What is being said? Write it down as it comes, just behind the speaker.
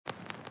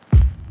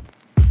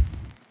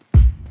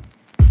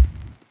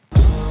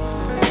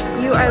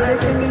You are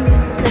listening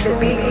to the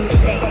Beat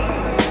Exchange.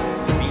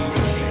 Beat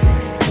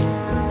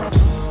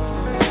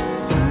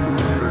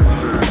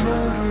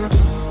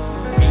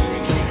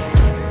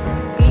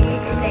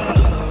Exchange.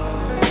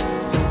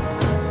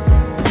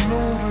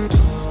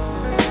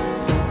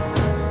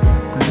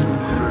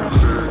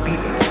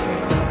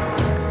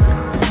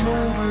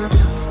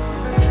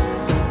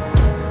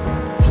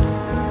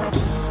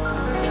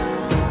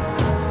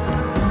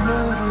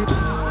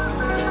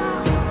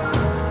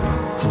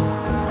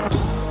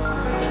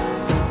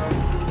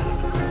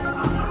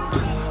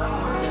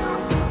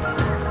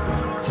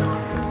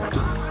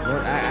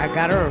 I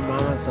gotta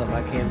remind myself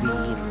I can't be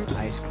eating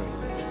ice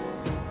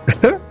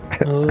cream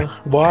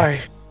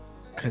Why?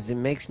 because it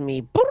makes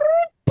me.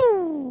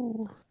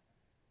 Oh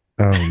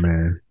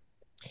man.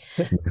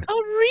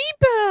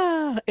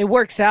 Arriba! It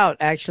works out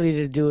actually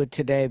to do it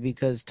today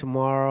because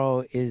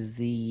tomorrow is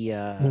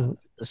the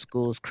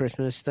school's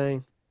Christmas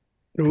thing.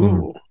 Ooh.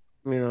 You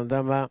know what I'm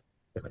talking about?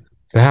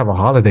 They have a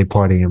holiday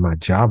party in my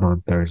job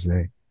on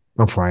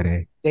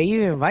Friday. They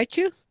even invite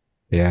you?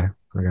 Yeah,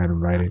 I got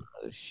invited.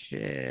 Oh,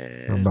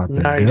 shit. I'm about to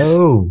Nice.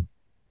 go.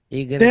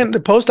 You gonna? Then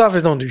the post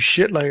office don't do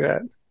shit like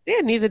that.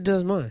 Yeah, neither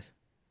does mine.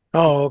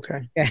 Oh,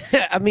 okay.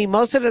 I mean,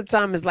 most of the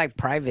time it's like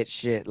private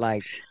shit.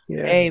 Like,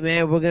 Yeah. hey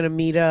man, we're gonna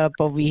meet up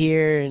over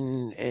here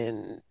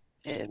and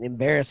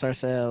embarrass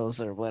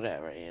ourselves or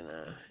whatever, you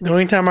know. The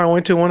only time I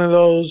went to one of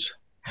those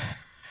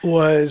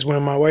was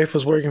when my wife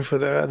was working for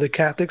the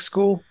Catholic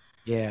school,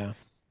 Yeah.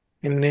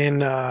 and then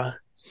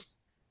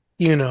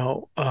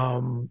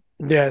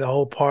they had the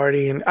whole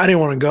party, and I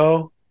didn't want to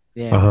go.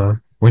 Yeah.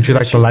 Wouldn't you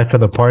like the life of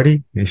the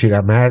party? And she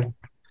got mad.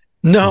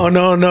 No.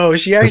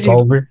 She It's actually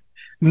over.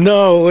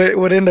 no.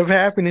 What ended up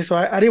happening? So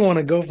I didn't want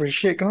to go for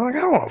shit. 'Cause I'm like,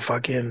 I don't want to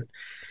fucking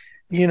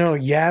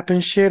yap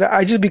and shit.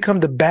 I just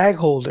become the bag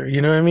holder.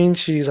 You know what I mean?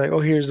 She's like, oh,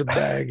 here's the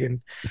bag,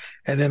 and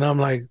then I'm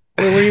like,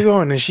 where are you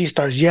going? And she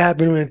starts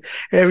yapping with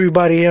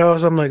everybody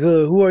else. I'm like,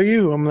 who are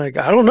you? I'm like,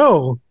 I don't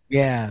know.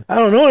 Yeah. I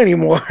don't know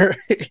anymore.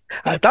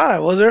 I thought I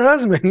was her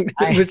husband.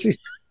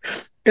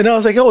 And I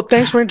was like, oh,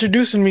 thanks for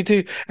introducing me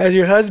to as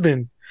your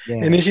husband. Yeah.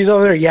 And then she's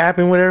over there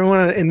yapping with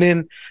everyone. And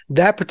then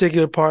that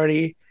particular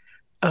party,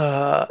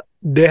 they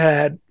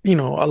had, a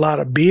lot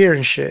of beer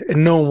and shit.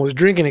 And no one was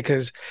drinking it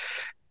because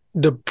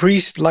the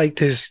priest liked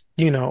his,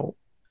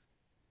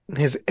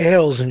 his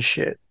ales and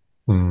shit.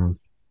 Mm.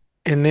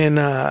 And then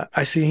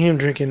I see him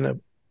drinking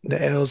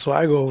the ales. So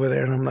I go over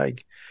there and I'm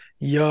like,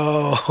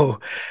 yo,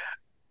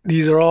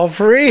 these are all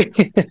free.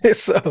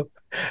 So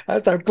I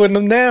start putting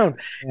them down.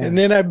 Yeah. And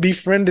then I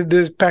befriended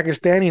this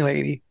Pakistani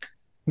lady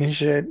and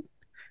shit.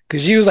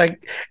 Because she was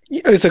like,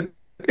 it's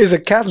a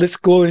Catholic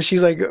school and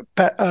she's like a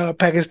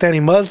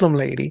Pakistani Muslim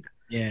lady.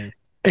 Yeah.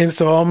 And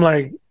so I'm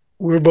like,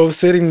 we're both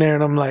sitting there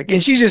and I'm like,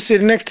 and she's just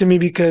sitting next to me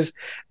because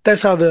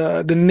that's how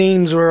the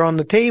names were on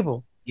the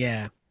table.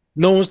 Yeah.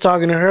 No one's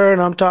talking to her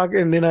and I'm talking.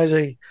 And then I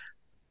say,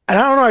 and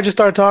I don't know, I just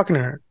started talking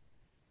to her.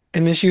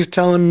 And then she was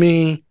telling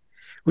me,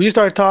 we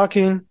started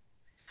talking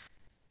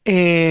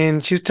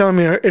and she was telling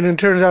me, and it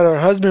turns out her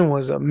husband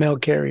was a mail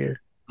carrier.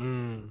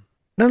 Mm.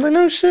 And I was like,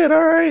 no shit,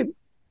 all right.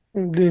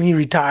 And then he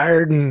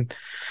retired and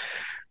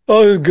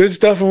all this good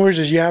stuff. And we're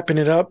just yapping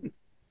it up,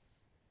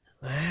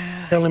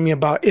 telling me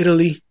about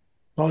Italy,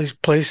 all these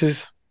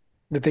places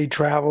that they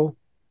travel,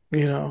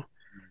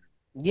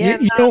 Yeah,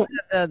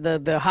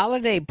 the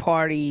holiday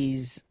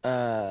parties,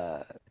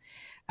 I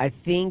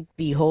think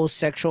the whole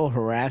sexual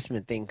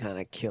harassment thing kind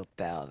of killed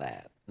out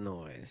that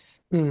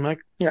noise. I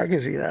can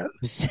see that.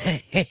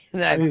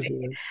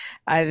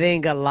 I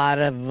think a lot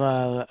of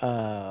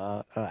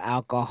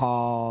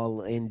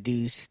alcohol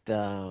induced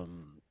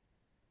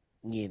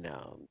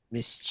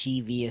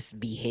mischievous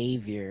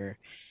behavior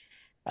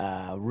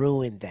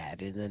ruined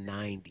that in the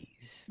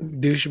 90s.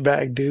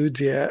 Douchebag dudes,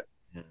 yeah.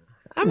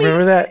 I mean,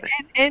 remember that?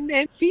 And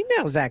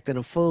females acting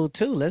a fool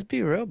too. Let's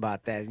be real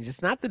about that. And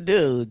just not the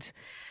dudes.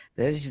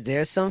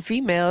 There's some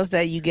females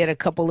that you get a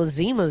couple of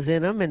Zimas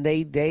in them, and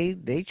they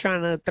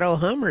trying to throw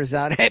Hummers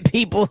out at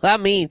people. I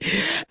mean,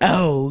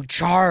 oh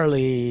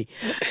Charlie,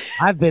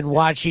 I've been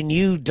watching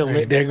you deliver.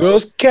 Right, there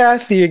goes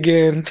Kathy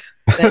again.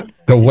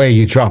 The way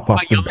you drop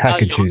off the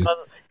packages.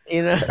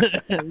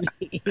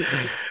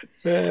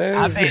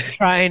 I've been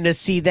trying to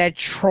see that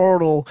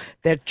turtle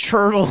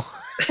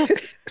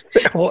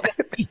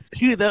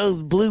through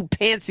those blue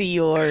pants of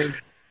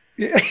yours.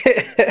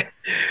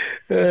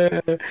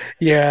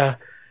 Yeah.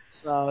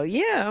 So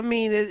yeah, I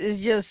mean, it's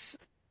just,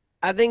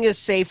 I think it's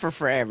safer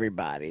for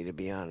everybody, to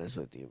be honest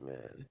with you,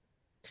 man.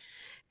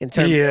 In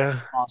terms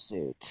of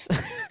lawsuits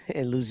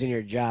and losing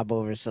your job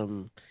over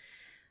some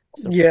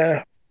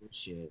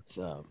shit.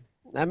 So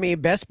I mean,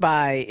 Best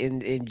Buy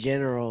in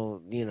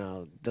general,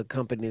 the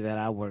company that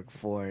I work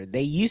for,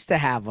 they used to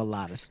have a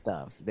lot of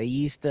stuff. They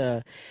used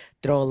to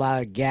throw a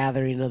lot of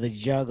gathering of the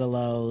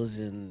juggalos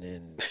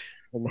and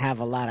have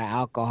a lot of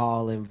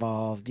alcohol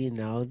involved,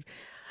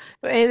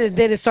 And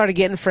then it started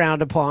getting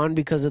frowned upon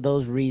because of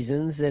those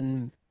reasons.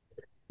 And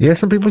yeah,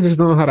 some people just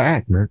don't know how to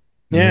act, man.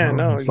 Yeah,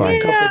 no, it's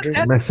like,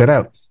 mess it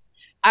up.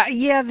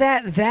 Yeah,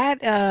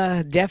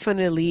 that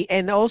definitely,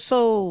 and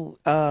also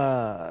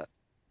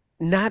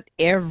not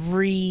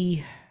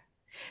every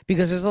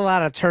because there's a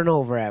lot of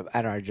turnover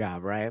at our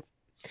job, right?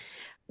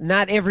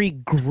 Not every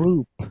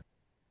group,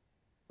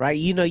 right?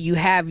 You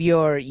have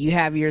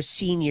your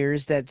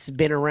seniors that's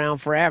been around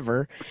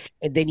forever,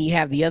 and then you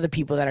have the other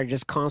people that are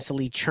just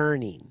constantly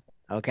churning.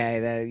 Okay,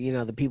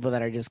 that the people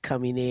that are just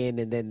coming in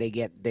and then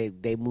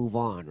they move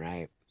on,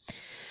 right?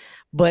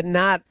 But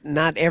not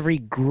every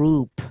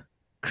group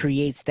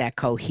creates that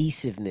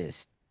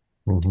cohesiveness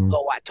to Hmm.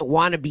 go out to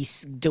want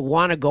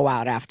to go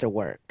out after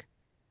work.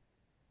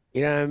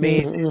 You know what I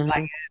mean? It's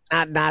like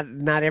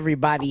Mm-hmm. not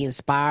everybody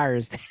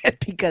inspires that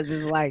because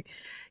it's like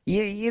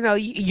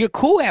you're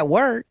cool at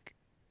work.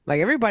 Like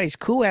everybody's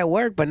cool at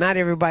work, but not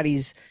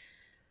everybody's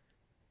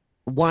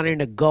wanting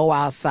to go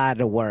outside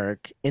to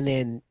work and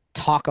then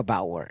talk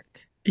about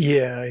work.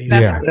 Yeah, That's yeah.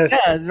 what Yeah. he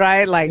That's does,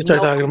 right? you Like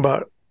start no, talking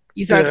about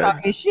you start the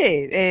talking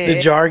shit, the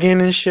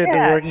jargon and shit, the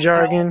yeah, work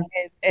jargon.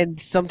 and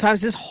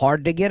sometimes it's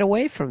hard to get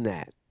away from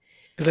that.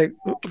 It's like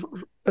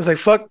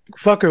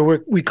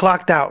fucker, we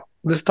clocked out.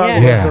 Let's talk Yeah,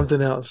 about Yeah.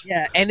 something else.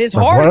 yeah, and it's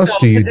Like, hard what else though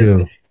do you because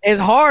do?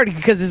 it's hard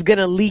because it's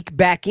gonna leak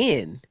back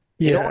in.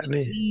 It Yeah, always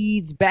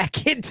leads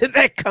back into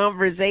that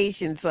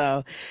conversation.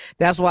 So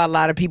that's why a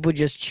lot of people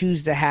just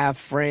choose to have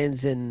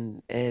friends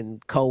and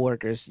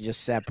coworkers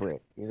just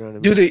separate. You know what I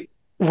do mean? they?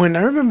 When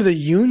I remember the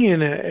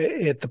union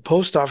at the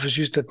post office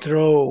used to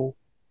throw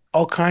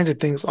all kinds of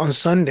things on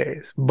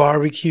Sundays,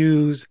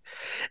 barbecues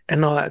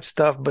and all that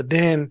stuff. But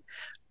then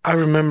I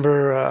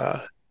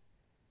remember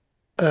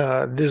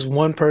this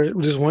one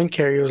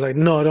carrier was like,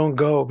 no, don't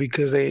go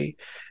because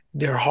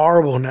they're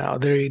horrible now.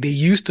 They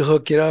used to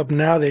hook it up.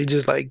 Now they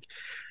just like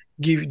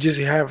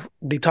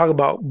they talk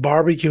about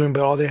barbecuing,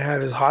 but all they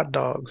have is hot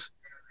dogs.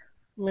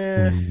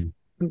 Yeah. Mm.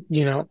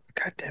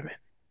 God damn it.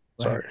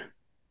 Right. Sorry.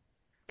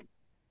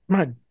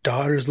 My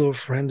daughter's little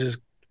friend just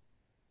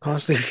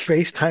constantly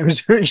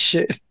FaceTimes her and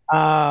shit.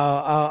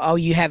 Oh,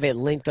 you have it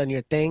linked on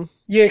your thing,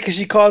 Yeah, because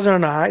she calls her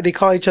on they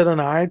call each other on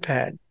the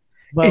iPad. And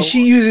but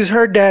she uses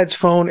her dad's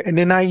phone and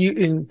then I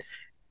use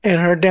and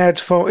her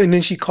dad's phone and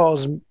then she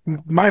calls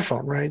my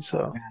phone, right?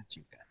 So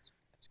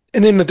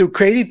and then the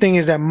crazy thing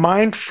is that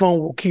my phone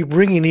will keep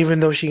ringing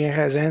even though she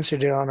has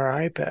answered it on her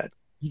iPad.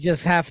 you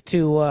just have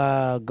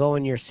to go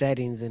in your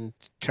settings and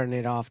turn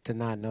it off to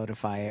not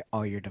notify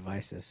all your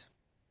devices.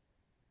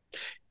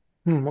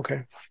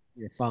 Okay.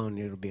 Your phone,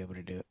 it'll be able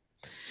to do it.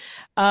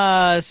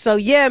 So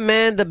yeah,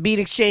 man, the Beat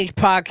Exchange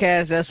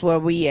podcast, that's where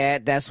we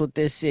at. That's what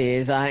this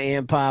is. I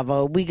am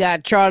Pavo. We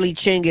got Charlie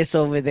Chingus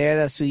over there.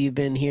 That's who you've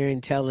been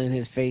hearing telling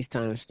his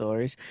FaceTime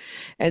stories.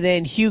 And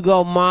then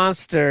Hugo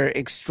Monster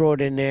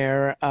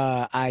Extraordinaire,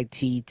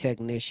 IT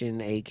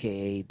technician,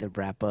 aka the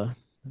rapper,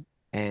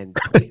 and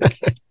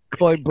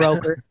toy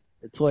broker.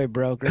 The toy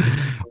broker.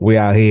 We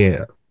out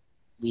here.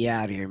 We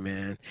out here,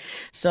 man.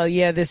 So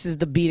yeah, this is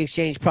the Beat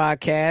Exchange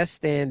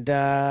podcast, and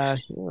I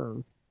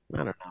don't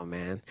know,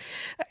 man.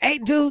 Hey,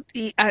 dude,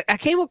 I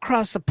came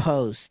across a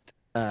post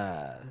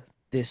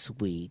this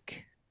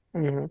week.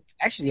 Hmm.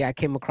 Actually, I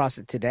came across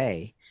it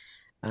today.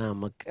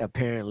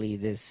 Apparently,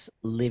 this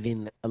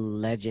living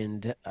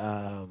legend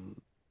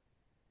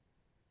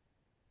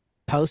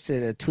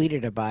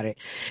tweeted about it.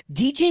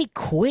 DJ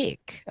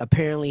Quick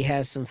apparently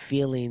has some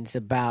feelings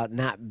about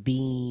not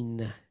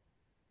being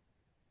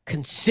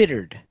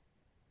considered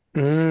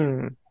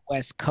Mm.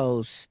 West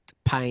Coast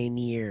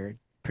pioneer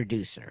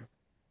producer.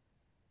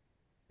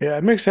 Yeah,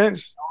 it makes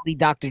sense. Only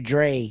Dr.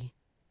 Dre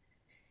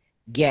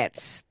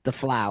gets the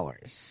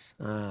flowers.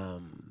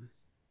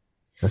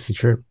 That's the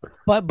trip.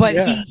 But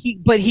Yeah. he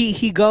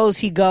goes.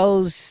 He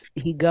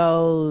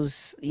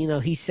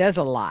says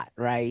a lot,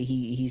 right?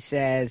 He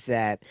says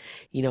that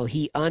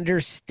he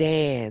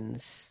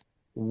understands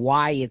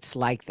why it's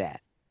like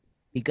that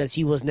because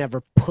he was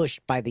never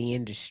pushed by the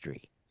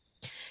industry.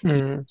 He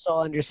Mm.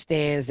 also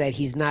understands that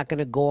he's not going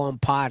to go on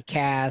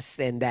podcasts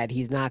and that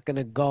he's not going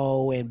to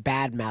go and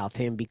badmouth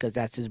him because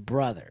that's his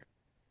brother.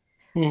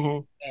 Hmm.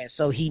 And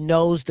so he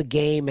knows the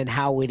game and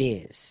how it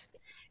is.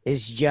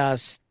 It's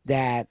just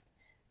that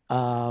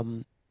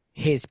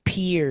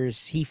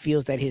he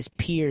feels that his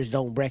peers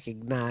don't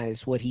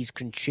recognize what he's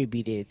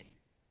contributed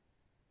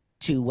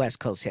to West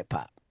Coast hip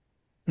hop,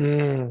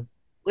 Mm.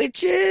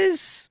 which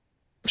is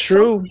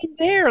True. something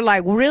there.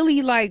 Like,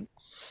 really, like,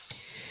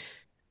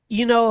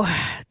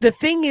 the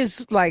thing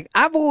is, like,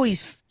 I've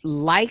always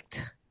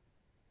liked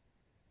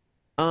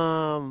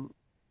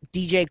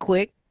DJ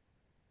Quick,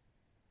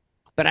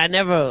 but I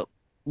never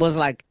was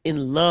like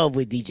in love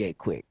with DJ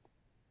Quick,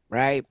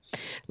 right?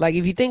 Like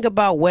if you think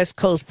about West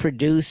Coast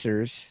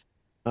producers,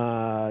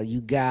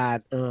 you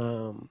got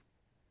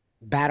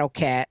Battle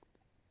Cat,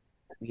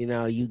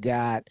 you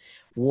got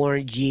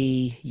Warren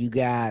G, you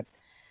got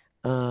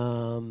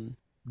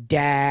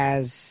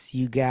Daz,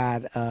 you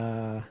got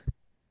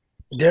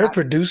They're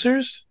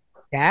producers?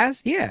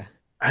 Daz, yeah.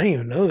 I didn't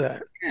even know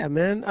that. Yeah,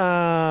 man.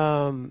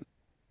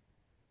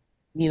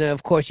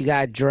 Of course you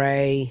got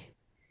Dre.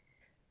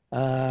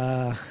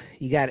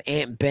 You got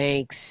Ant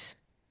Banks.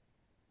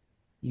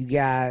 You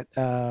got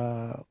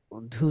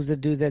who's the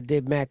dude that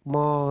did Mac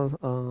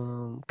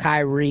Mall?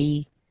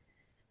 Kyrie.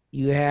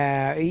 You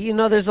have,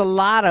 there's a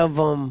lot of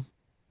them.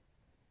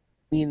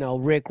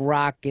 Rick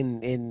Rock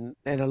and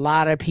a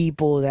lot of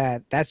people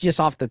that's just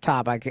off the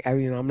top.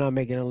 I'm not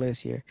making a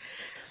list here,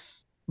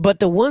 but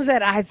the ones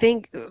that I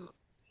think,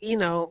 you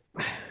know,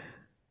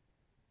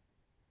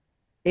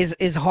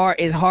 is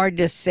hard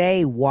to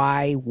say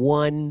why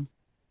one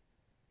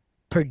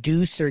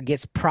producer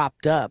gets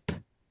propped up,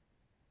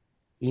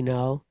 you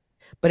know.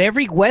 But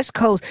every West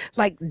Coast,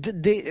 like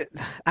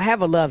I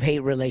have a love-hate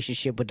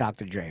relationship with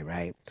Dr. Dre,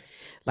 right?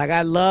 Like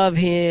I love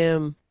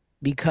him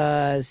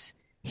because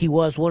he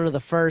was one of the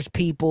first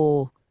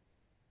people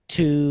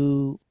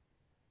to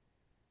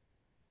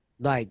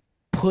like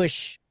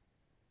push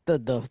the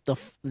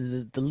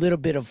little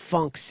bit of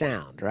funk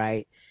sound,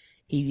 right?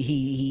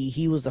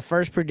 He was the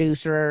first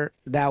producer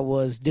that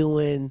was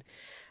doing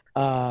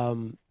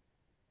certain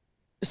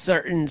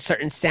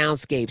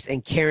soundscapes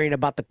and caring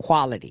about the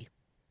quality.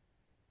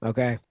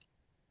 Okay.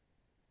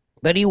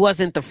 But he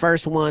wasn't the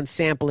first one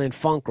sampling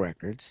funk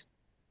records.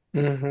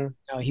 Mm-hmm.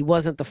 No, he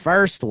wasn't the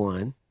first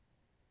one.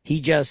 He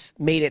just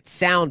made it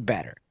sound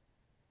better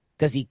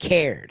because he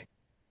cared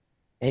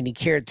and he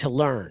cared to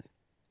learn.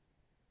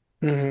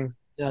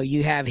 Mm-hmm.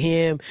 You have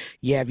him,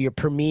 you have your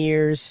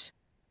Premiers,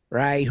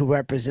 right, who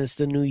represents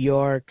the New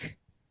York.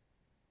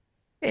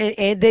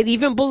 And then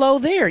even below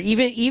there,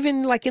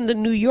 even like in the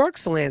New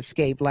York's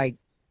landscape, like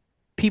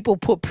people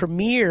put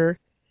Premier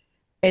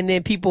and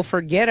then people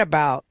forget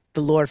about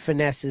the Lord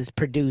Finesse's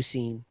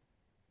producing,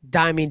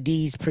 Diamond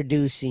D's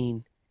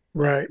producing.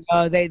 Right.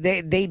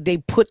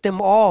 They put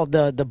them all,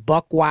 the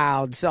Buck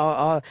Wilds,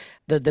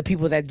 the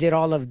people that did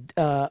all of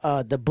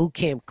the boot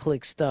camp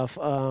click stuff.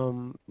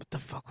 What the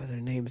fuck were their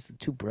names? The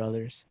two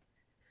brothers.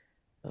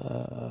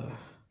 And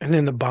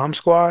then the Bomb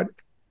Squad.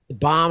 The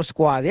Bomb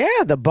Squad.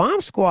 Yeah, the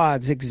Bomb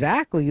Squads,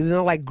 exactly.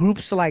 Like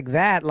groups like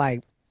that,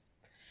 like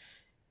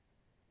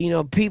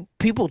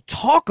people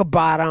talk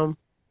about them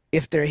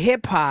if they're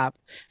hip hop,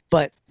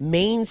 but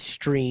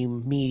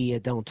mainstream media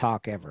don't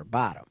talk ever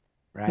about them,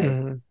 right?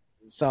 Mm-hmm.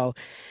 So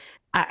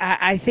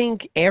I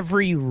think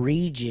every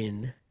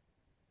region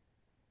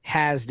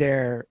has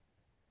their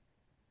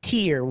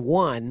tier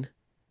one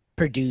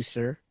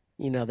producer,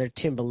 their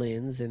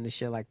Timbalands and the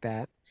shit like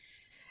that.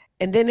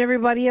 And then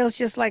everybody else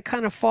just like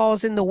kind of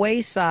falls in the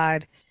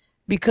wayside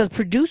because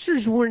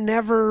producers were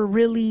never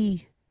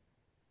really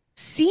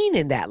seen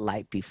in that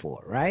light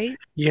before, right?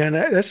 Yeah, and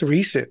that's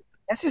recent.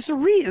 That's just a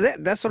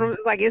reason. That's what I'm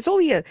like. It's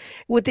only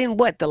within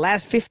the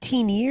last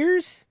 15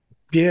 years?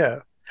 Yeah.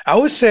 I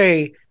would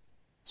say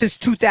Since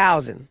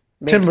 2000,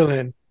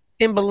 maybe.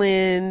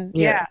 Timberland.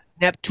 Yeah.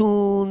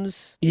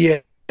 Neptunes, Yeah.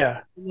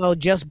 Yeah.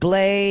 Just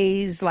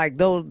Blaze, like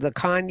those, that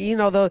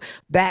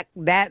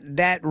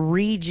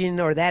region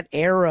or that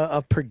era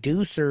of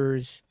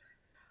producers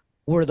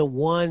were the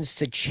ones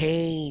to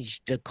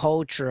change the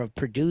culture of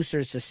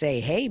producers to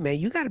say, hey man,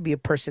 you got to be a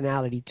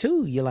personality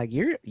too.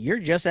 You're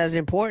just as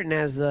important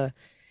as the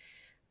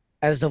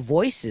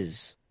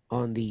voices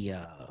on the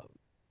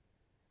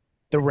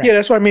record. Yeah,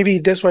 that's why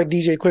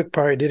DJ Quick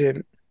probably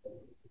didn't.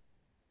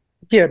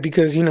 Yeah,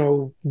 because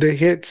the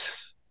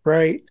hits,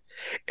 right?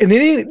 And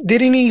then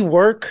didn't he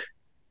work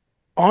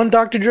on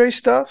Dr. Dre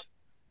stuff?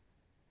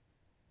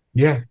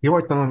 Yeah, he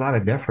worked on a lot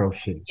of Death Row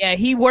shit. Yeah,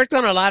 he worked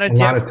on a lot of A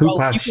lot Death of Row.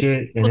 Tupac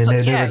shit, and then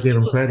they never give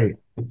him credit.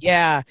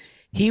 Yeah,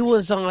 he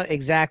was on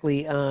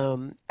exactly.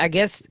 I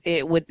guess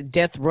with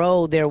Death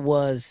Row there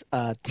was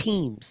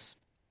teams.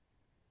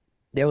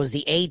 There was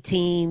the A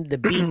team, the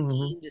B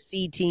team, the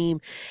C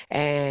team,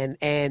 and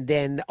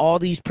then all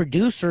these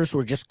producers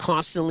were just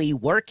constantly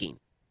working.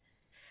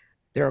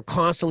 They were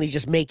constantly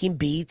just making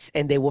beats,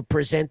 and they would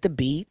present the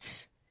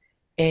beats,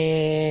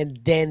 and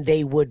then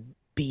they would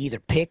be either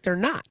picked or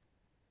not.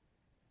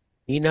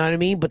 You know what I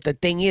mean? But the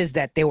thing is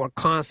that they were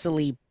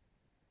constantly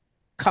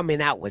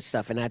coming out with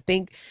stuff, and I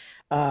think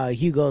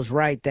Hugo's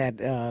right that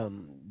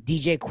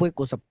DJ Quick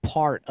was a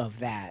part of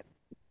that.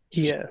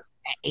 Yeah,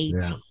 at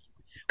 18. Yeah.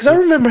 Because I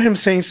remember him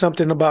saying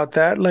something about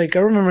that. Like I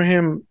remember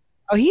him.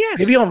 Oh, yes.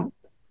 Maybe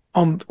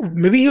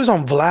maybe he was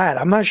on Vlad.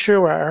 I'm not sure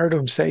where I heard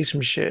him say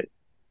some shit.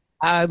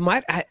 I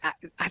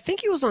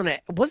think he was on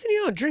it. Wasn't he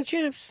on Drink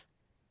Champs?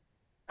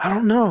 I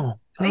don't know.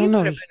 I don't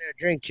know. He might have been on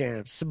Drink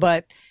Champs,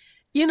 but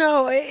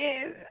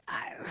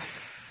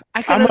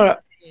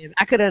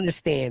I could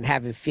understand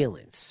having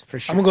feelings for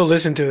sure. I'm gonna go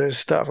listen to his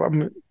stuff.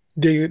 I'm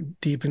dig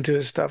deep into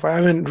his stuff. I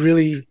haven't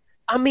really.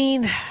 I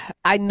mean,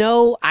 I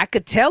know I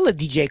could tell a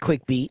DJ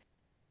Quick beat.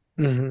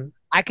 Mm-hmm.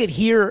 I could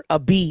hear a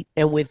beat,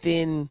 and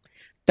within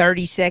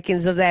 30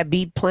 seconds of that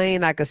beat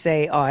playing, I could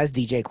say, "Oh, that's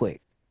DJ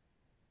Quick."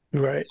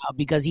 Right.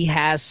 Because he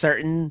has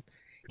certain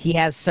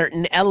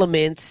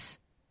elements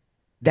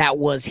that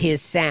was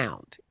his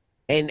sound.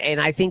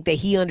 And I think that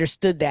he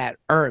understood that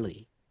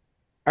earlier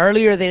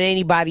than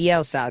anybody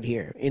else out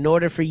here. In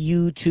order for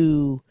you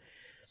to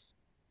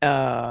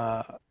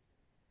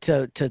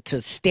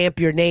to stamp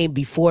your name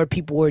before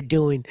people were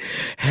doing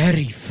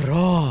Harry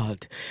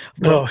Fraud,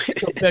 No,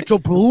 Metro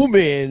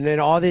Boomin,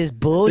 and all this the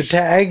bullshit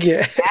tag,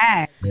 yeah.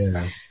 tags.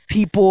 Yeah.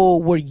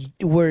 People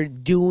were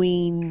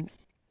doing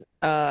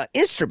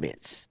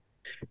instruments.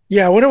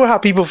 Yeah, I wonder how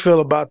people feel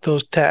about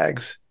those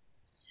tags.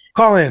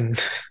 Call in.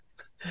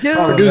 Dude,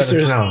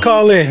 Producers, know.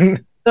 call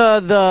in.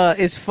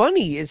 it's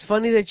funny. It's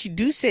funny that you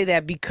do say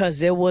that because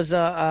there was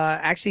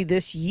actually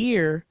this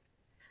year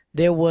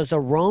there was a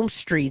Rome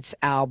Streets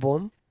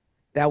album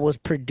that was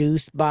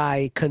produced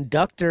by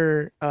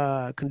Conductor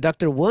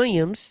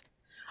Williams,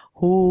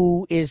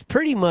 who is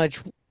pretty much,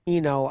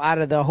 out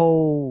of the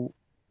whole,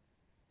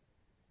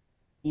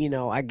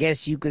 I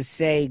guess you could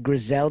say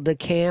Griselda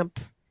camp.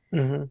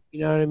 Mm-hmm. You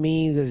know what I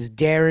mean? There's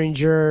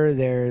Derringer,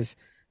 there's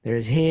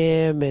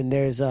him, and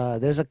there's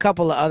a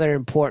couple of other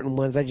important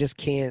ones. I just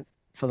can't,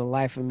 for the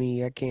life of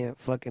me, I can't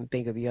fucking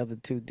think of the other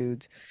two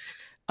dudes.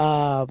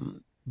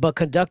 But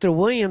Conductor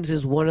Williams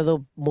is one of the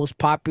most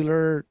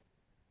popular,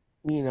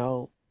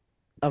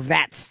 of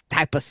that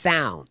type of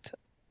sound.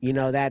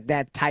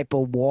 That type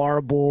of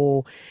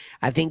warble.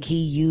 I think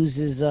he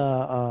uses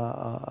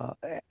a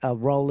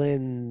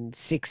Roland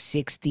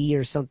 660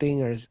 or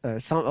something, or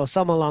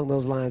some along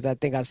those lines. I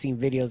think I've seen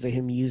videos of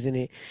him using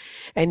it,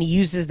 and he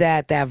uses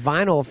that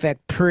vinyl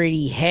effect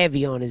pretty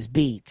heavy on his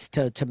beats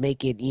to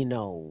make it,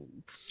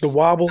 The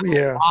wobble,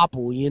 yeah.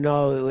 wobble,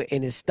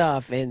 in his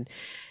stuff, and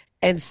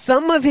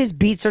some of his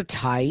beats are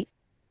tight.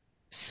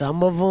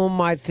 Some of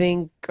them I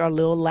think are a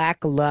little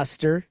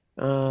lackluster.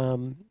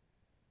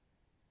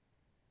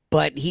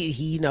 But he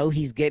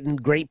he's getting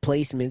great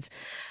placements.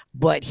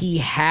 But he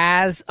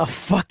has a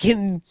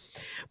fucking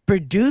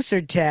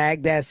producer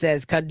tag that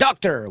says,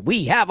 "Conductor,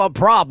 we have a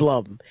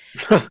problem."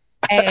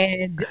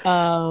 And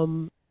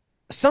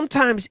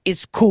sometimes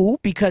it's cool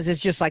because it's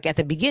just like at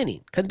the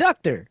beginning,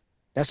 "Conductor."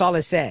 That's all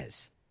it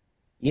says.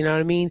 You know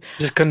what I mean?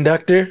 Just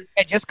Conductor.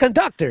 And just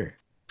 "Conductor."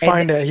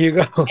 Find that. Here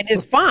you go. And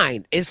it's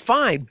fine. It's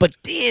fine. But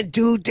then,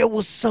 dude, there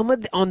was some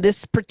on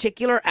this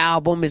particular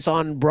album. It's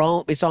on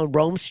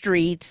Rome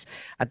Streets.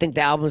 I think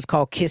the album is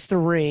called Kiss the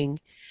Ring.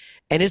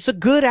 And it's a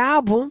good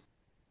album.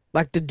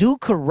 Like, the dude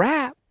could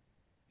rap.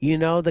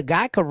 The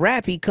guy could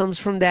rap. He comes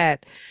from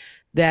that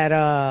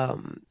I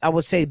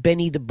would say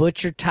Benny the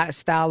Butcher type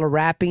style of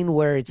rapping,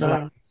 where it's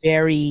like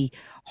very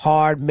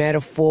hard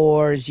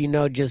metaphors,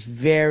 just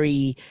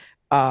very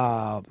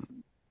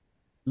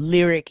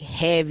lyric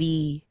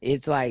heavy.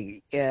 It's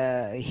like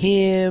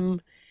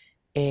him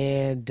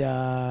and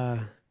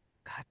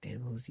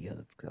goddamn, who's the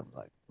other?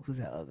 Who's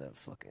that other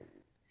fucking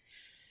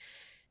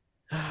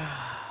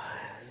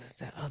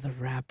that other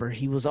rapper?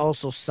 He was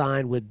also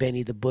signed with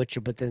Benny the Butcher,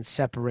 but then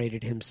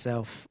separated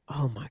himself.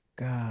 Oh my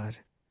god,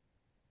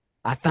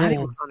 I thought he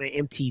was on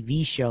an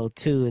MTV show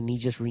too, and he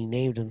just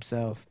renamed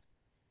himself.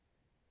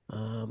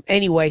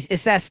 Anyways,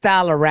 it's that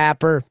style of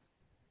rapper,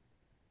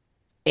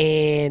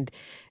 and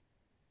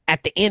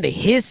at the end of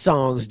his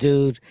songs,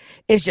 dude,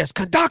 it's just,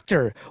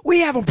 "Conductor, we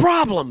have a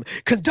problem.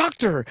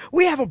 Conductor,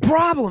 we have a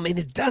problem." And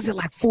it does it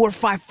like 4 or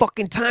 5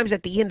 fucking times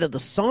at the end of the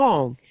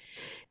song.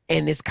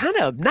 And it's kind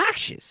of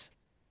obnoxious.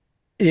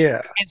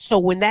 Yeah. And so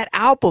when that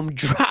album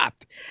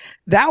dropped,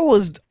 that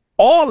was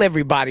all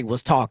everybody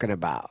was talking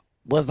about.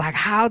 Was like,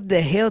 how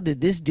the hell did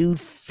this dude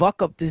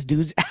fuck up this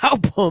dude's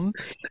album?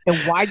 And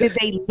why did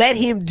they let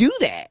him do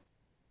that?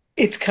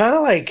 It's kind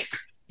of like,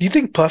 do you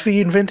think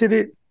Puffy invented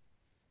it?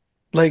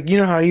 Like,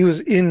 how he was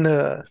in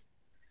it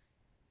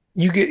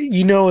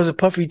was a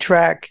Puffy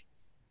track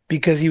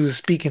because he was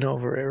speaking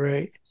over it,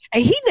 right?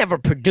 And he never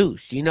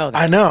produced, that.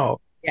 I know.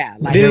 Yeah,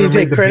 like, Did he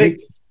take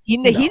credit?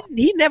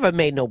 He never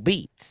made no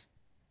beats.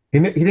 He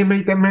didn't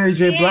make that Mary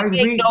J. Blige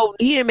beat?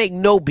 He didn't make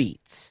no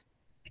beats.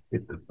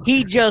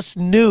 He just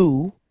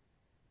knew.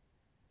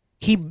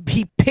 He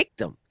picked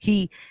them.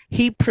 He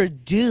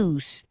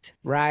produced,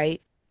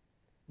 right?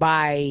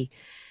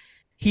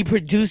 He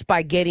produced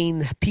by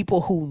getting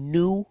people who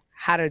knew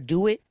how to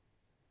do it,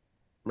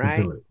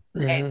 right?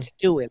 And to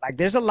do it. Like,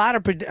 there's a lot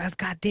of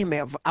God damn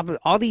it,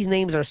 all these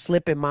names are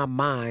slipping my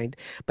mind,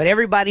 but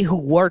everybody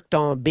who worked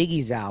on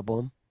Biggie's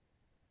album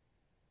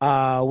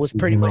was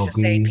pretty much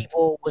the same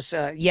people. Was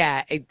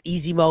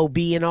Easy Mo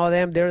B and all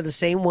them. They're the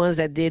same ones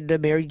that did the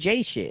Mary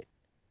J shit.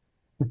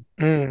 You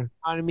know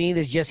what I mean?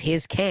 It's just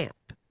his camp.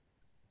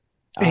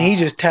 And he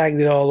just tagged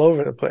it all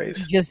over the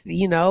place. Just,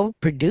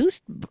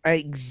 produced,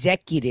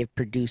 executive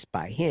produced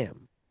by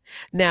him.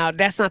 Now,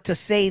 that's not to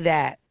say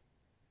that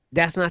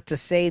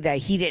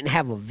he didn't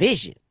have a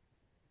vision,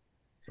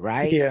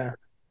 right? Yeah.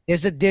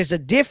 There's a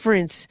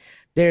difference.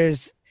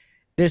 There's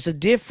a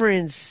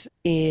difference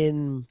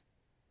in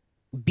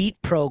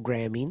beat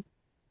programming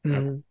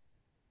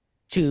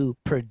to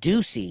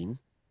producing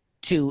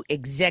to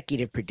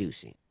executive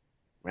producing,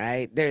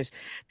 right?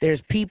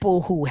 There's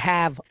people who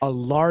have a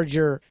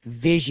larger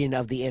vision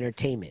of the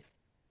entertainment.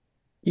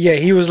 Yeah,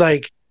 he was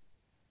like,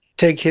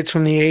 take hits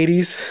from the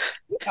 80s.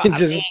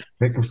 Just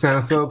make them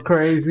sound so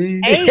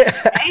crazy. Hey,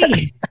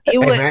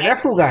 man,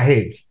 that fool got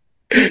hits.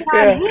 He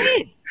got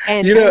hits.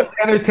 And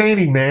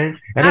entertaining, man.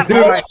 And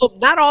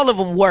not all of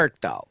them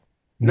work, though.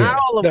 Not Yeah.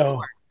 all of them No,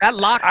 work. That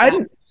Locks I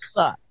album didn't-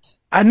 sucked.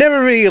 I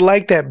never really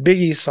liked that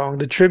Biggie song,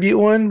 the tribute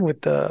one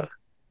with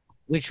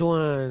Which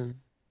one?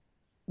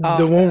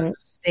 the one,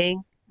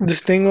 Sting. the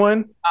Sting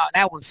one. Oh,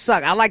 that one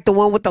sucked. I like the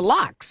one with the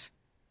locks.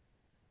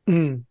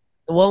 Mm.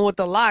 The one with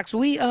the locks.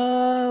 We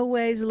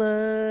always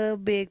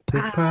love Big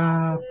Big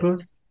Papa. Papa.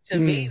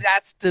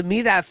 To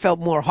me that felt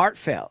more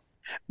heartfelt.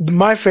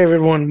 My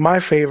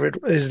favorite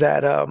is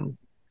that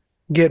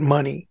Get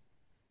Money.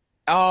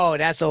 Oh,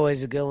 that's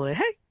always a good one.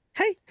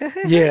 Hey.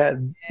 Yeah,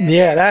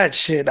 yeah, that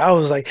shit. I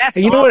was like, That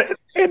and you know song-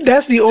 what?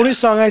 That's the only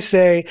song I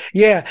say.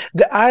 Yeah,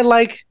 I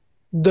like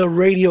the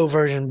radio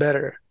version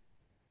better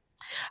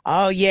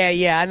Oh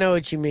yeah, I know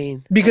what you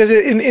mean. because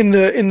in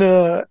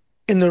the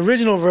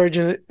original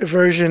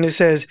version it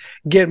says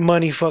 "Get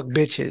money, fuck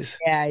bitches,"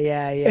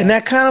 Yeah. and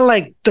that kind of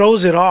like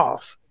throws it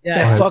off. Yeah.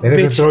 That fuck It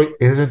bitches.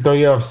 doesn't throw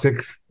you off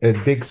six.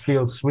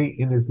 Dixfield Sweet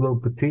in his little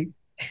petite.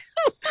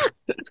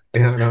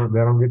 Yeah, that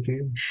don't get to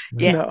you.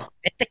 Yeah. No,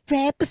 At the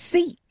grab a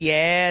seat.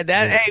 Yeah,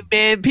 hey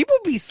man, people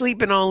be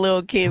sleeping on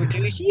Lil Kim,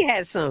 dude. She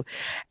had some,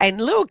 and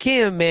Lil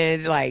Kim,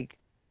 man, like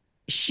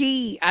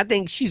I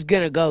think she's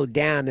gonna go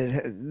down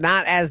as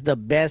not as the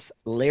best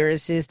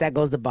lyricist. That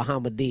goes to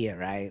Bahamadia,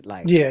 right?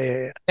 Like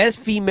yeah. best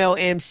female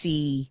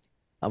MC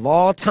of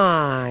all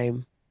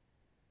time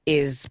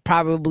is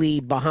probably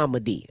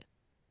Bahamadia.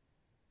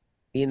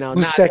 You know,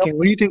 Who's not second?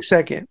 What do you think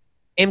second?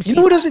 MC. You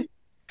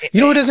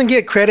know who doesn't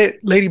get credit?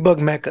 Ladybug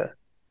Mecca.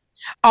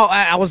 Oh,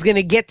 I was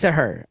gonna get to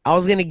her.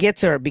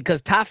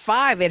 Because top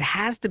five, it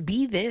has to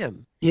be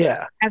them.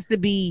 Yeah. Has to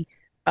be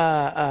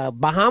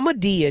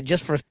Bahamadia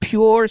just for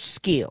pure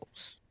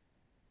skills.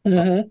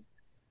 Mm-hmm.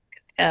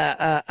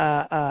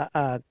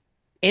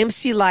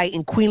 MC Light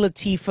and Queen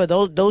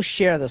Latifah, those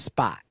share the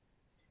spot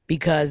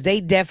because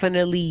they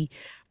definitely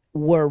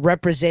were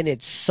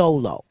represented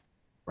solo,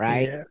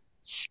 right? Yeah.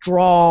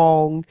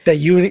 Strong, That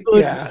unit.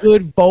 good, Yeah.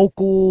 good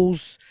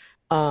vocals,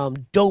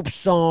 dope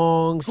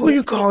songs. Who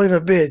you calling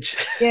a bitch?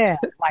 Yeah,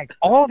 like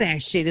all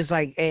that shit is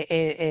like,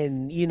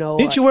 and you know,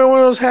 Didn't you wear one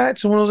of those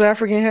hats? One of those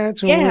African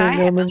hats? yeah, I One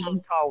had of the them-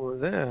 little tall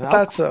ones. I Yeah.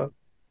 thought so.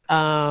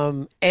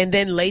 And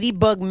then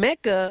Ladybug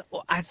Mecca,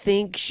 I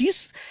think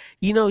she's,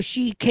 you know,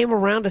 she came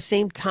around the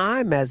same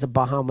time as a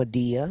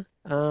Bahamadia.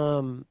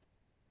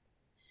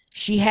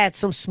 She had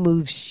some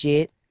smooth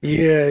shit.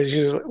 Yeah,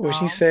 she was, what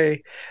she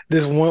say?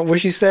 This one,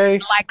 what she say?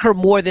 I like her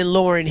more than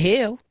Lauryn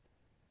Hill.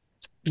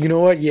 You know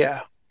what?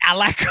 Yeah. I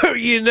like her,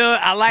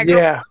 I like her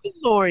Yeah. more than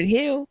Lauryn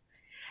Hill.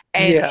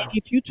 And Yeah.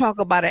 if you talk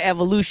about an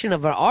evolution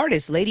of an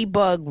artist,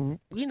 Ladybug,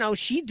 you know,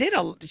 she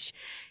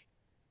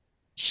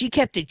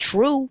kept it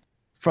true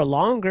for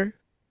longer.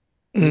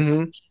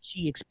 hmm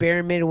She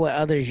experimented with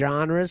other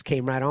genres,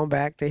 came right on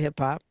back to hip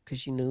hop because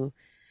she knew,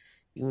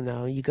 you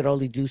know, you could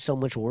only do so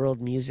much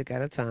world music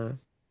at a time.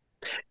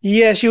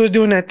 Yeah, she was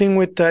doing that thing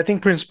with, I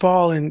think, Prince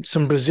Paul and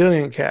some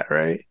Brazilian cat,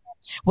 right?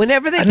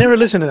 Whenever I never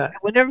listened to that.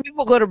 whenever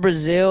people go to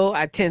Brazil,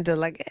 I tend to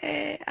like,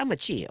 I'm a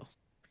chill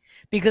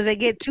because they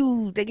get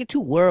too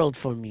world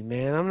for me,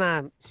 man.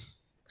 I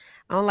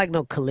don't like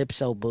no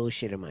calypso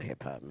bullshit in my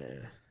hip hop,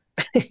 man.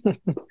 It's not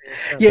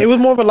Yeah, it was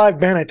more of a live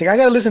band, I think. I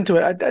gotta listen to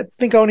it. I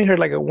think I only heard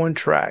like a one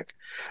track.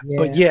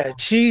 But yeah,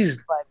 she's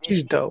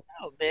dope.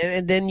 Oh, man.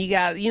 And then you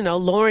got, you know,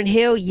 Lauryn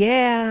Hill.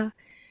 Yeah.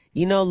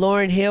 You know,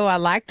 Lauryn Hill, I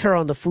liked her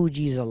on the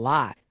Fugees a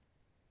lot.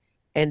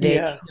 And then,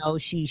 Yeah. you know,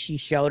 she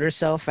showed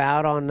herself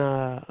out on,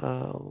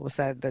 what's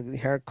that,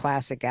 her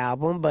classic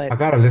album. I But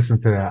gotta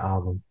listen to that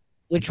album.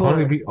 which one?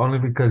 Only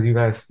because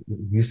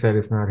you said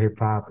it's not hip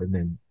hop, and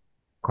then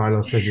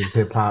Carlos said it's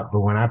hip hop. But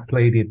when I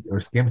played it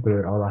or skimmed through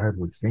it, all I heard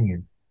was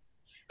singing.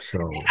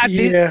 So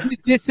Yeah.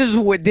 This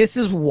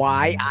is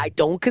why I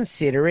don't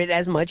consider it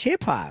as much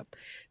hip hop.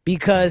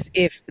 Because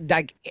if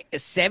like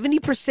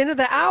 70% of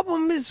the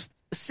album is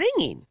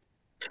singing.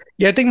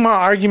 Yeah, I think my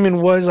argument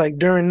was like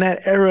during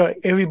that era,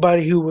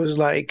 everybody who was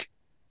like,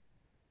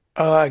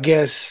 I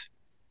guess,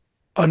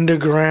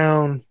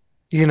 underground,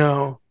 you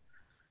know,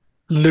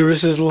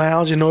 lyricist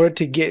lounge, in order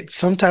to get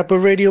some type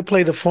of radio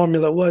play, the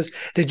formula was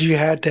that you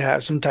had to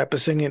have some type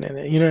of singing in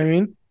it. You know what I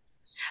mean?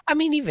 I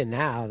mean, even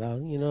now though,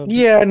 you know.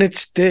 Yeah, and it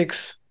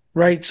sticks,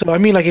 right? So I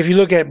mean, like if you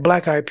look at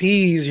Black Eyed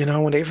Peas, you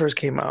know, when they first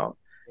came out,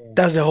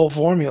 that was the whole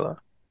formula.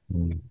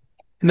 mm.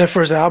 And their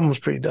first album was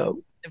pretty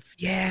dope.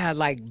 Yeah,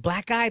 like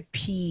Black Eyed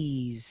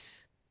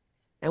Peas,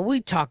 and we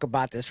talk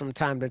about this from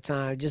time to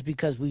time, just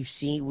because we've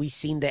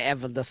seen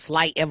the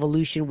slight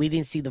evolution. We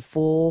didn't see the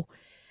full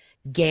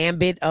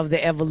gambit of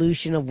the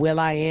evolution of Will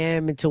I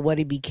Am into what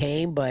he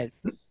became, but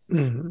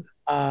Mhm.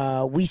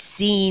 we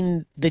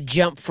seen the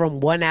jump from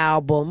one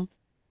album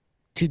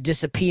to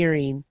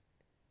disappearing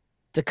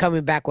to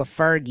coming back with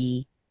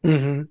Fergie,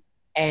 Mhm.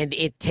 and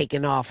it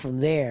taking off from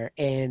there.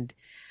 And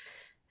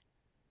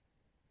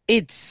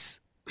it's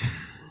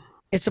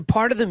a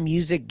part of the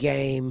music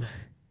game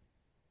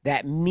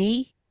that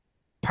me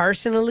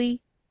personally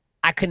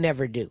I could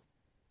never do.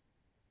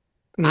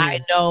 Mhm. I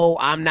know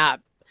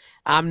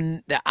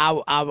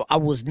I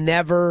was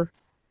never,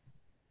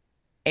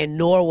 and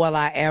nor will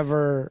I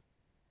ever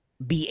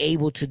be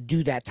able to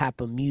do that type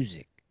of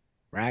music,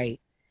 right?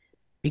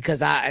 because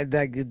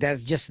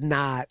that's just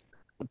not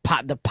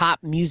pop. The pop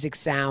music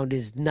sound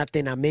is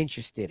nothing I'm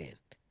interested in.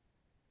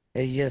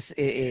 It's just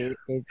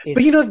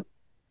But you know,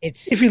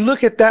 it's if you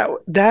look at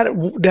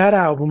that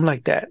album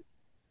like that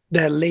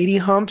Lady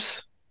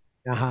Humps,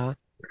 uh-huh.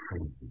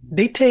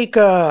 they take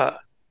a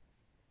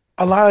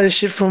lot of the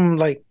shit from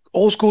like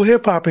old school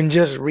hip hop and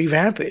just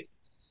revamp it.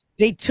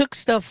 They took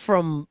stuff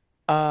from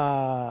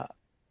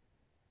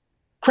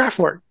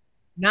Kraftwerk,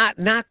 not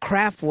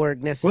Kraftwerk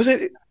was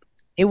necessarily. it?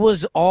 It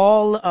was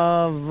all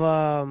of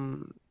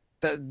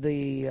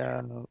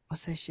the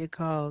what's that shit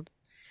called?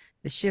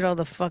 The shit all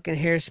the fucking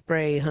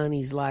hairspray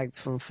honeys liked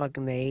from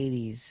fucking the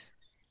 80s.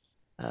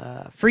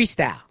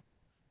 Freestyle.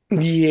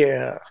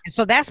 Yeah, And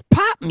so that's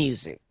pop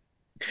music.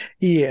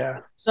 yeah.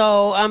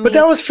 So I But mean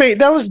that was fake.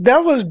 That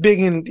was big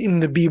in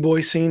the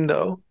b-boy scene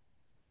though.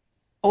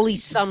 only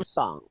some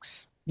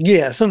songs.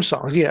 Yeah, some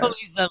songs. Yeah, Only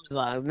some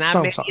songs. Not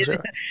some many songs. Yeah.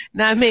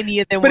 not many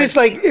of them But were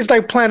it's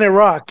like Planet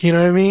Rock. You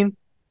know what I mean?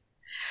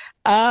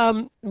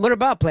 what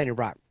about Planet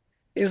Rock?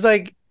 It's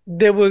like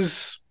there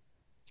was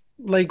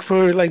like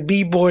for like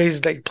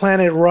b-boys like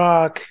Planet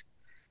Rock,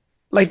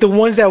 like the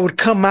ones that would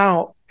come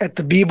out at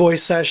the b-boy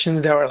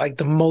sessions that were like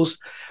the most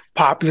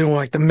popular one,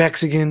 like the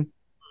Mexican.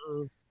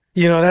 Mm,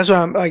 You know, that's what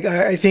I'm like.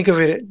 I think of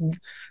it.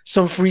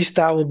 Some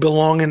freestyle will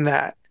belong in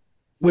that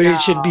where No,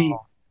 it should be.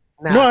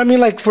 No, no. I mean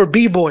like for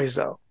b-boys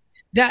though.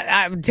 That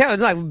I'm telling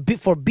you,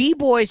 for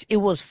B-boys, it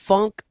was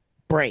funk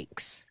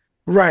breaks.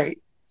 Right.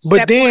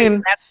 But Separate,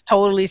 then that's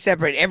totally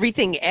separate.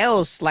 Everything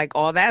else, like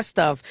all that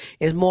stuff,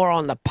 is more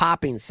on the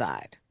popping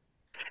side.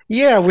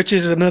 yeah, which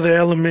is another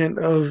element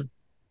of But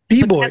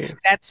b-boy.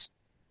 that's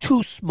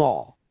too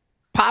small.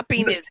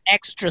 Popping is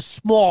extra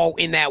small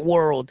in that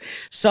world.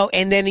 So,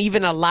 and then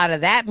even a lot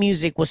of that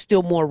music was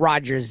still more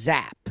Roger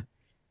Zapp.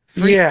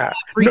 Yeah.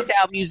 No,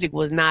 Freestyle music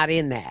was not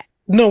in that.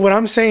 no, what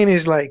I'm saying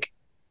is like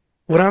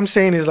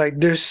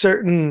there's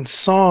certain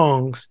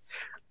songs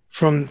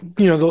from,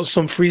 you know, those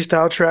some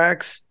freestyle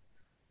tracks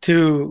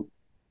to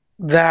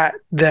that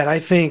I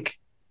think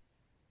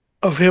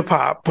of hip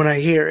hop when I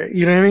hear it.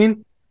 You know what I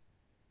mean?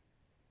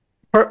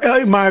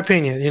 In my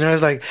opinion, you know,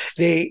 it's like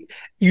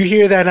you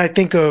hear that and I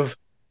think of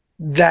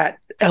that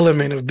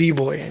element of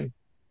b-boying.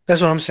 That's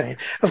what I'm saying.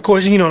 Of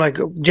course, you know, like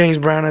James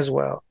Brown as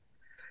well.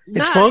 It's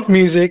Not, funk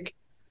music,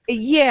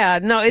 yeah,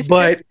 no, it's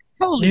but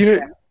totally you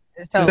separate.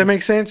 It's does that totally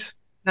make sense?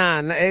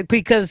 nah,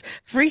 because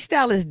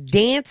freestyle is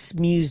dance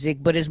music,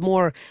 but it's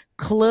more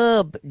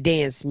club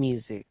dance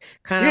music,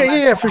 kind Yeah, of yeah,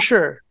 like, yeah, for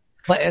sure.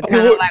 but I mean,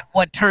 kind of like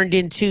what turned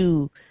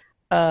into,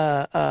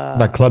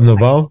 Like Club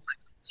Nouveau?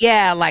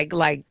 yeah, like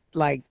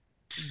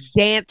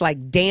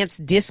dance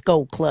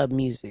disco club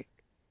music.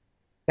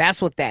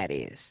 That's what that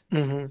is.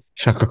 mhm.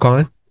 Shaka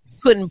Khan?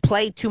 Couldn't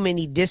play too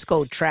many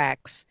disco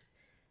tracks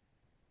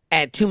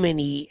at too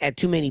many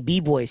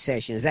b-boy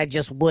sessions. That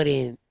just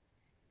wouldn't,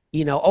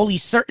 only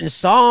certain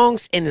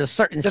songs in a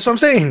certain. That's what I'm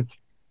saying.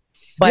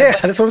 But, Yeah,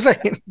 but that's what I'm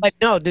saying. but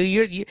no,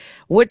 dude,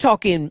 we're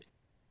talking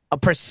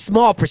a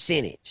small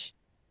percentage.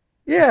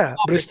 Yeah,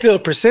 but it's still a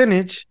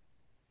percentage,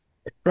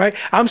 right?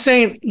 I'm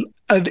saying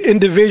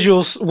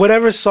individuals,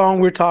 whatever song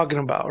we're talking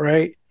about,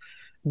 right?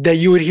 That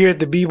you would hear at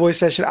the b-boy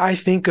session, I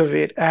think of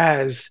it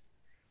as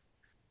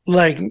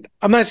like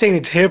I'm not saying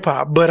it's hip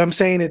hop, but I'm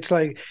saying it's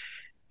like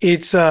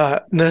it's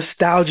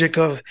nostalgic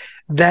of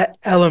that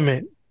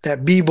element,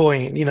 that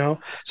b-boying, you know.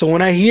 So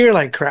when I hear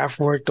like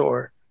Kraftwerk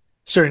or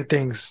certain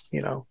things,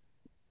 you know,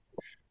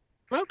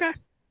 Okay.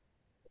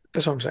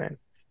 that's what I'm saying.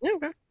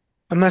 Okay.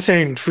 I'm not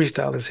saying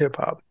freestyle is hip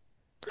hop,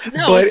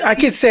 No, but I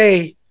could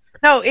say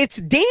no, it's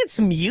dance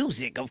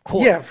music, of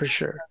course. yeah, for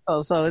sure. So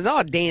it's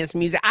all dance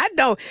music.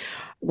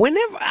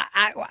 Whenever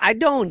I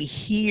don't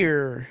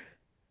hear,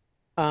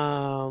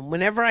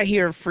 whenever I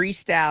hear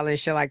freestyle and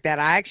shit like that,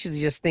 I actually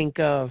just think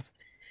of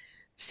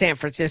San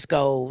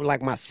Francisco,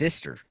 like my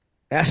sister.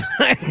 That's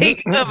what I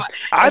think of.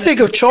 I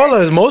think of Chola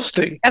as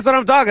mostly. That's what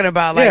I'm talking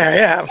about. Like,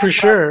 Yeah, for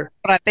sure.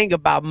 what I think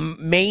about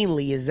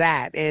mainly is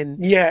that.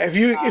 And Yeah, if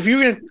you're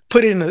gonna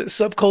put in a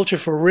subculture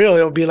for real,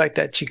 it'll be like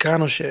that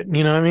Chicano shit.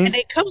 You know what I mean? and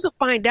it comes to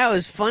find out,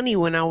 it's funny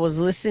when I was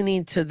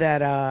listening to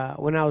that.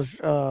 When I was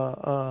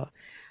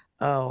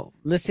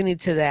listening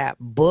to that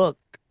book,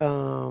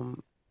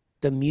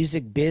 the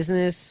music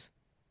business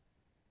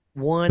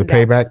one, The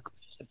Payback?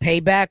 the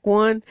payback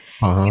one.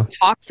 Uh-huh. It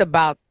talks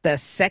about the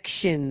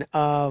section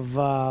of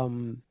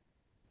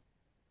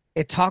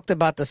it talked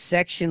about the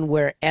section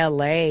where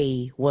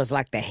LA was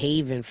like the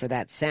haven for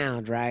that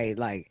sound, right?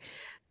 Like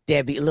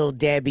Little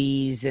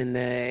Debbie's and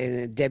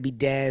the Debbie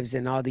Debs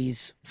and all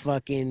these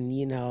fucking,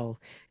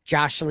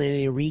 Jocelyn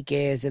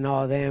Enriquez and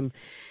all them.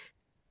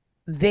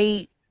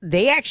 They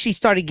actually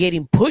started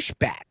getting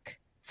pushback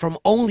from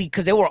only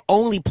because they were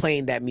only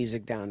playing that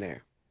music down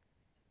there.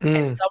 And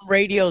Mm. some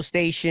radio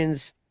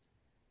stations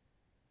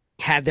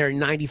had their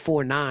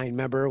 94.9.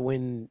 Remember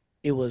when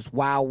it was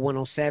Wow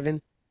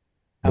 107?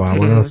 Up Wow, here?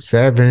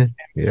 107.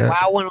 Yeah.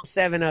 Wow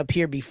 107 up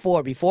here before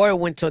it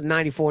went to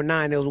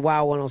 94.9. It was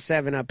Wow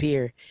 107 up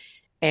here,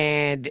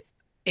 and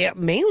it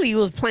mainly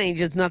was playing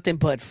just nothing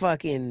but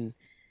fucking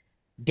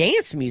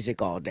dance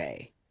music all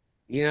day,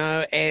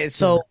 and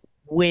so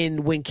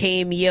when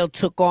KMEL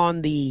took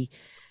on the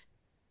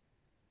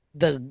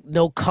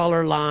no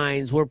color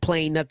lines, we're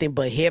playing nothing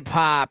but hip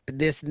hop,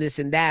 this and this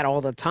and that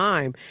all the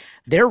time,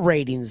 their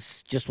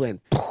ratings just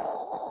went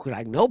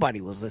like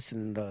nobody was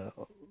listening to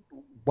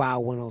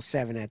Wow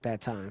 107 at that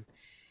time.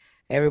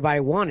 Everybody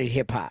wanted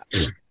hip hop.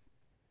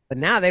 But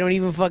now they don't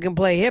even fucking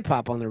play hip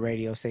hop on the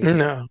radio station.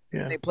 No,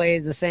 yeah. They play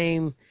the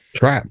same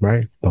Trap,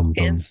 right?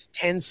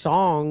 10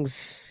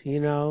 songs,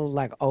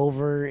 like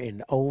over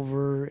and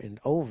over and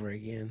over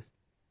again.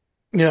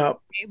 Yeah.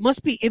 It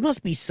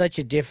must be such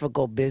a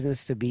difficult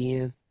business to be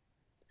in.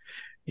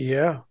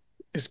 Yeah.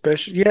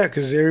 Especially,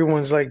 because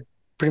everyone's like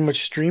pretty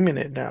much streaming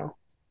it now.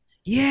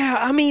 Yeah,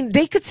 I mean,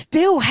 they could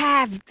still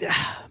have.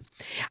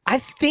 I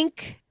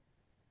think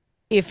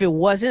if it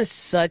wasn't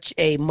such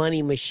a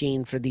money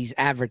machine for these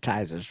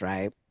advertisers,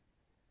 right,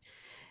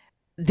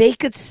 they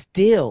could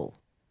still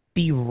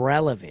be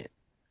relevant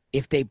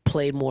if they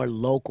played more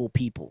local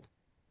people.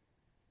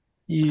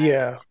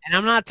 Yeah. And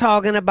I'm not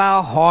talking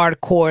about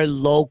hardcore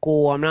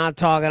local. I'm not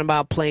talking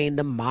about playing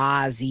the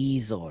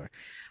Mozzies or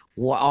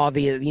all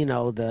the,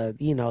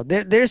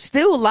 there's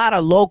still a lot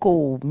of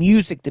local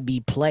music to be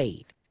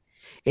played.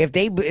 If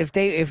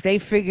they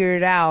figure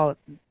it out,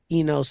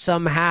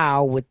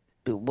 somehow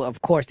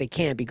of course they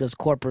can't because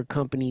corporate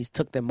companies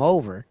took them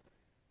over.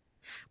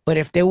 But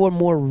if they were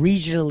more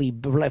regionally,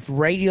 if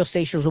radio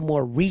stations were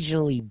more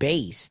regionally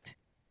based,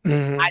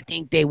 I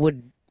think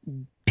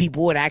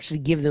people would actually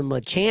give them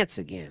a chance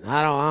again.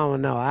 I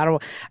don't know. I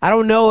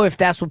don't know if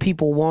that's what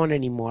people want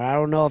anymore. I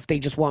don't know if they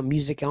just want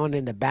music on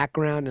in the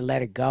background and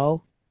let it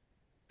go.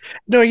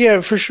 No,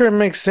 yeah, for sure it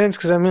makes sense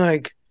because I mean,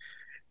 like,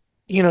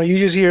 you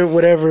just hear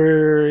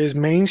whatever is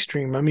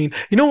mainstream. I mean,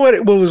 you know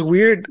what was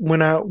weird when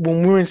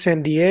we were in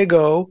San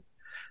Diego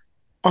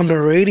on the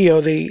radio,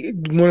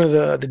 one of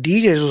the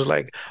DJs was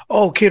like,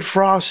 "Oh, Kid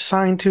Frost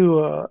signed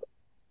to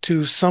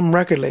some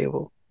record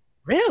label."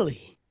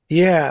 Really?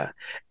 Yeah.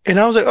 And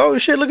I was like, "Oh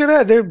shit, look at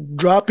that. They're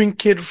dropping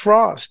Kid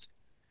Frost."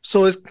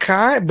 So it's but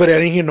I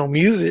didn't hear no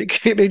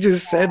music. They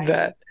just said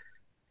that.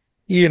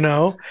 And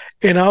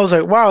I was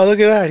like, "Wow,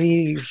 look at that.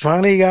 He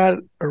finally got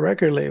a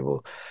record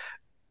label."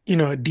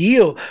 A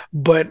deal,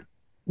 but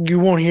you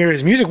won't hear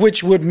his music,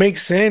 which would make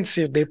sense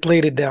if they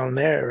played it down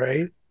there,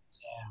 right?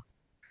 Yeah.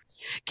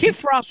 Kid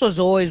Frost was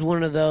always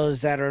one of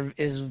those that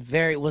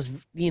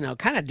was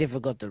kind of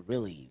difficult to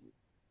really.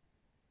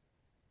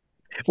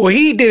 Well,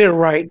 he did it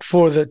right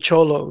for the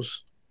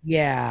cholos.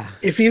 Yeah.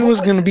 If he was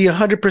going to be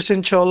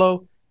 100%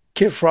 cholo,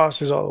 Kid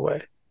Frost is all the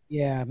way.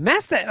 Yeah.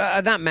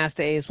 Not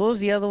Master Ace. What was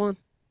the other one?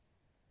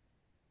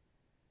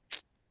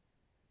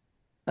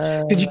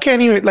 Did you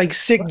can't even like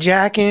Sick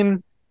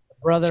Jackin'?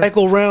 Brother,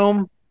 Cycle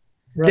Realm,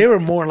 they were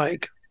more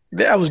like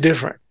that was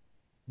different.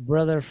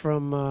 Brother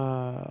from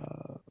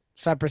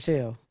Cypress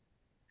Hill,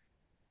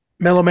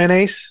 Mellow Man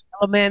Ace.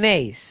 Mellow Man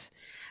Ace.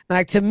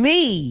 Like to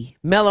me,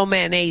 Mellow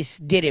Man Ace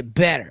did it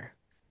better.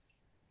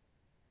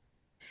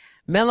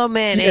 Mellow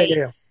Man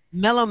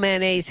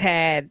Ace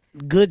had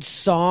good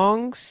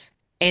songs,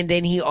 and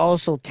then he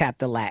also tapped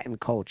the Latin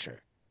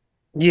culture.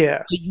 Yeah,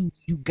 so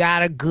you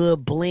got a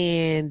good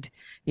blend,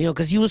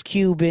 because he was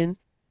Cuban.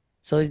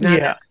 So he's not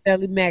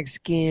necessarily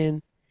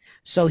Mexican.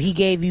 So he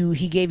gave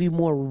you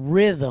more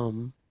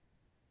rhythm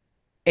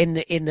in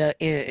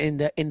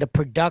the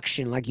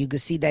production. Like you could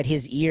see that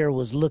his ear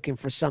was looking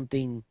for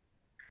something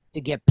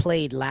to get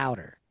played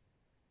louder.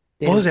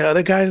 What was the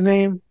other guy's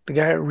name? The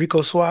guy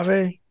Rico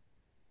Suave?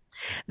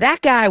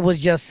 That guy was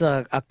just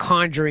a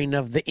conjuring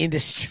of the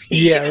industry.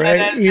 Yeah,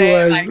 right. He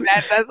was. Like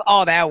that's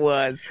all that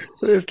was.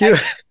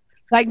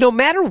 Like no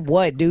matter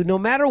what, dude, no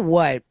matter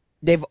what,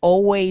 they've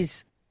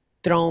always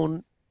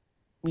thrown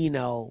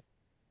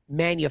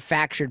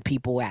manufactured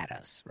people at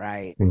us,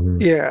 right? Mm-hmm.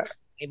 Yeah.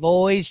 They've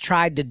always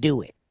tried to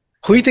do it.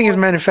 Who do you think is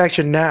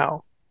manufactured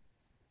now?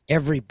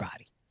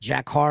 Everybody.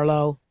 Jack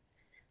Harlow,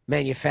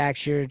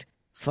 manufactured.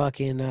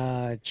 Fucking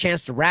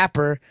Chance the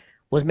Rapper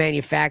was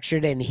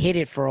manufactured and hit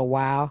it for a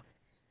while.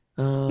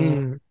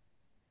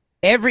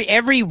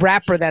 Every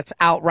rapper that's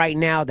out right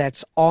now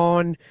that's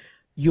on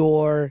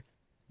your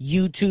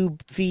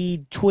YouTube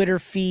feed, Twitter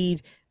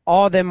feed,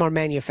 all of them are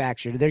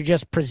manufactured. They're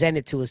just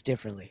presented to us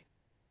differently.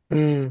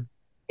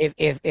 If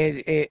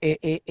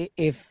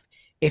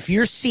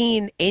you're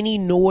seeing any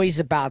noise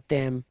about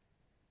them,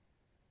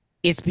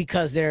 it's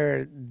because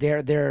they're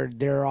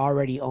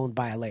already owned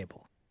by a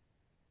label.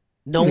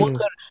 No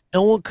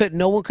one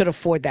could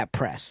afford that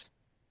press.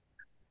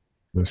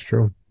 That's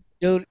true.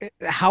 Dude,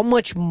 how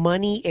much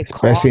money it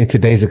costs, especially in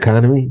today's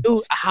economy.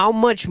 Dude, how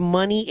much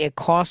money it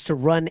costs to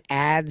run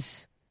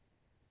ads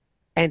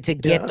and to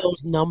get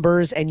those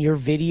numbers and your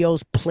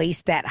videos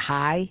placed that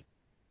high.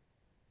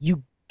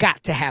 You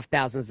got to have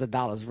thousands of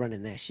dollars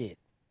running that shit.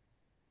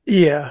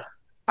 Yeah.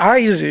 I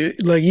usually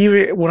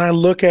even when I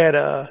look at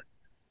I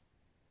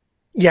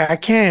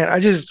can't.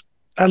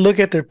 I look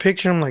at their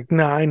picture, I'm like,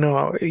 nah, I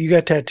know you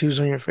got tattoos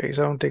on your face.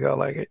 I don't think I'll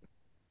like it.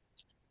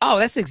 Oh,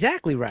 that's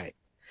exactly right.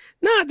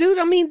 Nah, dude,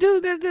 I mean,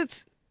 dude,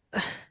 that's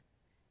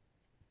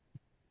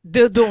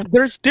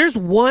there's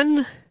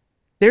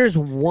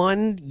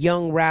one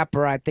young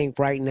rapper I think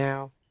right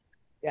now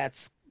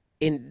that's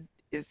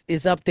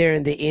is up there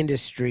in the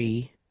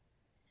industry.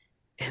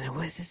 And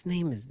what's his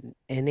name is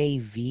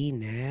NAV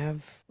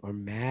Nav or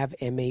Mav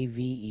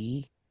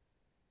Mave.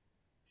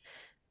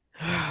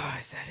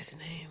 Is that his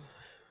name?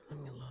 Let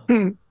me look.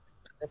 Hmm.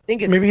 I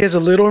think it's Maybe he has a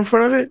little in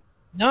front of it.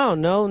 no Oh,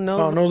 no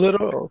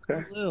little.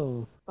 Okay.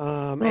 Lil.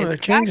 Oh, And they're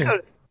changing.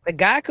 the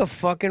guy could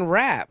fucking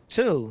rap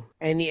too,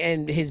 and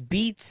his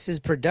beats, his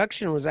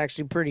production was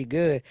actually pretty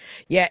good.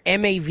 Yeah,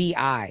 Mavi.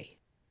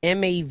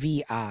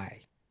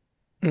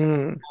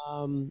 Mm.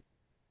 Um,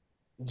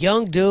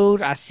 young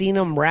dude, I seen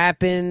him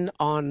rapping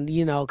on,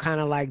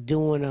 kind of like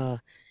doing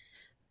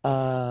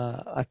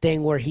a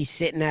thing where he's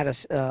sitting at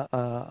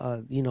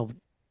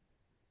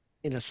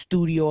in a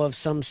studio of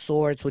some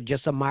sorts with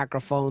just a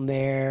microphone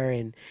there,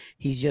 and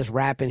he's just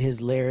rapping his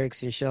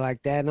lyrics and shit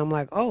like that. And I'm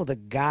like, oh, the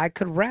guy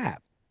could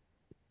rap.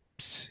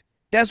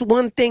 That's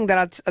one thing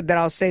that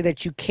I'll say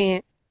that you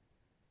can't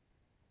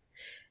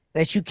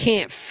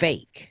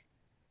fake.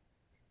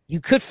 You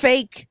could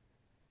fake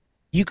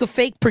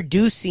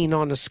producing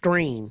on the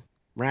screen,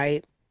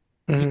 right?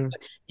 Hmm.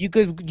 You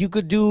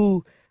could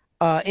do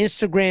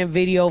Instagram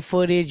video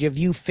footage of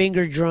you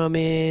finger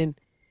drumming.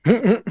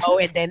 Oh,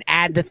 and then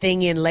add the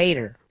thing in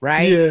later,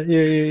 right? So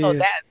Yeah.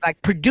 that, like,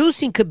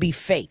 producing could be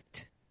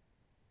faked,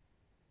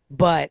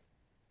 but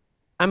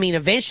I mean,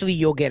 eventually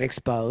you'll get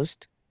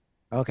exposed.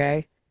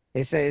 Okay,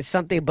 it's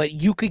something, but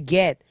you could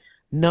get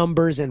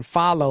numbers and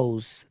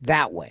follows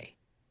that way.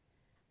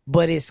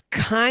 But it's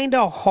kind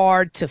of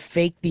hard to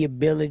fake the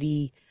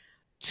ability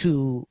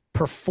to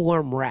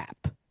perform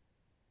rap,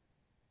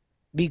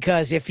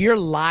 because if you're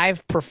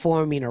live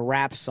performing a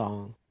rap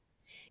song,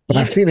 But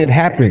I've even seen it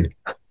happen.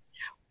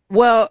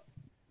 well,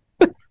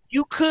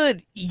 you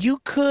could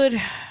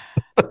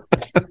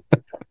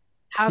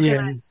how can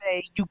Yeah. I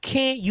say, you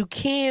can't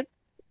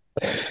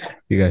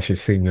You guys should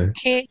sing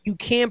it. you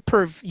can't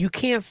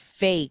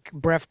fake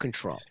breath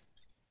control,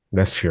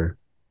 That's true.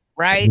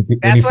 right? Any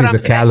That's what I'm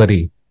saying.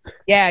 physicality.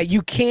 Yeah,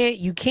 you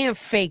can't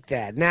fake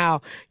that.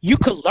 Now, you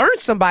could learn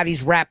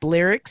somebody's rap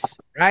lyrics,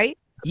 right?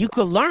 You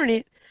could learn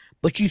it,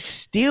 but you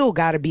still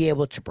got to be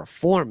able to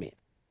perform it.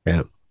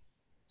 Yeah.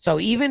 So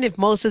even if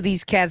most of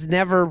these cats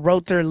never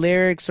wrote their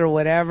lyrics or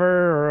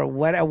whatever,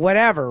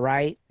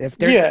 right?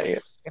 Yeah.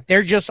 If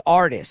they're just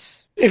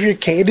artists, If your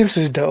cadence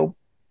is dope.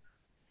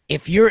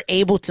 if you're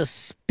able to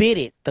spit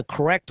it the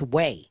correct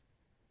way,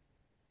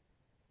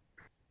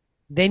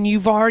 then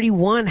you've already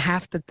won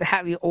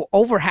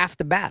over half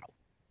the battle.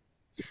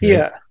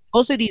 Yeah.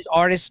 Most of these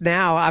artists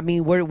now, I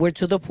mean, we're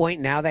to the point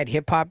now that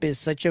hip hop is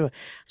such a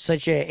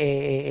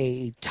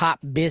top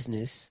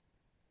business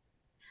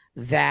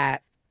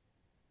that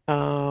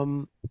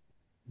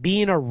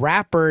being a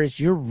rapper is,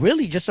 you're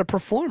really just a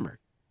performer.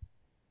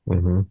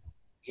 Hmm.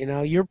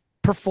 You're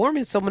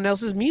performing someone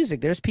else's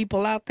music. There's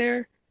people out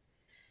there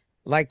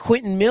like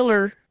Quentin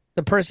Miller,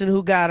 the person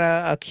who got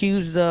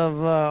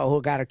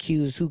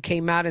who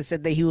came out and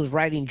said that he was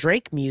writing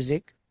Drake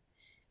music,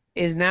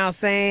 is now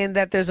saying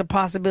that there's a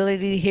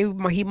possibility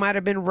he might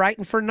have been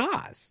writing for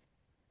Nas.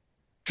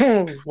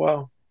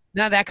 Wow.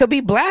 Now that could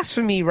be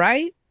blasphemy,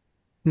 right?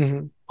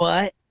 Hmm.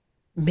 But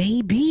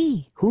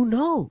maybe, who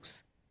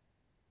knows?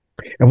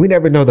 And we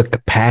never know the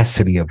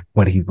capacity of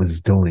what he was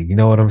doing. You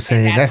know what I'm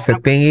saying? That's the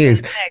thing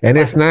is, and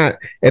it's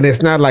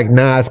not like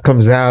Nas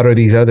comes out or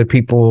these other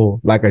people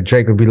like a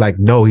Drake would be like,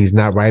 no, he's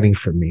not writing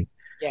for me.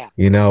 Yeah.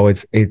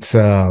 It's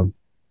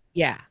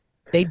Yeah.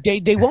 They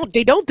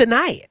don't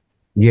deny it.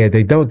 yeah,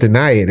 they don't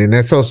deny it. And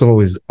that's also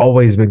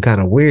always been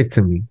kind of weird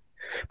to me.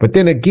 But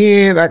then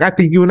again, like I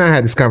think you and I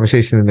had this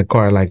conversation in the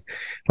car, like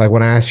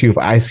when I asked you if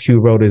Ice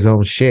Cube wrote his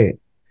own shit,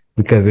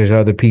 because there's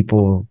other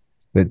people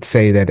that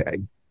say that,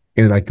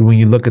 and like when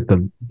you look at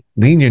the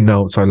linear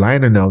notes or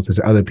liner notes, there's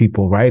other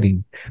people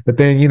writing. But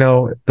then,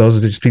 those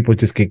are just people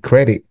just get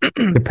credit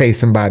to pay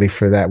somebody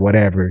for that,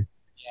 whatever.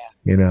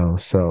 Yeah.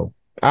 So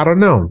I don't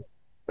know.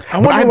 I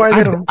wonder why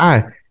they don't.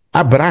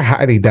 But I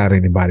highly doubt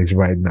anybody's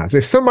writing Nas.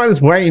 If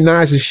somebody's writing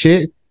Nas's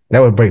shit, that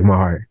would break my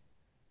heart.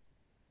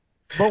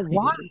 But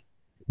why?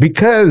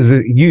 Because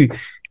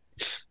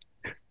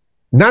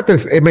not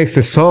that it makes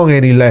the song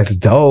any less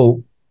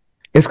dope.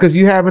 It's because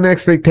you have an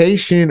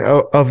expectation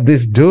of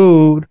this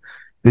dude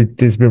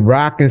that's been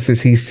rocking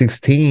since he's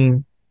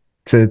 16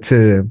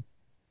 to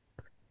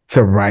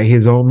write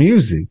his own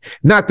music.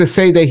 Not to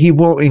say that he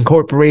won't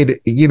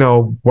incorporate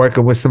it,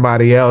 working with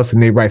somebody else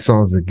and they write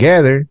songs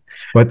together,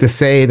 but to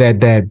say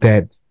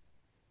that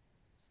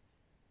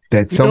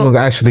someone's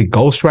actually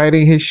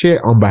ghostwriting his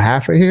shit on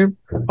behalf of him.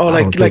 Oh,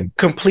 like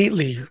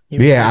completely.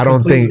 Yeah, I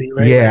don't think.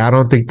 Right? Yeah, I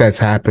don't think that's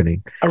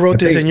happening. I wrote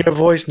this in your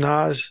voice,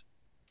 Nas.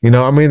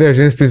 I mean, there's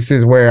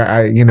instances where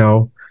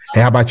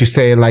hey, how about you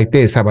say it like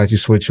this? How about you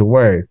switch a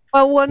word?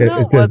 Well,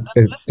 no.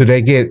 Do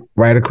they get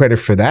writer credit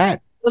for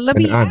that? Well, let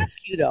me ask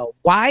you though,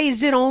 why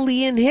is it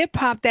only in hip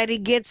hop that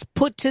it gets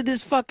put to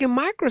this fucking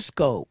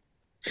microscope?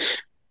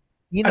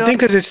 I think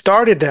because it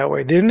started that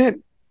way, didn't it?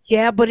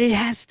 Yeah, but it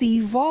has to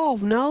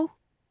evolve, no?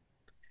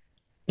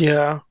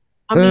 Yeah.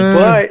 I mean,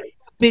 But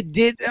it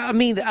did. I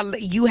mean,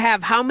 you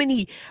have how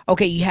many?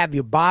 Okay, you have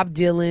your Bob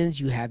Dylans,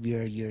 you have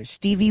your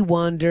Stevie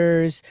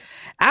Wonders.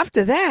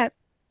 After that,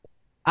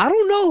 I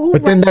don't know who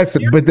but then writes.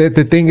 but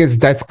the thing is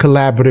that's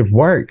collaborative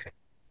work.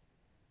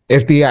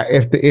 If the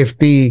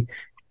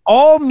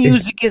All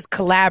music is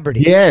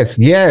collaborative.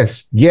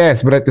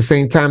 yes, but at the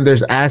same time,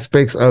 there's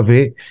aspects of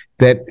it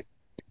that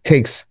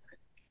takes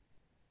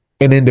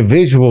an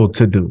individual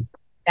to do.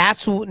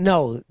 That's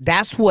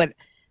what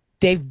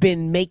they've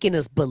been making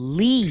us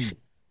believe,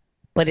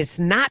 but it's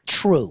not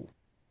true.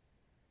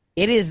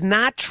 It is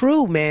not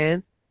true,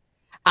 man.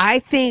 I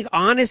think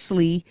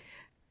honestly,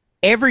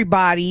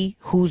 everybody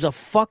who's a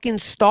fucking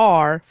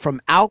star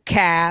from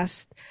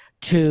Outkast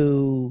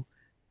to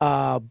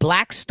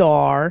Black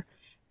Star,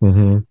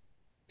 Mm-hmm.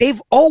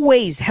 they've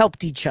always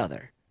helped each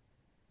other.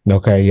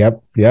 Okay.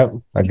 Yep.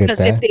 I get Because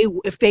that.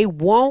 if they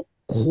want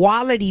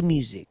quality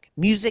music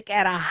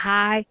at a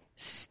high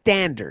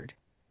standard.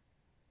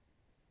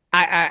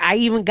 I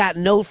even got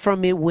note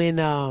from it when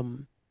I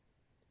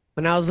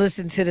was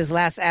listening to this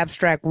last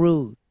Abstract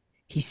Rude.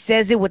 He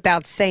says it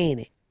without saying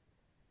it.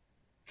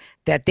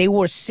 That they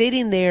were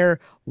sitting there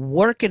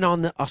working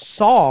on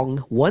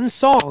one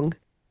song,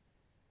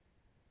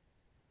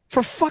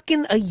 for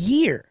fucking a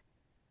year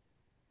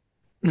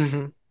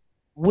mhm.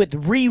 with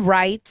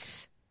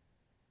rewrites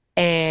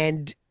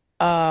and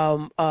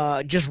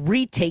just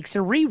retakes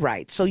and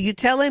rewrites. So you're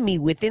telling me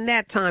within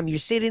that time you're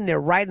sitting there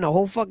writing a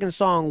whole fucking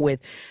song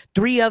with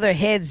 3 other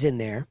heads in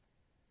there.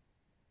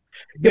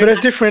 Yeah, but that's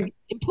different.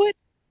 Input?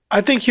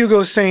 I think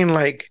Hugo's saying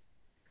like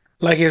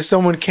if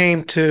someone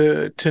came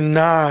to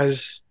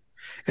Nas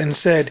and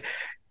said,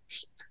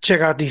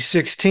 check out these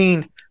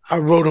 16, I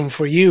wrote them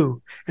for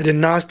you. And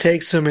then Nas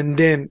takes them and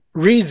then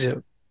reads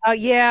them.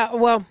 Yeah,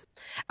 well,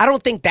 I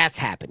don't think that's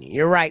happening.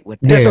 You're right with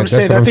that. That's Yeah, what I'm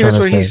saying. that's what I I'm think that's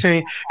trying what to he's say.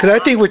 saying. Because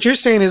I think what you're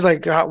saying is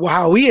like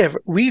how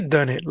we've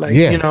done it. Like,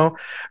 Yeah. you know,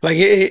 like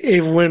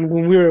if when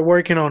we were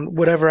working on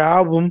whatever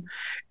album,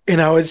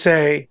 and I would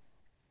say,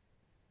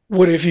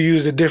 what if you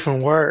use a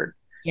different word?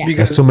 Yeah. That's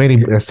Because too many.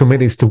 That's too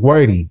many. It's too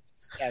wordy.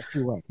 Yeah,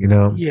 2 words. You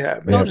know. yeah,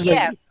 Oh, man,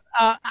 it's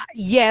like-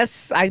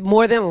 yes. I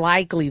more than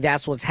likely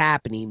that's what's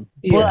happening.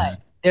 But Yeah.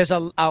 there's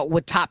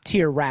with top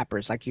tier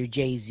rappers like your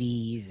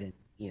Jay-Z's and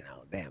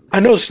them. I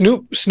know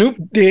Snoop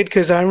did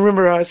because I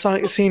remember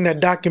seeing that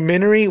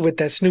documentary with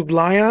that Snoop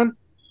Lion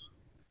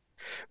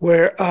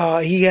where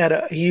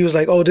he was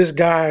like, oh, this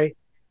guy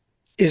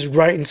is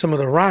writing some of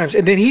the rhymes,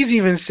 and then he's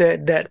even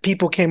said that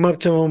people came up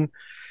to him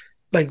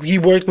like he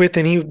worked with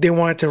and they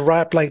wanted to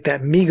rap like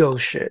that Migos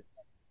shit,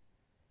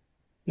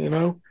 you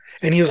know,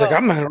 and he was like,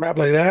 I'm not gonna rap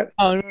like that.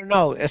 Oh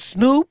no.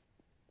 Snoop,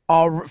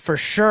 for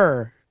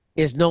sure,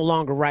 is no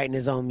longer writing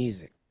his own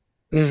music.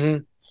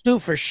 Mm-hmm.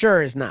 Snoop for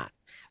sure is not.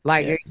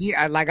 Like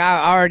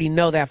I already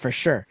know that for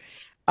sure.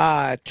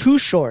 Too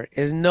Short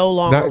is no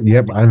longer.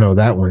 Yep, I know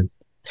that one.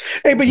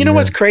 Hey, but you know Yeah.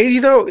 what's crazy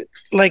though?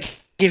 Like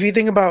if you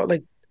think about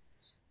like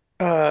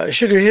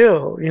Sugar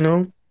Hill, you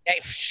know,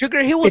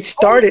 Sugar Hill was it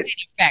started.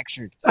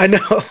 manufactured. I know.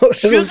 That's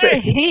what I'm Sugar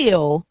saying.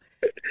 Hill,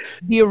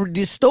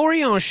 the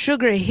story on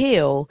Sugar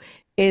Hill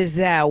is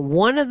that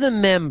one of the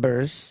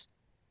members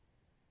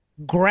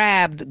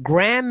grabbed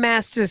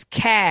Grandmaster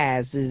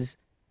Caz's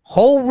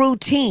whole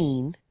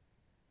routine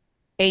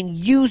and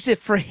used it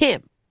for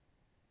him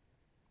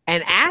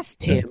and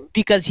asked him,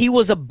 because he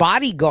was a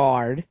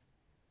bodyguard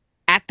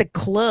at the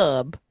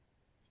club,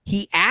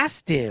 he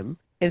asked him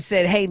and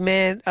said, hey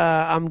man,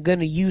 I'm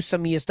gonna use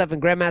some of your stuff,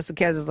 and Grandmaster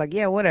Caz is like,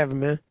 yeah, whatever,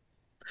 man.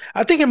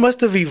 I think it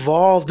must have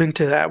evolved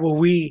into that where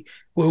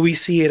we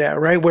see it at,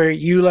 right? Where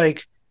you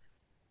like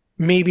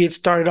maybe it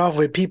started off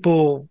with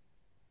people,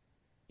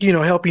 you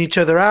know, helping each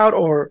other out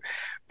or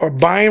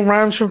buying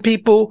rhymes from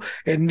people,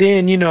 and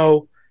then, you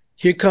know,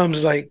 here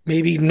comes like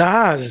maybe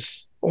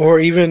Nas or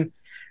even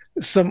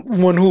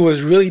someone who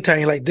was really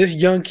tiny, like this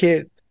young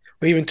kid,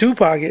 or even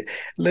Tupac.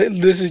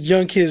 This is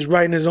young kids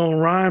writing his own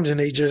rhymes, and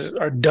they just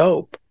are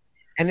dope.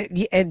 And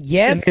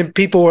yes, And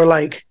people were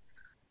like,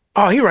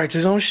 "Oh, he writes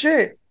his own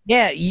shit."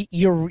 yeah,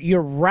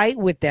 you're right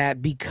with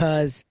that,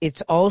 because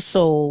it's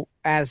also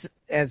as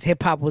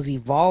hip hop was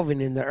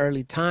evolving in the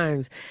early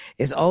times,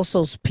 it's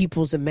also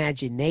people's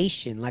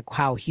imagination, like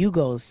how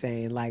Hugo is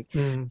saying. Like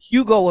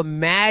Hugo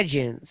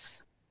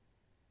imagines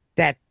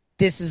that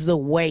this is the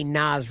way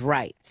Nas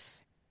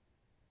writes,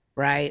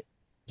 right?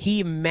 He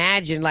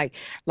imagined like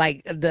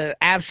the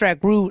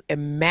Abstract Rude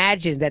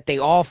imagined that they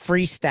all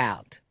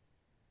freestyled,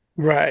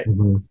 Right.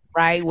 Mhm.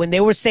 right? When they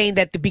were saying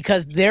that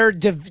because their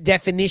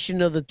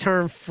definition of the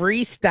term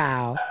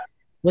freestyle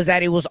was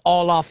that it was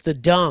all off the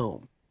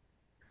dome.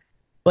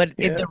 But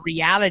in the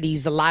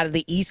realities, a lot of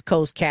the East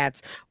Coast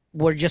cats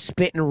were just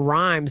spitting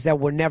rhymes that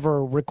were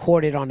never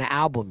recorded on the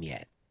album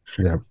yet.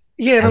 Yeah.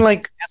 Yeah, and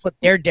like That's what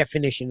their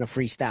definition of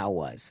freestyle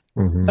was.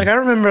 Mhm. I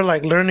remember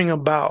like learning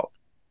about.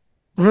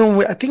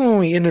 I think when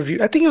we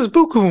interviewed, I think it was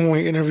Buku when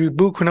we interviewed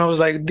Buku, and I was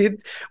like,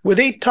 were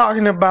they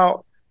talking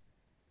about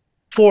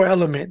 4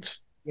 elements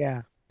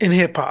Yeah. in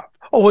hip hop,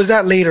 or was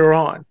that later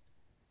on?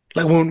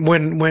 Like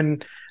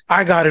when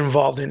I got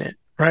involved in it,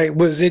 right?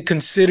 Was it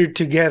considered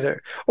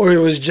together, or it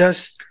was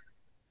just,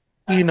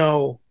 you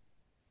know,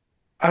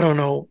 I don't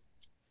know,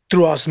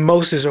 through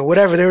osmosis or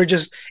whatever?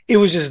 It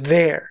was just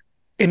there,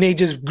 and they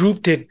just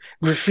grouped it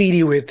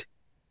graffiti with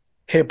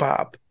hip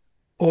hop,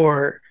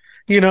 or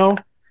you know,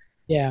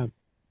 Yeah.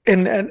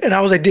 and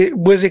I was like,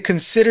 was it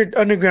considered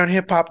underground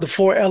hip hop, the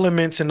four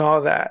elements and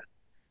all that,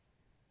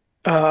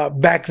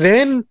 back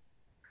then,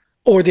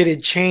 or did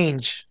it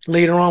change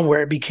later on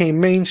where it became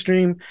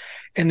mainstream,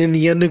 and then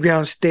the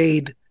underground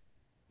stayed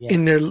Yeah.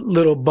 in their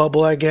little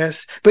bubble, I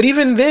guess? But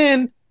even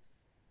then,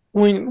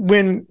 when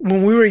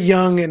we were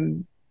young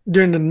and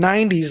during the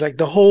 '90s, like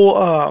the whole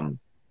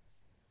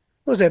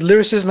what was that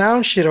Lyricist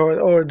Lounge shit,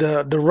 or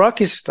the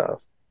Ruckus stuff,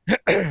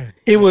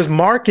 it was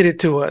marketed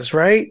to us,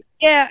 right?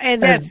 Yeah,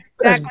 and that's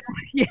As exactly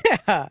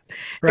yeah. It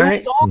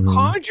right, was all Mhm.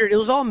 conjured. It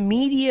was all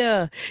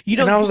media. You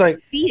know, and I you was could like,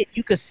 see it.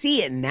 You could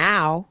see it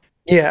now.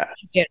 yeah,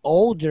 You get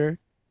older,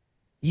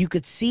 you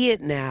could see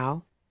it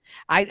now.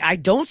 I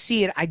don't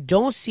see it. I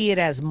don't see it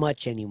as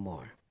much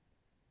anymore.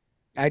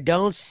 I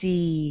don't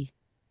see.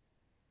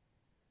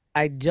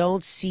 I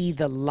don't see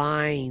the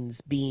lines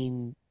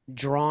being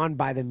drawn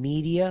by the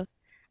media.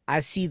 I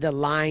see the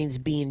lines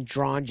being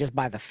drawn just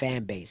by the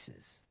fan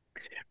bases.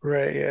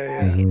 right, yeah, yeah,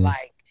 Right?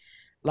 Mhm.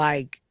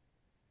 Like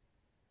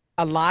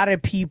a lot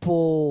of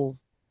people,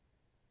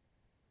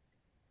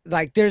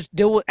 like there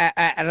was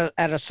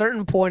at a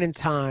certain point in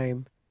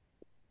time,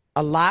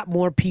 a lot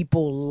more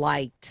people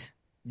liked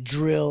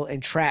drill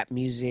and trap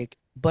music,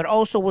 but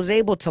also was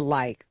able to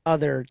like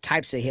other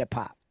types of hip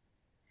hop.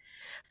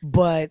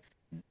 But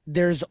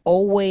there's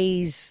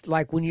always,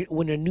 like,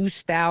 when a new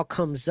style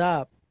comes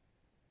up,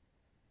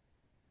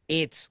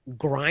 it's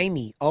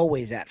grimy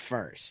always at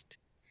first.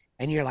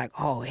 And you're like,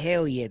 "Oh,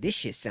 hell yeah, this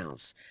shit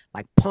sounds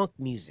like punk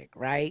music,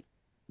 right?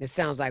 It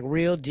sounds like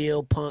real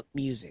deal punk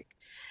music."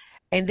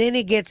 And then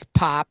it gets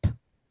pop,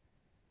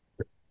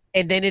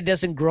 and then it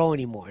doesn't grow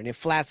anymore, and it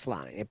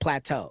flatline, it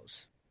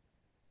plateaus.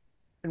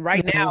 And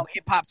right now,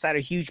 hip hop's at a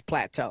huge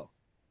plateau.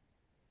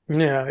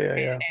 yeah, yeah,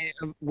 yeah.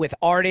 And with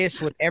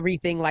artists, with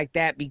everything like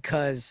that,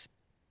 because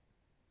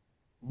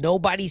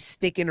nobody's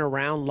sticking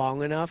around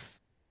long enough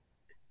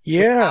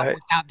Yeah,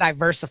 without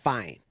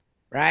diversifying,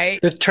 right?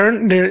 the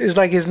turn there is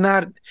like, it's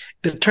not,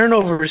 the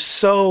turnover is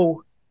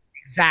so,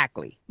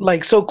 Exactly.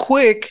 like, so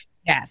quick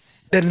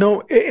Yes. that no,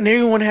 and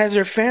everyone has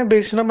their fan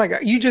base, and I'm like,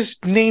 you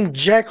just named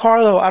Jack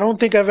Harlow. I don't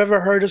think I've ever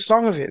heard a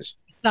song of his.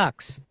 It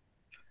sucks.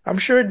 I'm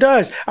sure it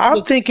does.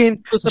 I'm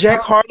thinking was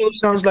Jack supposed Harlow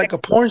sounds like a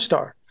porn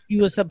star. He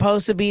was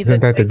supposed to be the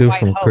Isn't that the Great dude White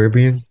from Hope.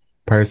 Caribbean?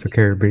 Pirates of the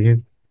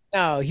Caribbean?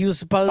 No, he was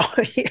supposed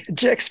Oh yeah,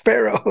 Jack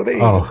Sparrow. There you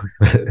go.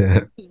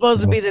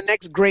 to be the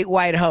next Great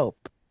White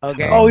Hope.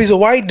 Okay. Oh, he's a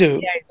white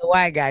dude. Yeah, he's a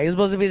white guy. He was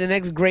supposed to be the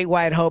next Great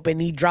White Hope,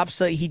 and he drops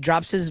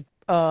his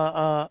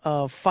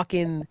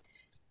fucking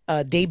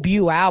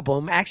debut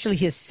album, actually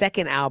his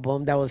second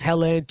album that was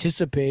hella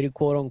anticipated,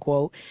 quote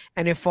unquote,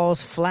 and it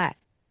falls flat,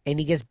 and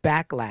he gets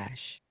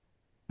backlash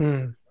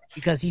Mm.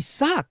 because he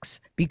sucks,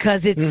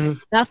 because it's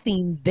Mhm.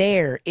 nothing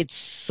there. It's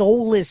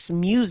soulless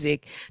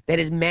music that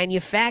is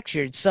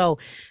manufactured. So,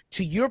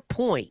 to your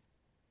point,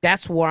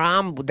 that's where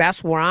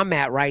I'm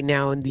at right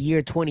now in the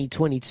year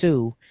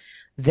 2022.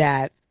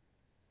 That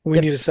We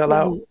need to sell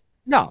out.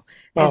 no,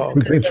 Oh,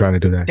 We've been trying to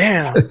do that.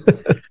 damn.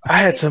 I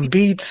had some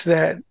beats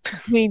that,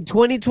 between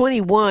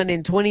 2021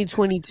 and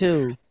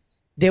 2022,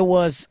 there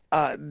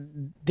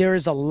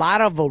is a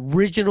lot of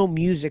original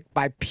music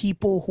by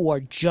people who are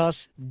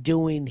just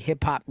doing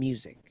hip hop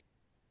music.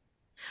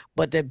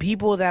 But the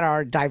people that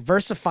are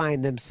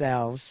diversifying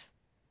themselves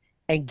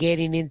and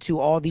getting into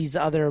all these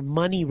other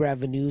money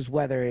revenues,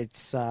 whether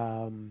it's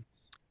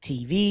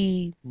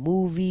TV,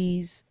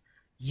 movies,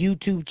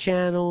 YouTube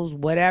channels,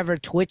 whatever,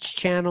 Twitch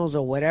channels,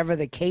 or whatever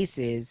the case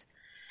is,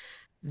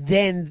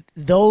 then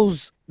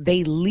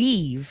they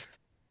leave,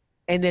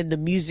 and then the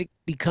music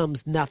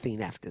becomes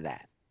nothing after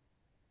that.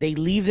 They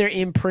leave their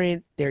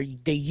imprint. They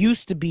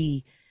used to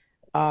be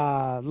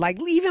like,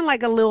 even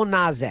like a Lil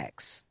Nas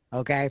X,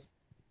 okay?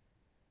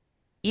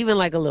 Even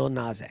like a Lil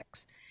Nas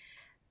X.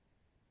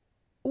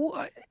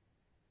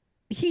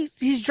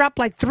 He's dropped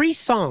like 3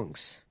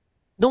 songs.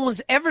 No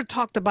one's ever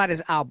talked about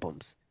his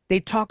albums. They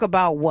talk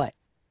about what?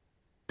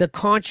 The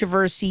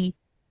controversy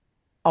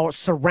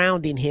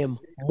surrounding him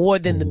more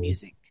than the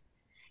music.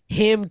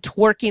 Him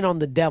twerking on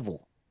the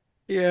devil.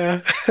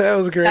 yeah, that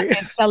was great.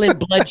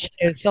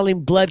 And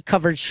selling blood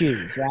covered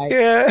shoes, right?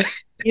 Yeah.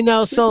 You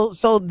know, so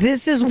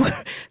this is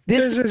where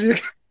This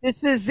is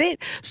this is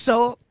it.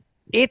 So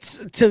it's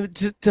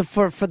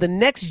for the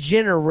next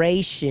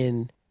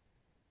generation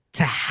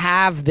to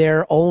have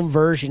their own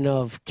version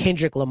of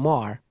Kendrick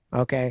Lamar,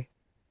 okay?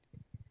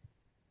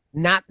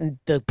 Not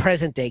the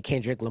present day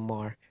Kendrick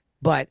Lamar,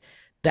 but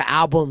the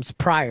albums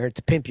prior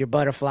to Pimp Your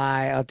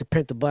Butterfly, to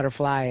Pimp the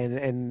Butterfly,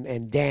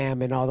 and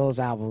Damn, and all those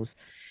albums.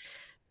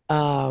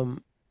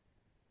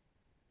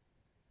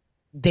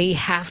 They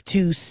have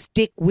to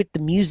stick with the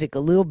music a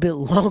little bit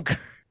longer.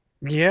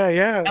 yeah,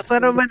 yeah. That's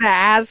what I'm gonna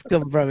ask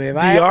them from him.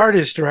 The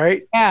artist,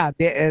 right? Yeah,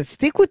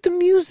 stick with the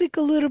music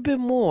a little bit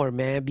more,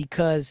 man,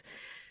 because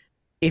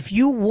if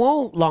you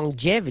want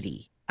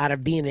longevity out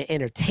of being an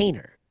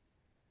entertainer,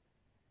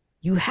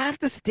 you have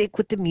to stick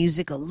with the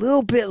music a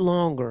little bit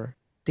longer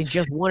than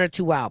just 1 or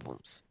 2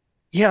 albums.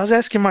 Yeah, I was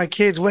asking my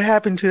kids what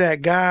happened to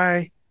that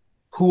guy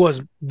who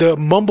was the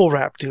mumble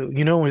rap dude.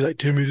 You know, when he's like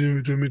Timmy,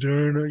 Timmy, Timmy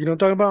Turner. You know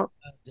what I'm talking about?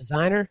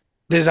 Designer.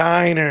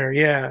 Designer,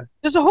 yeah.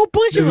 There's a whole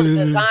bunch of them.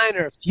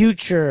 Designer,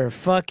 Future,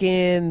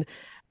 fucking,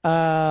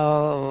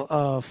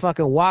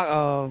 fucking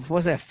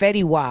what's that?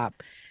 Fetty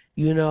Wap.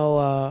 You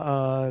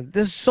know,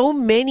 there's so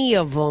many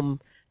of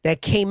them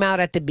that came out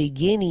at the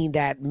beginning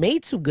that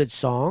made some good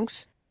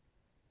songs.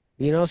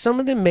 You know, some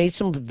of them made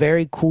some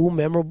very cool,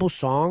 memorable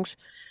songs,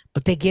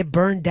 but they get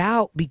burned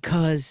out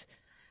because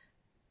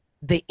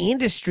the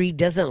industry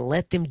doesn't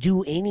let them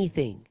do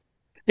anything.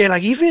 Yeah,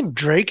 like even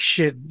Drake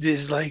shit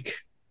is like,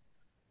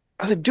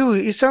 I was like,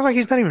 dude, it sounds like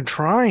he's not even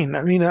trying.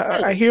 I mean,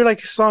 I hear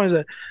like his songs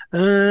that,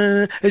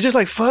 it's just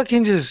like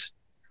fucking just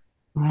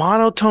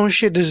monotone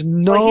shit. There's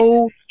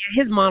no,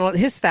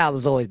 His style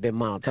has always been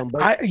monotone.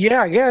 But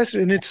I guess,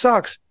 and it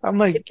sucks. I'm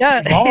like,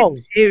 yeah,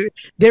 balls.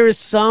 there is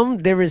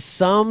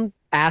some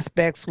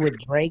aspects with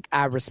Drake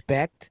I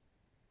respect.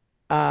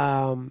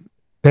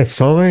 That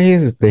song of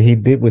his that he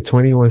did with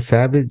 21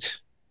 Savage,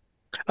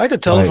 I like the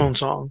telephone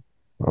song.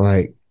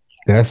 like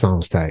that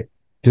song's tight.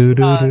 Do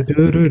do do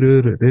do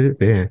do do do.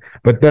 Yeah,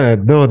 but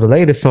the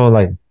latest song,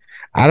 like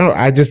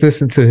I just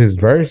listened to his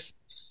verse.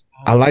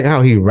 I like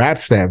how he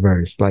raps that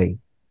verse, like.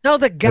 No,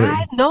 the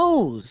guy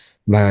knows.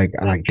 Like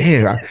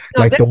damn,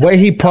 like the way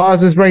he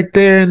pauses right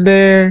there and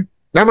there.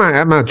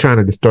 I'm not trying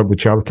to disturb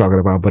what y'all talking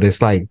about, but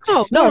it's like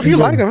No, if you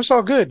like him, it's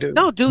all good, dude.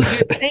 No, dude,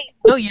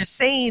 you're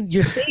saying.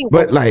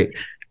 But like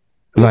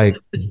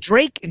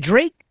Drake,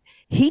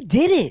 he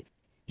didn't.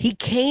 He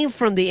came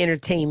from the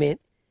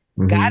entertainment,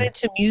 got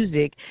into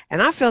music,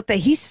 and I felt that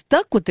he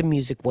stuck with the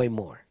music way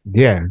more.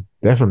 Yeah,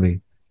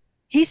 definitely.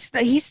 He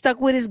stuck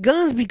with his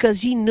guns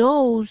because he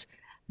knows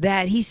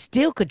that he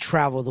still could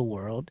travel the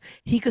world.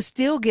 He could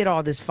still get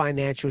all this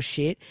financial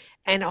shit,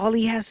 and all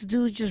he has to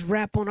do is just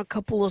rap on a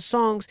couple of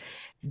songs,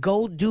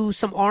 go do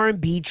some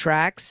R&B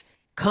tracks,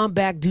 come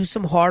back, do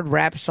some hard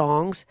rap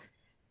songs,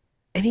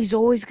 and he's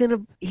always gonna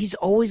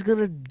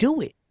do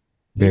it.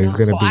 Yeah, he's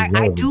gonna be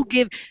I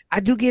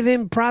do give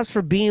him props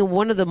for being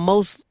one of the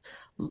most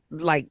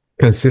like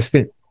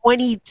consistent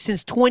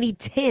since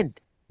 2010.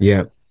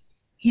 Yeah.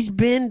 He's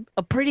been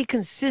a pretty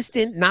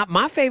consistent, not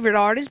my favorite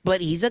artist, but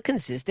he's a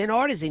consistent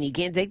artist, and you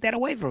can't take that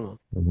away from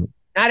him.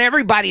 Not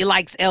everybody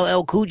likes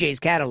LL Cool J's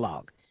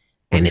catalog,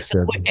 and it's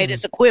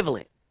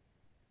equivalent.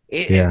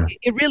 It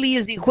really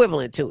is the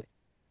equivalent to it.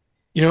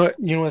 You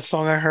know what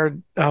song I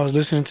heard? I was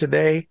listening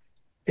today.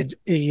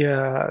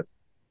 That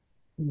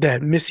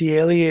Missy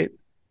Elliott,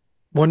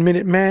 1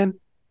 Minute Man.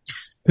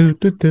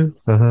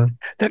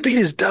 That beat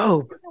is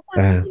dope.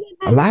 A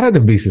lot of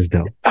the beats is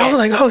dope. I was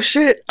like, oh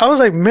shit. I was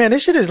like, man,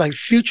 this shit is like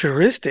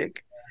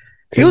futuristic.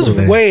 He was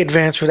way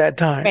advanced for that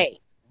time.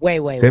 Way.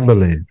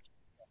 Timbaland.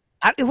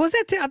 Was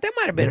that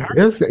might have been her?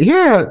 Dude,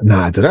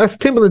 that's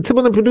Timbaland.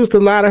 Timbaland produced a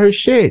lot of her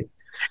shit.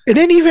 And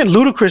then even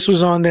Ludacris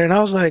was on there, and I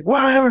was like,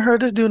 wow, I haven't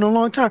heard this dude in a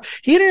long time.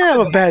 He didn't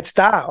have a bad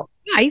style.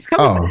 Nah, he's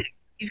coming back.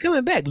 He's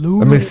coming back.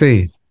 Let me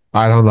see.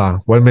 All right, hold on.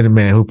 1 Minute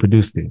Man, who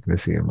produced it?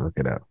 Let's see him look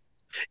it up.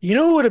 You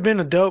know what would have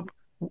been a dope?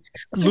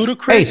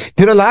 Ludacris. Hey,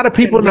 did a lot of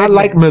people not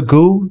like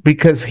Magoo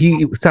because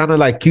he sounded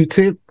like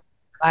Q-Tip?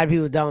 A lot of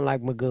people don't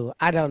like Magoo.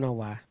 I don't know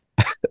why.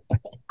 I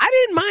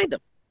didn't mind him.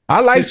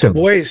 I liked him.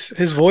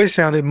 His voice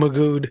sounded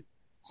Magooed.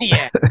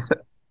 Yeah.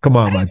 Come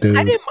on, my dude.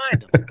 I didn't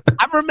mind him.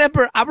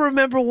 I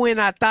remember when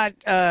I thought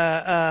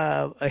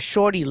a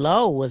Shorty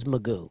Low was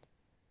Magoo.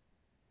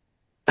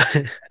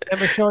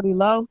 Remember Shorty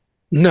Low?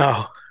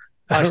 No.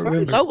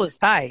 Shorty Low was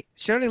tight.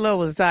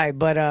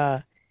 But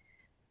I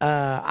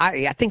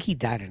think he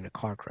died in a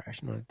car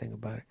crash. Now I think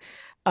about it.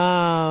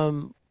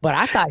 But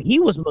I thought he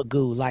was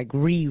Magoo, like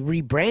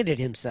rebranded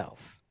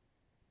himself.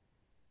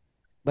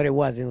 But it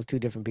wasn't. It was two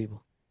different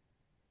people.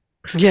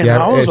 Yeah,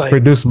 I was it's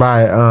produced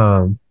by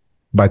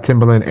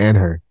Timbaland and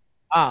her.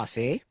 Oh,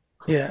 see?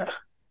 Yeah.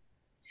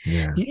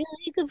 Yeah. You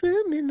can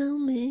put me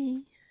on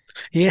me.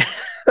 Yeah.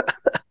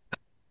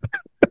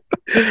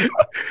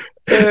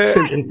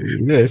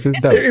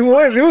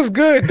 It was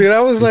good, dude.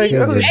 I was like,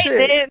 oh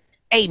shit. Man,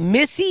 hey,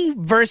 Missy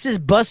versus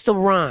Busta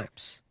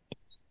Rhymes.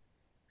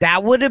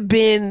 That would have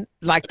been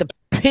like the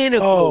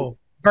pinnacle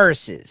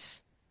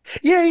versus.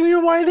 Yeah, you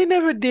know why they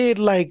never did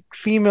like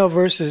female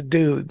versus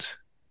dudes?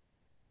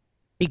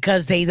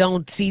 Because they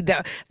don't see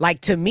that.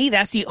 Like, to me,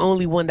 that's the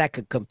only one that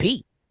could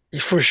compete.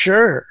 For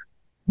sure.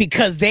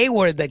 Because they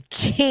were the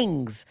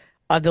kings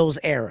of those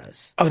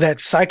eras. Of that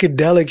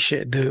psychedelic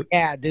shit, dude.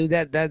 Yeah, dude.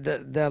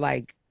 The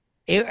like,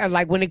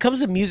 like when it comes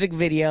to music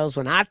videos,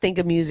 when I think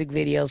of music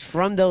videos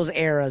from those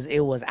eras, it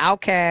was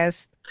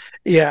Outkast.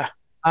 Yeah.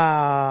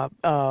 Busta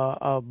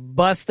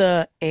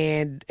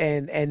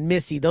and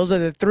Missy. Those are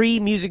the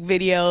three music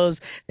videos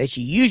that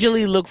you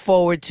usually look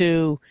forward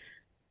to.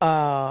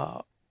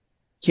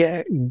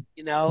 Yeah.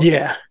 You know?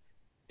 Yeah.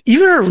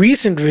 Even her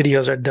recent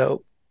videos are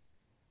dope.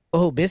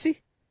 Oh, Missy?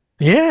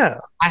 Yeah.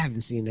 I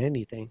haven't seen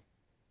anything.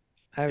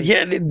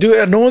 Yeah,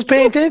 dude, no one's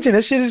paying attention.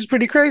 That shit is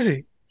pretty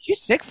crazy.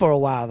 She's sick for a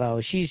while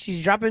though.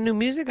 She's dropping new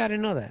music. I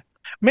didn't know that.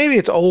 Maybe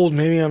it's old.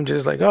 Maybe I'm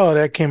just like, oh,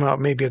 that came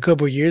out maybe a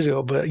couple of years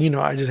ago. But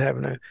I just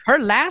haven't. Her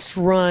last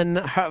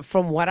run,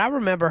 from what I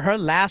remember, her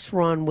last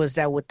run was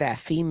that with that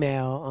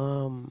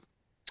female.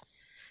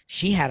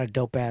 She had a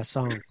dope ass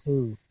song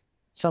too.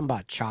 Something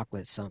about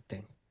chocolate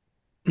something.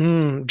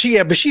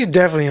 But she's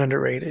definitely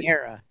underrated.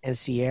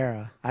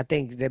 Sierra. I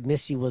think that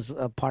Missy was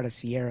a part of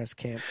Sierra's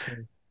camp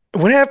too.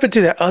 What happened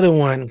to that other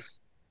one?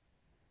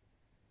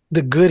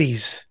 The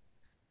Goodies.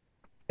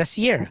 That's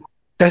Sierra.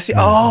 That's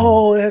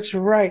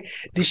right.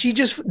 Did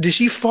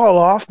she fall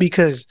off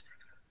because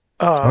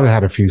I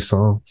had a few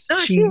songs. No,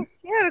 she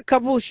had a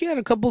couple. She had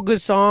a couple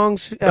good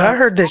songs. But I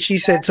heard that she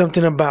said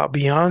something about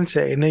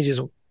Beyonce, and they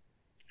just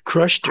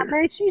crushed her.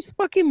 I mean, she's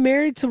fucking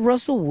married to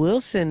Russell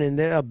Wilson, and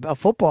they're a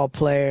football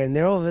player, and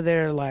they're over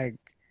there like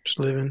just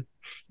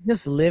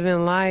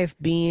living life,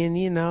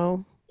 being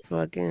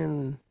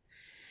fucking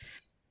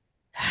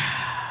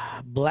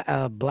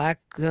black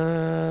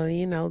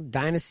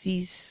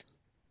dynasties.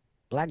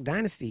 Black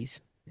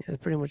dynasties. Yeah,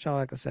 that's pretty much all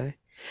I can say.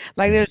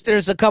 Like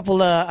there's a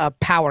couple of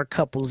power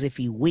couples, if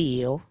you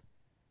will.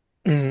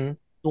 Mm-hmm.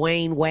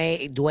 Dwayne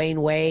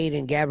Wade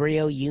and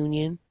Gabrielle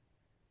Union.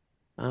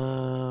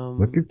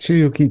 Look at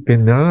you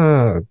keeping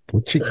up.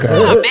 What you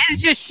got? Man,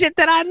 it's just shit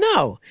that I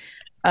know.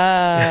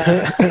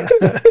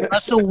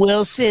 Russell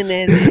Wilson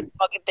and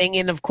fucking thing,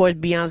 and of course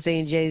Beyonce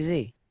and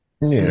Jay-Z.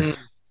 Yeah.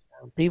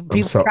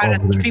 People try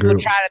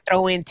to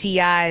throw in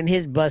T.I. and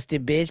his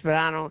busted bitch, but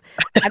I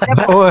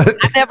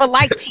never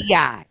liked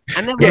T.I.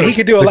 He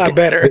could do a lot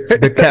better.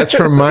 The Cats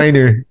from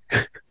Minor.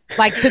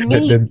 Like to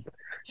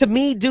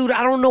me, dude,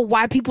 I don't know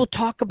why people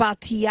talk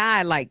about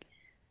T.I. Like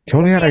he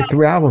only had like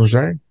 3 albums,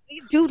 right?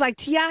 Dude, like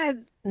T.I.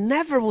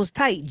 never was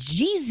tight.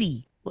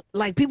 Jeezy,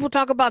 like people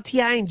talk about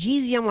T.I. and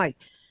Jeezy, I'm like,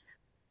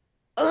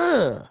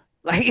 ugh.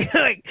 Like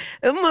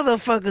them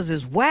motherfuckers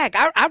is whack.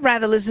 I'd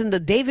rather listen to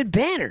David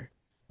Banner.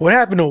 What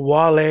happened to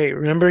Wale?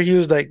 Remember he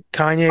was like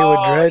Kanye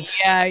with dreads?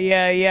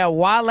 Yeah.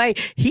 Wale,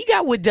 he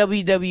got with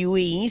WWE.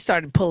 He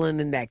started pulling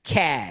in that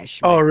cash.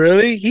 Man. Oh,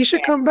 really? He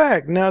should come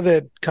back now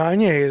that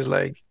Kanye is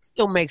like...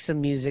 Still make some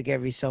music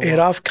every so often.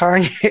 Off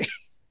Kanye.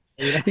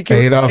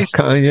 Ate off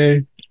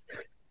Kanye.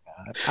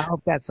 God, I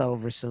hope that's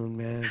over soon,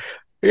 man.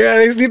 Yeah,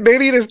 they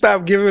need to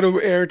stop giving him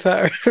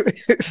airtime.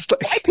 It's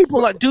like...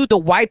 the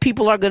white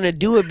people are going to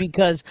do it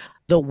because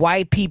the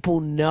white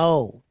people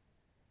know.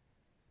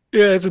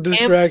 Yeah, it's a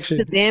distraction.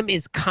 To them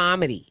is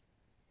comedy.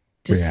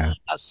 To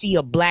see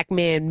a black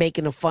man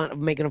making a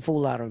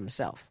fool out of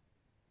himself.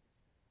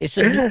 It's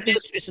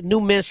a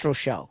new minstrel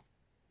show.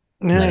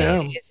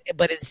 Yeah.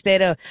 But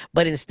instead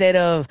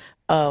of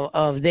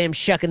them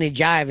shucking and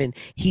jiving,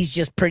 he's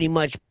just pretty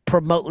much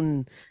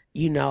promoting,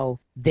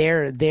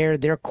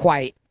 their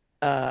quiet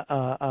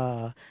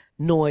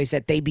noise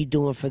that they be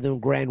doing for them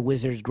grand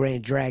wizards,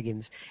 grand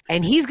dragons.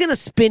 And he's gonna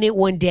spin it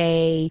one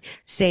day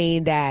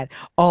saying that,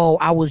 oh,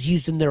 I was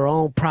using their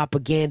own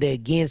propaganda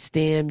against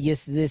them.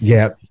 Yes, this.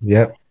 Yep.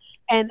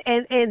 And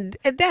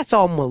that's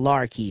all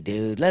malarkey,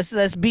 dude.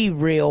 Let's be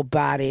real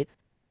about it.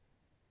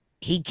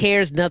 He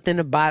cares nothing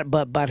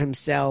about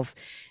himself.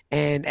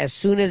 And as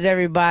soon as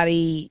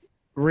everybody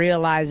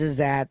realizes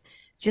that,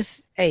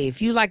 just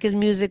if you like his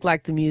music,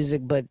 like the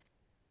music, but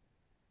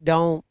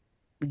don't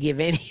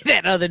give any of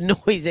that other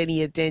noise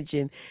any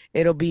attention,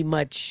 it'll be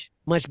much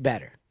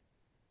better,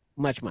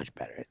 much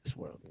better in this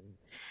world.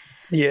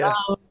 Yeah.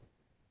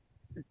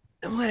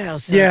 What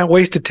else? Yeah,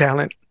 wasted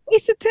talent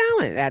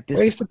at this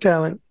wasted point.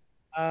 Talent.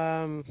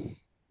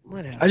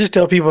 What else? I just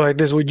tell people like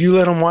this: would you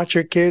let them watch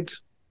your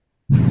kids?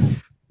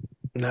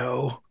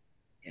 No.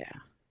 Yeah.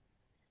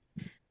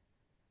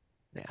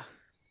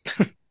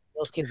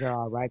 Those kids are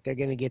all right. They're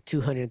gonna get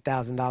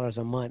 $200,000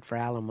 a month for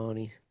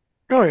alimony.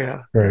 Oh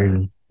yeah. Right.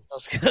 Okay.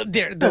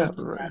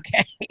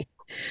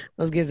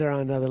 Those kids are on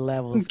another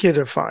level. Those kids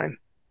are fine.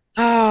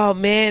 Oh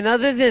man!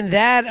 Other than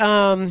that,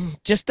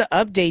 just to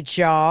update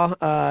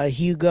y'all,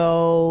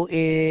 Hugo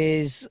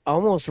is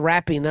almost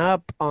wrapping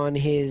up on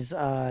his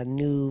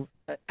new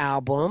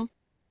album.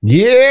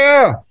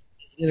 Yeah,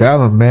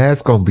 tell him, man,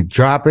 it's gonna be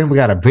dropping. We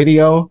got a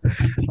video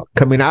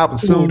coming out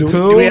soon too.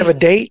 Do we have a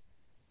date?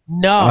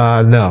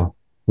 No, no.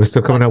 We're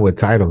still coming out with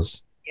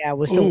titles. Yeah,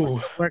 we're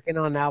still working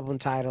on album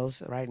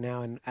titles right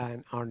now and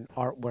on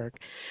artwork.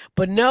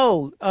 But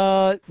no,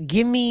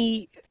 give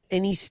me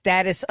any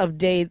status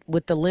update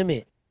with The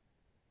Limit.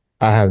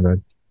 I have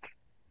none.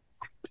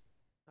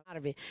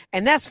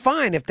 And that's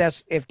fine if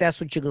that's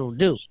what you're gonna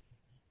do.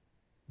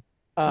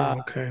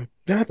 Okay.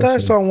 I thought I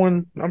saw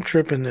one. I'm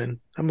tripping then.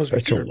 I must be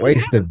tripping. A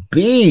waste of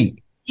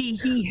beat.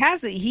 He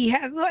has it.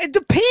 It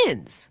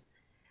depends.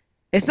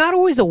 It's not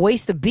always a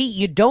waste of beat.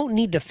 You don't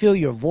need to feel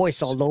your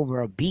voice all over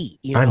a beat.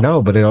 I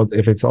know, but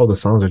if it's all the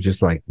songs are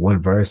just like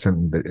one verse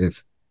and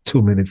it's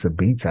 2 minutes of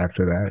beats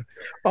after that.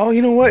 Oh,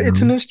 you know what?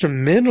 It's an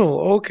instrumental.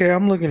 Okay,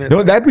 I'm looking at.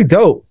 No, that'd be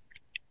dope.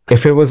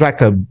 If it was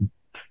like a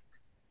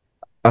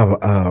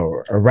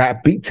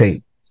rap beat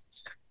tape,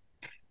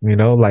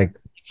 like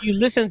if you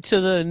listen to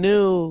the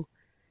new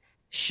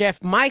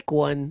Chef Mike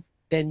one,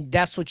 then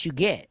that's what you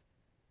get.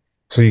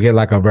 So you get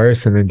like a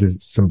verse and then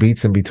just some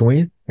beats in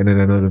between, and then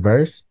another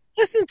verse.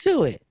 Listen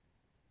to it.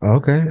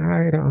 Okay, all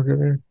right, I'll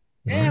give it.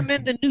 Yeah,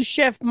 man, the new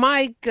Chef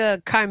Mike,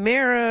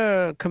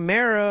 Chimera,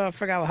 I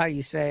forgot how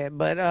you say it,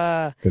 but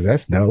Cause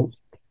that's dope.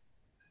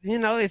 you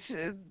know, it's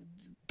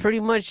pretty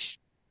much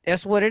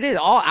that's what it is.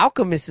 All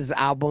Alchemist's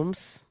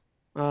albums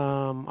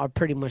are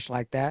pretty much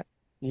like that.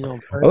 You know,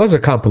 Oh, those are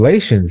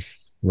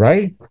compilations,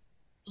 right?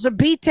 those are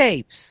beat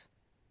tapes.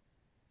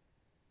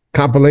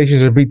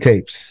 Compilations or beat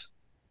tapes.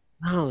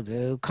 No,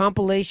 dude,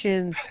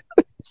 compilations.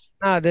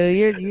 No,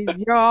 dude,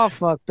 you're all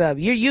fucked up.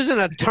 You're using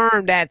a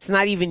term that's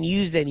not even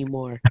used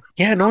anymore.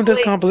 Yeah, no one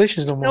does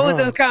compilations no more. No one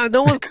huh? does.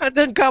 No one's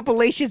done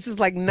compilations since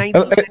like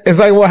 19. It's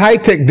like what High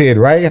Tech did,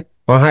 right?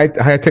 On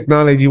High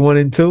Technology 1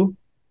 and 2.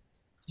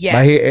 Yeah,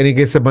 Like and he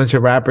gets a bunch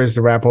of rappers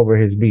to rap over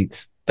his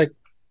beats.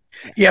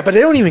 Yeah, but they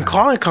don't even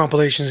call it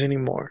compilations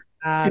anymore.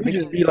 It would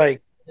just be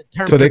like, the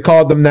term So they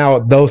call them now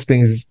those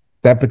things.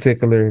 That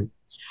particular.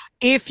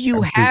 if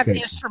you beat have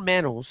tape.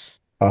 instrumentals.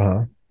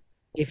 Uh-huh.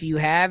 If you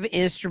have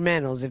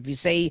instrumentals, if you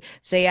say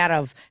out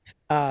of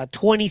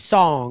 20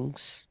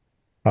 songs,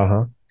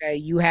 Uh-huh. okay,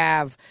 you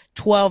have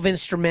 12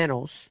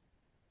 instrumentals,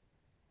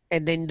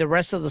 and then the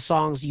rest of the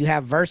songs you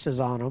have verses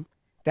on them,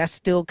 that's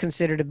still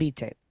considered a beat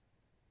tape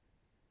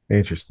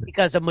Interesting.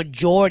 because the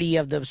majority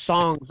of the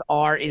songs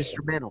are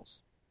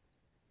instrumentals.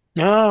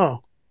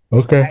 no,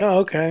 Okay. oh,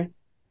 okay.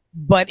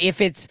 But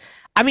if it's,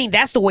 I mean,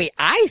 that's the way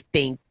I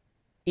think,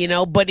 you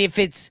know. But if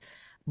it's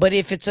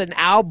an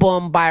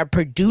album by a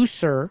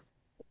producer,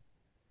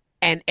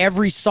 and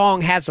every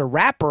song has a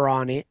rapper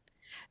on it,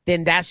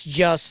 then that's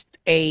just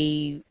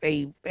a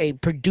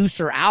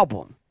producer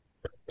album.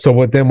 So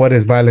what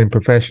is Violent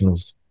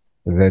Professionals?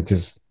 Is that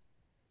just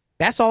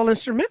That's all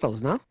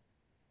instrumentals, no?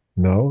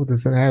 no?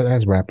 Does it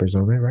has rappers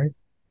on it, right?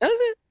 Does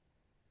it?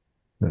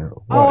 No.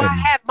 Oh, Well,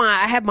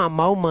 I had my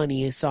Mo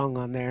Money song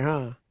on there,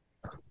 huh?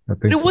 I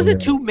But think it so,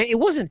 wasn't yeah. too many. It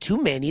wasn't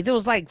too many. There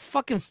was like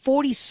fucking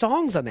 40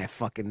 songs on that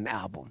fucking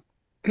album.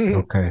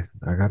 Okay,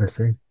 I gotta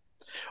see.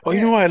 Oh,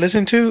 you know what I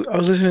listened to? I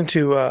was listening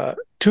to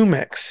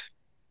Tumex,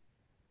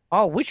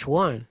 Oh, which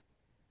one?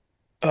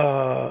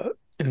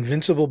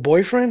 Invincible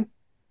Boyfriend.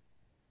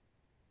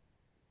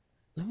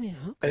 Let me.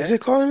 Okay. Is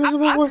it called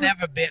Invincible I've Boyfriend?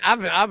 never been.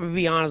 I'm gonna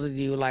be honest with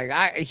you. Like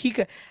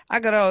I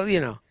got all, you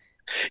know.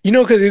 You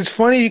know, because it's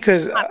funny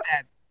because Not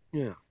that,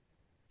 you know.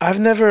 I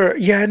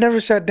never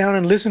sat down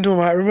and listened to him.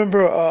 I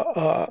remember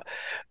a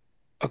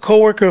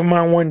coworker of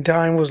mine one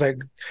time was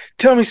like,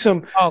 "Tell me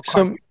some." Oh,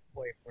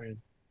 Boyfriend.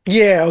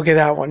 Yeah, okay,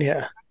 that one.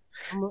 Yeah,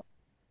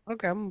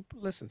 Okay, I'm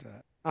gonna listen to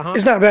that. Uh-huh.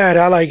 it's not bad.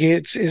 I like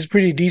it. It's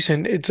pretty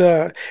decent.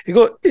 I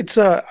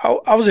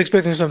was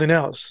expecting something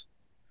else,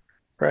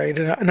 right?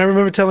 And I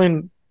remember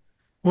telling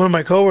one of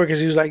my coworkers,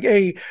 he was like,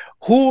 "Hey,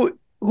 who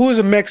is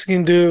a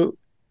Mexican dude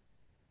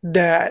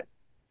that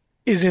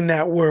is in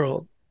that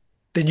world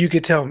that you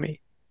could tell me?"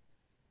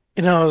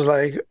 And I was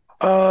like,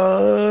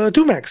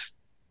 Tumex.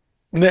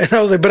 And then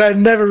I was like, but I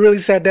never really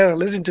sat down and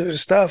listened to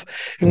his stuff,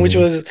 and which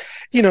was,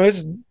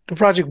 it's the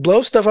Project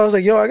Blow stuff. I was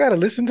like, yo, I gotta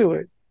listen to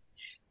it.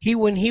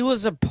 When he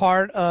was a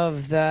part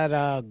of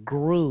that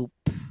group,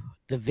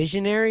 the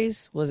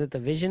Visionaries, was it the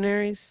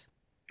Visionaries?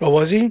 Oh,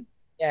 was he?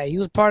 Yeah, he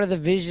was part of the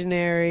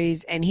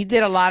Visionaries, and he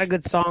did a lot of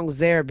good songs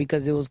there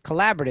because it was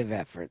collaborative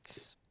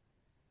efforts.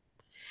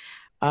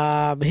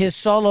 His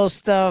solo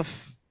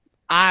stuff,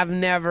 I've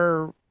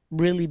never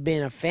really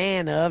been a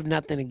fan of.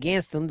 Nothing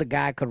against him. The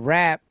guy could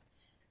rap.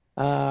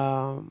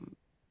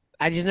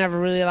 I just never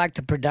really liked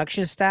the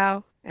production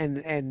style,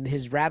 and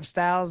his rap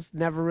styles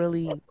never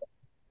really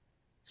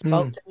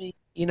spoke to me.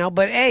 You know,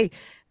 but hey,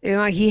 you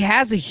know, he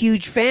has a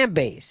huge fan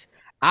base.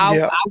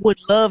 I would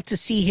love to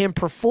see him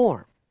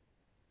perform.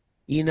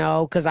 You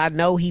know, because I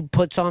know he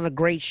puts on a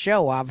great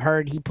show. I've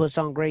heard he puts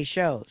on great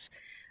shows.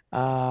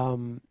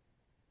 You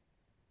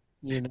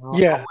know,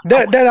 Yeah,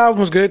 that album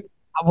was good.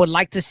 I would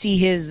like to see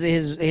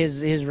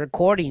his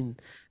recording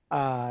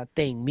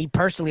thing. Me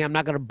personally, I'm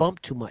not gonna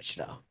bump too much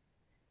though.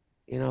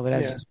 You know, but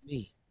that's Yeah. just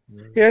me.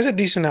 Yeah, it's a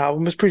decent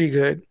album. It's pretty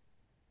good.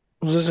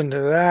 I was listening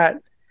to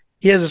that.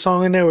 He has a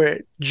song in there where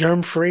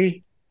Germ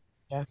Free.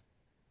 Yeah.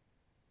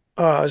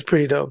 It's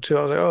pretty dope too.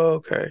 I was like, oh,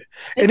 okay.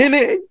 And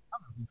then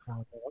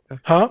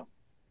huh?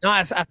 No,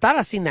 I thought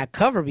I seen that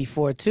cover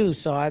before too.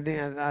 So I need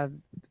to.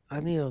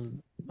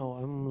 Oh,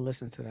 I'm gonna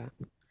listen to that.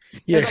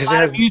 Yeah, There's because a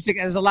lot of music.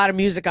 There's a lot of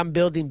music. I'm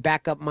building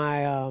back up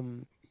my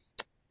I'm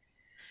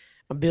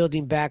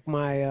building back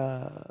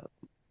my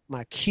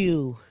my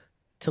queue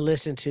to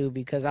listen to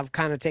because I've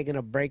kind of taken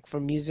a break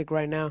from music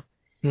right now.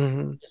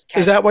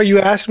 Is that why you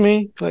asked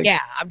me? Like, Yeah,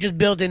 I'm just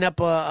building up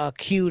a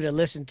queue to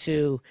listen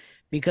to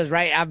because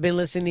I've been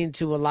listening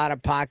to a lot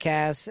of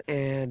podcasts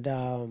and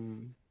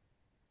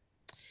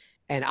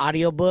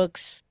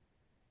audiobooks.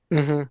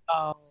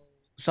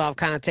 So I've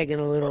kind of taken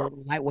a little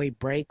lightweight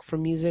break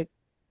from music.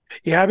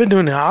 yeah, I've been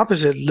doing the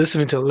opposite,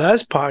 listening to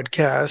less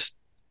podcasts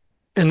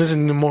and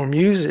listening to more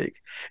music.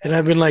 And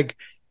I've been like,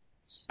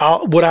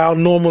 what I'll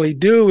normally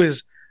do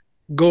is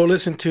go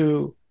listen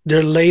to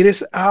their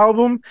latest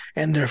album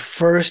and their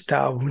first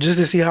album just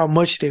to see how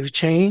much they've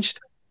changed.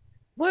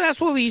 Well, that's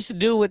what we used to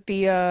do with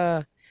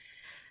the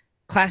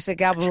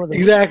classic album of the week.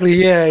 Exactly.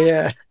 Yeah,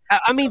 yeah.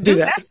 I mean, Do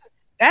dude, that.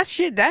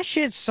 that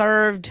shit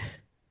served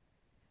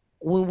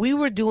when we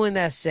were doing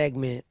that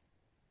segment.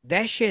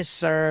 That shit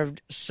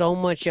served so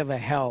much of a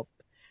help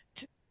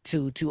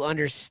to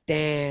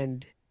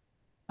understand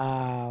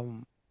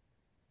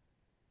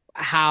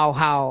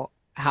how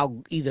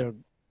either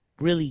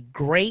really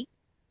great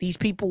these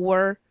people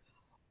were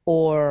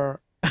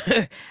or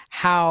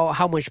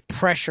how much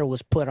pressure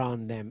was put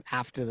on them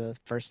after the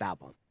first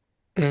album.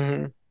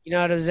 hmm You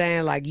know what I'm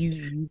saying? Like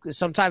you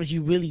sometimes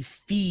you really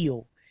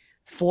feel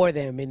for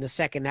them in the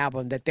second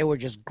album that they were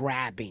just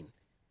grabbing,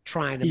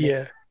 trying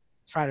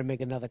to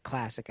make another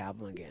classic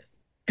album again.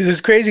 Because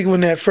it's crazy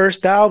when that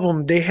first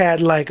album, they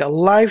had like a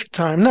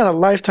lifetime, not a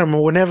lifetime,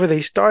 or whenever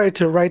they started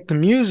to write the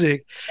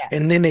music, Yes.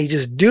 and then they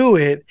just do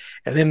it.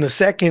 And then the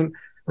second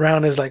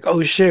round is like,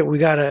 oh shit, we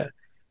got to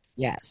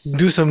Yes.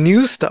 do some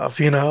new stuff,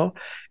 you know?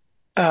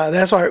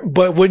 That's why.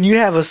 But when you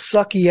have a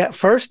sucky at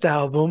first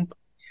album,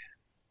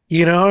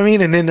 you know what I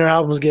mean? And then their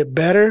albums get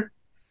better.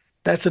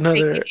 That's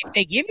another. If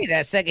they give you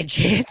that second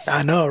chance,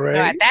 I know, you know,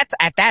 right?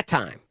 at that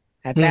time.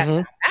 At that Mhm.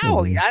 time. Now,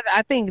 Mhm.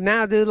 I think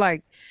now, dude,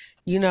 like,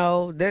 you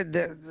know,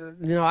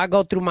 I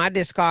go through my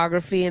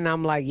discography and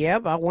I'm like,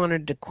 yep, I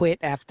wanted to quit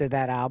after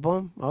that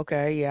album.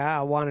 Okay, yeah,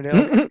 I wanted to.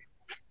 Okay.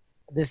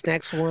 This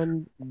next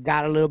one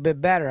got a little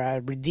bit better. I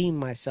redeemed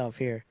myself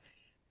here.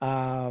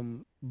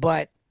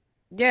 But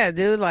yeah,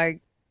 dude,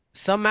 like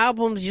some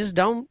albums just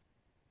don't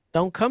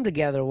come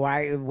together.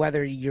 Why?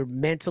 Whether you're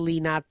mentally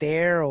not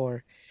there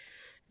or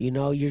you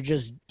know you're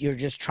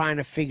just trying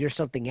to figure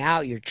something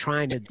out. You're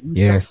trying to do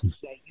Yes. something.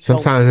 That you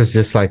Sometimes it's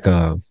just like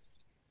a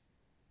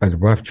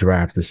rough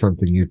draft or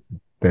something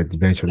that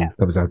eventually Yeah.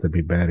 comes out to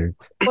be better.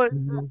 But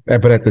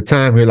But at the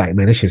time, you're like,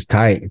 man, this shit's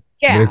tight.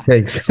 yeah, But it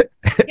takes,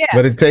 yeah,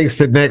 but it takes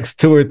the next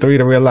 2 or 3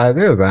 to realize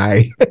it was all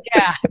right.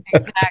 yeah,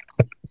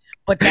 exactly.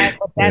 But Yeah.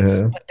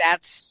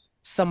 that's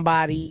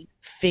somebody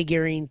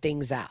figuring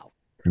things out.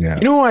 Yeah.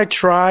 You know who I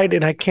tried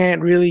and I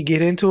can't really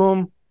get into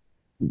him?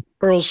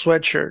 Earl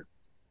Sweatshirt.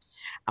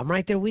 I'm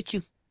right there with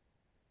you.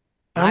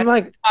 I'm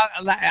like,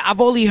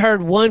 I've only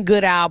heard one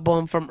good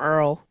album from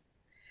Earl.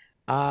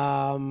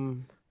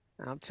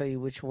 I'll tell you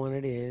which one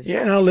it is.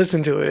 yeah, and I'll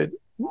listen to it.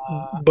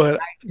 But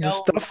the don't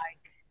stuff,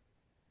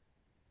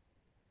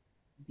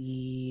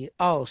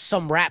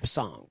 some rap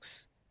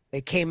songs.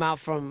 They came out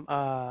from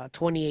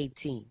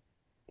 2018.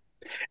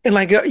 and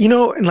like, you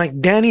know, and like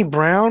Danny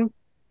Brown,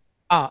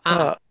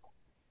 Oh,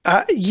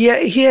 yeah,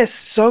 he has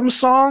some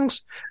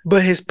songs,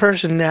 but his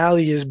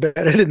personality is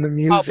better than the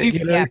music, people,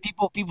 you know? yeah,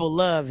 people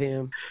love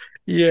him.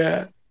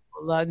 Yeah.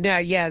 Now,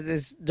 yeah,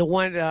 there's the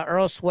one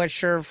Earl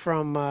Sweatshirt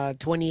from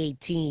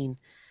 2018.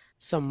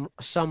 Some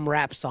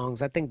rap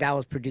songs. I think that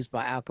was produced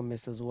by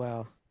Alchemist as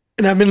well.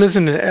 And I've been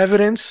listening to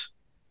Evidence.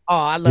 Oh,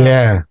 I love.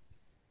 Yeah.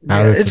 I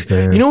Yeah, listen it's, to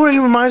him. you know what he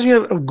reminds me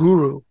of?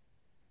 Guru.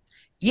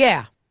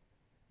 Yeah,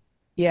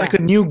 Like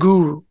a new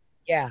Guru.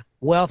 yeah.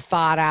 Well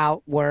thought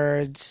out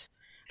words.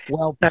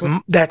 Well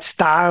put. That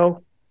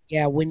style.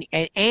 Yeah,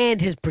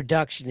 and his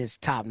production is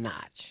top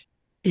notch.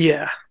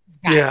 Yeah. This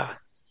guy Yeah. is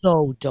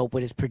so dope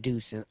with his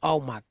producing. Oh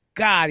my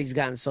God, he's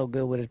gotten so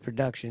good with his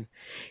production.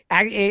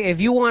 If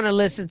you want to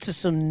listen to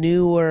some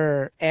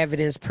newer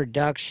Evidence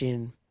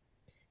production,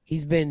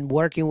 he's been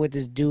working with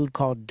this dude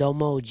called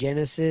Domo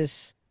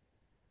Genesis,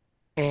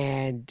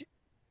 and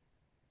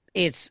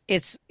it's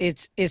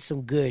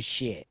some good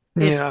shit.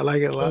 It's Yeah, I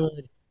like it a lot.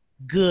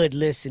 good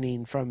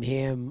listening from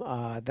him.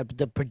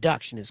 The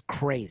production is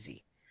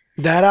crazy.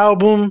 That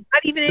album,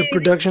 Not even the anything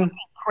production,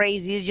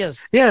 crazy. It's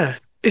just yeah,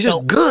 it's just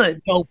Dope.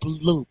 good. dope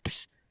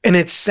loops. And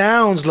it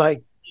sounds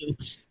like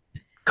Loops.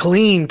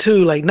 clean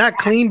too. Like not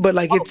clean, but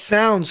like it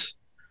sounds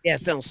Yeah,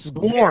 it sounds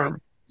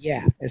warm.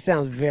 Yeah, it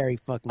sounds very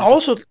fucking good.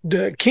 Also,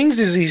 the King's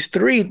Disease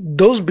 3,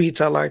 those beats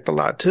I liked a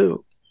lot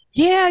too.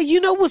 Yeah,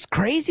 you know what's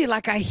crazy?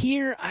 Like I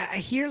hear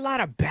a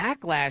lot of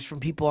backlash from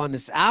people on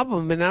this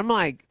album, and I'm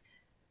like,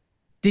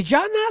 did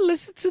y'all not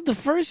listen to the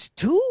first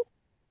two?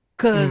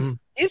 Because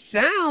it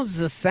sounds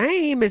the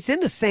same. It's in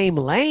the same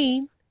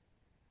lane.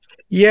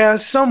 Yeah,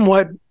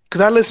 somewhat.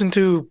 Because I listened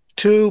to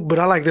 2, but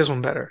I like this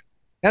one better.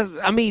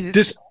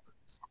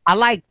 I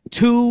like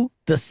 2,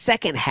 the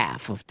second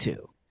half of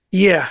 2.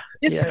 Yeah.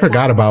 This Yeah. I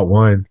forgot about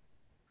 1.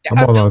 I'm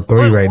all on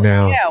 3 right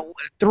now. Yeah,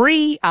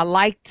 3 I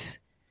liked.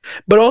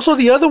 But also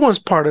the other one's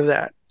part of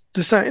that.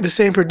 The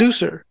same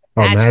producer.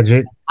 Oh,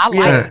 Magic. I like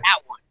Yeah. that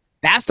one.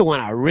 That's the one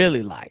I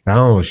really liked. That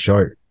one was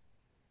short.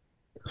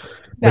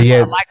 That's yeah.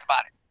 what I liked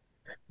about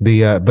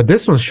it. But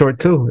this one's short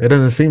too. It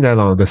doesn't seem that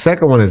long. The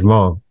second one is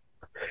long.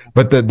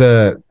 But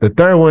the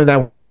third one,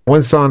 that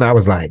one song that I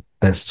was like,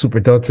 that's super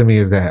dope to me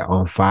is that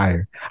On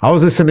Fire. I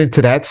was listening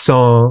to that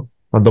song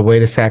on the way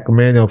to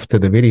Sacramento to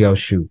the video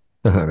shoot.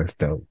 That's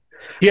dope.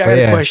 Yeah, I But had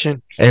yeah. a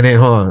question. And then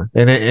hold on.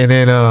 And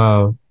then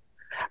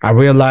I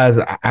realized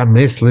I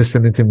miss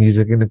listening to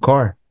music in the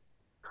car.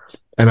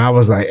 And I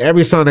was like,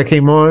 every song that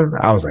came on,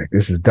 I was like,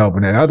 this is dope.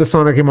 And that other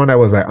song that came on, that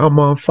was like, I'm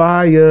on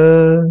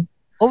fire.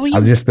 What were I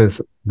was you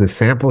just the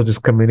sample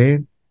just coming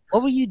in.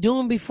 What were you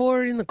doing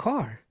before in the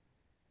car?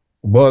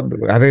 Well,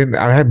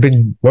 I had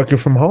been working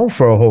from home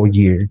for a whole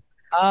year.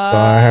 So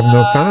I have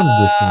no time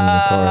to listen in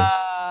the car.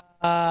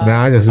 So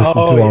now I just listen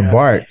Oh to on yeah,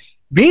 BART.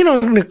 being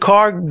on the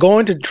car,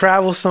 going to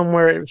travel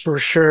somewhere for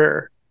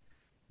sure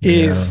Yeah.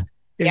 is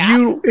if Yeah,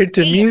 you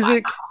into I-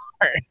 music.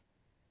 car.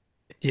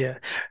 Yeah,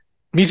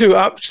 me too.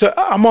 So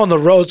I'm on the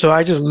road, so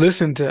I just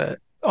listen to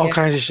all Yeah.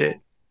 kinds of shit.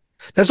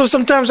 That's what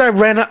sometimes I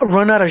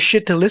run out of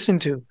shit to listen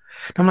to.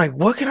 I'm like,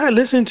 what can I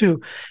listen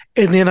to?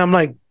 And then I'm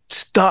like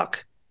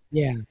stuck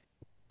Yeah.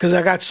 because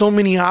I got so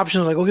many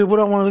options. Like, okay, what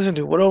do I want to listen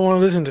to? What do I want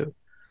to listen to?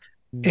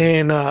 Mm.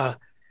 And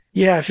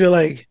yeah, I feel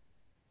like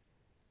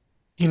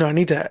I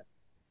need to. I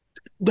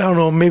don't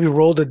know, maybe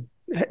roll the.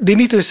 They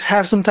need to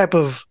have some type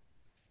of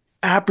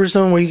app or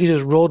something where you can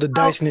just roll the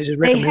dice and it just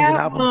They recommends an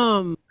have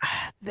album.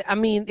 I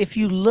mean, if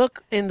you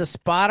look in the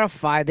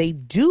Spotify, they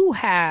do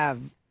have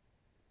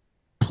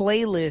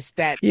playlists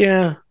that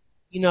Yeah,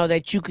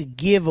 that you could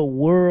give a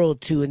whirl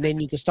to, and then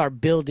you can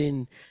start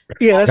building.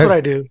 yeah, that's what That's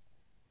I do.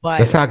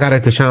 that's But how I got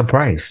into Sean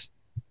Price.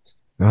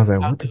 And I was like,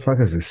 what the fuck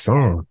is this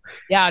song?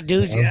 yeah,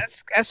 dude, Yeah.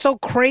 that's so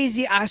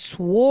crazy. I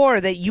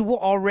swore that you were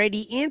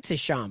already into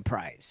Sean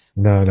Price.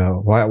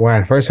 No. When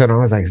I first heard him,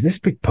 I was like, is this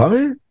Big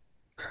Pun?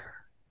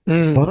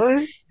 Mm.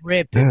 Pun?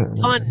 Ripping.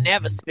 Yeah. Pun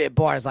never spit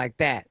bars like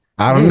that.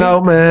 I don't know,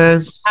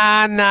 man.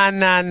 Nah.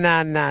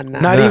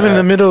 Not even in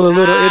the middle of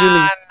Little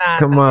Italy.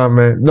 Come on,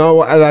 man. No,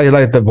 I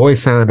like the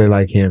voice sounded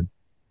like him,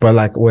 but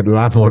like with a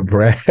lot more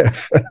breath.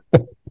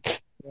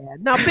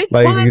 No, Big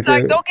Like, Pun, you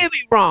said- don't get me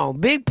wrong.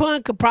 Big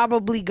Pun could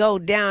probably go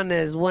down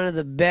as one of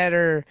the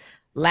better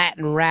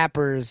Latin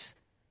rappers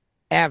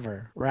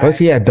ever, right? Plus,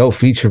 he had dope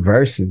feature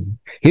verses.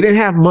 He didn't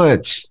have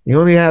much. He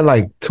only had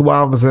like 2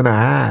 albums and a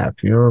half.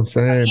 You know what I'm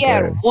saying? He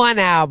had But- one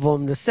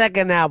album. The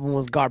second album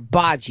was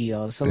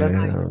Garbaggio, so let's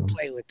not even Yeah.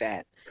 play with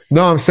that.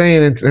 no, I'm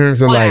saying in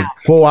terms of One like album.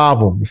 full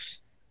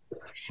albums.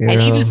 You And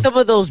know? even some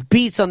of those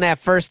beats on that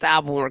first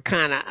album were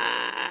kind of.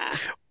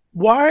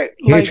 Why?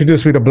 He Like,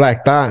 introduced me to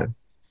Black Thought.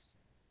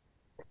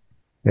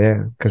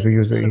 Yeah, because he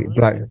was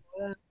Black.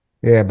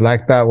 Yeah,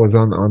 Black Thought was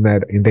on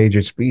that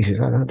endangered species.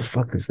 I don't know what the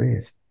fuck is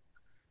this.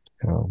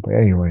 But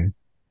anyway.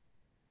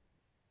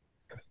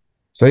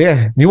 So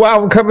yeah, new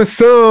album coming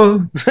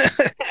soon.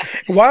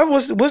 why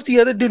what's the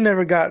other dude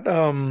never got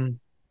from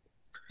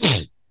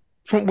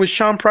with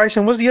Sean Price,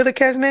 and what's the other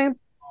cat's name?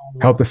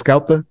 Helter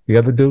Skelter, the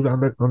other dude on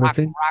the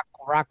team.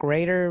 Rock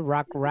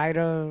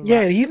Rider.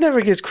 Yeah, he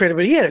never gets credit,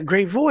 but he had a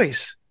great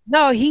voice.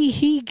 No,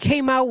 he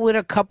came out with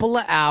a couple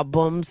of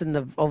albums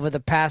over the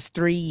past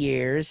 3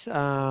 years.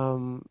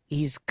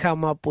 He's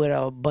come up with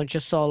a bunch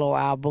of solo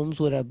albums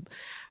with a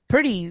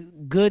pretty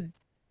good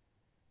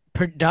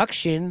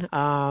production.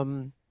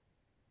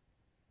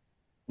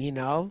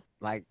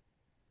 Like,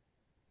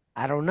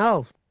 I don't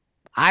know.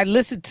 I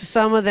listened to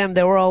some of them;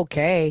 they were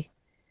okay.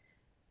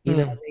 They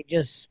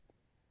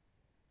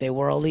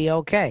were only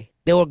okay.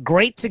 They were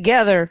great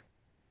together.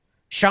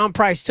 Sean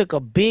Price took a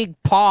big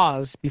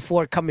pause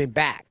before coming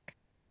back.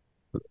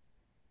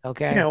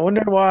 Okay. Yeah, I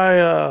wonder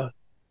why.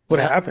 What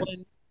The other happened?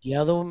 one- The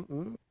other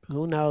one,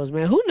 who knows,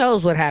 man? Who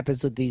knows what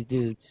happens with these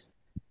dudes?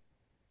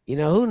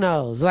 Who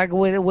knows? Like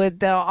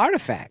with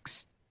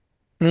Artifacts.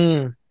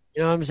 Mm.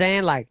 You know what I'm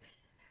saying? Like,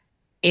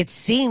 it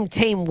seemed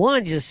Tame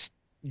One just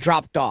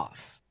dropped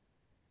off.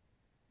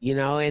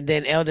 And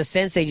then Elder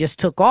Sensei just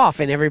took off,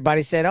 and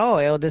everybody said, "Oh,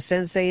 Elder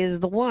Sensei is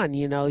the one."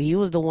 He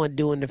was the one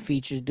doing the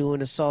features, doing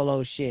the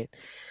solo shit.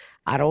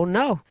 I don't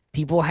know.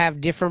 People have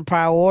different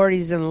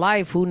priorities in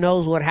life. Who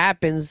knows what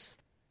happens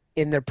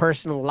in their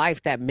personal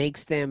life that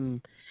makes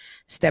them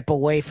step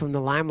away from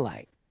the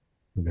limelight?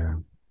 Yeah.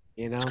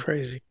 It's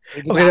crazy.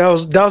 Maybe Okay,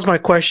 not. that was my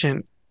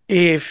question.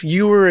 If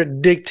you were a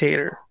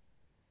dictator,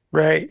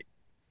 right,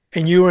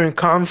 and you were in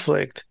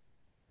conflict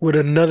with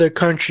another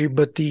country,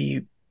 but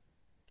the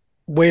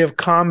way of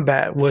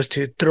combat was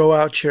to throw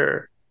out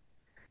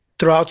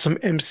some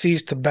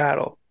MCs to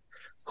battle,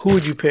 who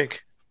would you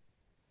pick?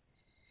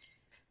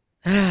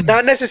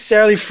 Not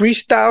necessarily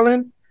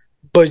freestyling,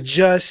 but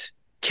just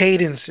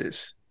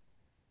cadences.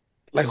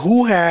 Like,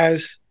 who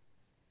has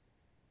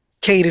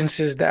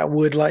cadences that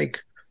would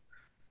like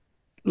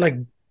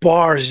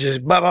bars,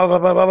 just blah blah blah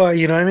blah blah blah,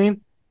 you know what I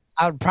mean?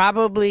 I would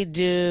probably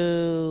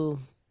do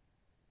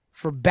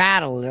for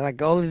battle,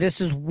 like, oh, this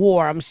is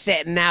war. I'm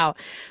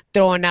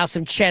throwing out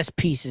some chess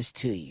pieces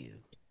to you.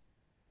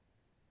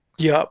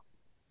 Yup.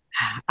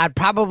 I'd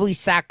probably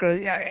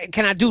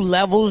Can I do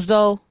levels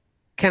though?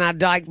 Can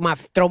I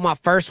throw my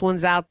first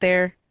ones out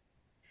there?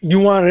 You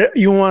want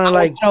to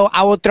like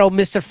I will throw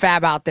Mr.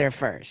 Fab out there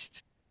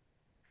first.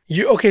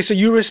 okay, so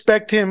you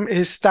respect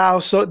his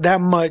style so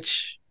that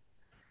much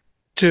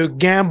to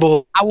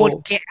gamble I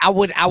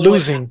would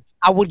losing.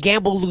 I would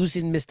gamble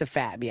losing Mr.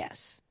 Fab.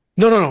 Yes.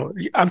 No.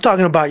 I'm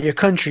talking about your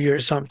country or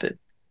something.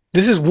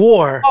 This is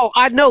war. Oh,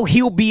 I know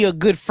he'll be a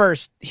good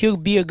first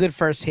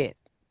hit.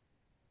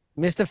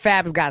 Mr.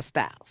 Fab's got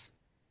styles.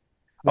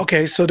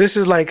 Okay, so this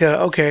is like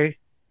okay.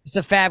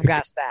 Mr. Fab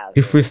got styles.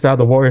 He freestyled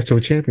the Warriors to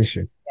a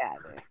championship. Yeah,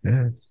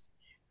 man.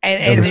 Yeah,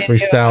 And best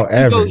freestyle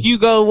ever. you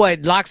go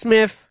what?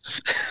 Locksmith?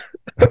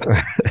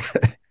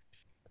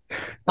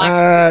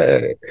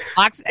 I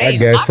Hey,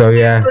 guess so. Locksmith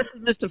Yeah, versus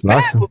Mr. Fab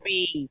Locksmith. would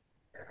be.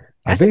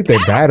 I That's a think they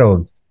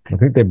battle.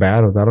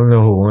 battled. I don't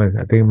know who won.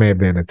 I think it may have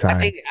been a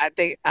tie.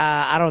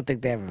 I don't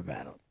think they ever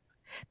battled.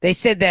 They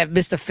said that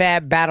Mr.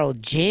 Fab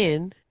battled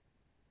Jin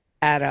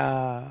at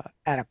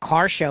a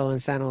car show in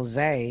San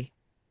Jose.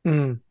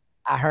 Mm.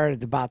 I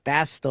heard about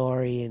that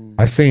story and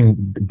I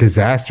seen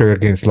Disaster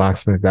against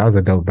Locksmith. That was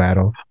a dope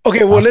battle.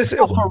 Okay, well, listen.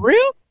 oh, for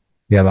real?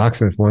 Yeah,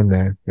 Locksmith won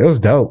that. It was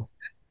dope.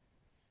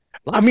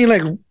 I mean,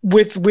 like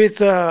with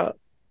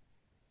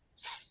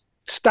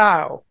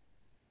style,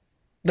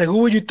 like who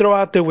would you throw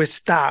out there with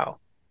style?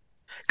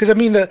 Because I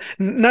mean,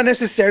 not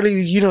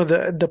necessarily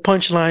the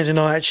punchlines and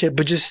all that shit,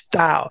 but just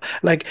style.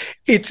 Like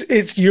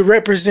it's you're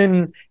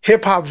representing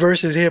hip hop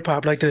versus hip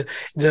hop, like the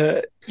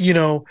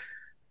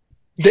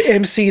the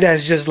MC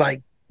that's just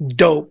like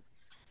dope.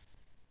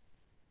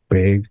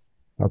 Big.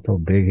 I'll throw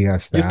Big. He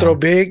got style. You throw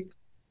Big,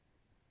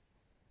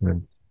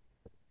 Mm.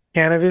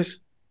 Cannabis.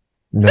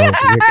 No,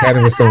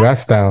 Cannabis don't got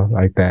style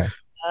like that.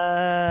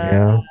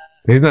 Yeah.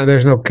 There's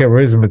no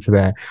charisma to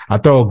that. I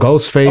throw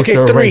Ghostface Okay,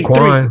 or three.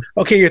 Raekwon.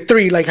 Okay, you're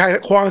three, like how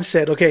Juan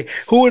said. Okay,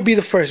 who would be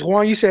the first?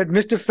 Juan, you said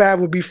Mr. Fab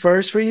would be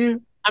first for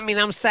you? I mean,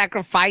 I'm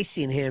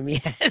sacrificing him.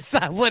 Yes,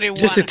 I wouldn't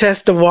Just to want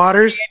test the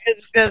waters?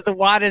 test the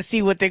water,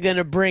 see what they're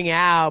gonna bring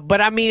out.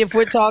 But I mean, if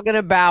we're talking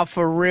about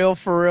for real,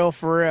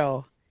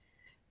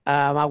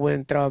 I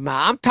wouldn't throw him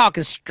out. I'm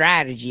talking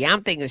strategy.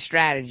 I'm thinking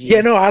strategy.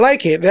 Yeah, no, I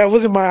like it. That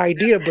wasn't my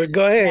idea, but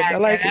go ahead. I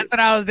like that's it. what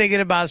I was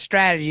thinking about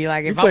strategy.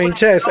 Like if You're playing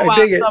chess. throw I out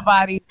dig it.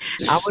 somebody,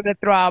 I'm gonna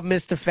throw out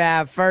Mr.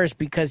 Fab first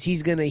because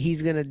he's gonna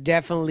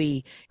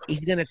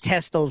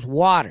test those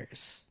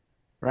waters,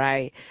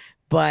 right?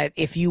 But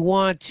if you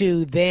want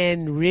to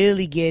then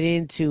really get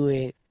into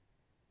it,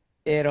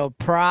 it'll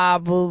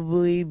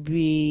probably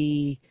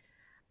be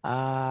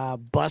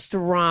Busta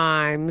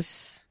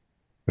Rhymes,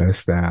 That's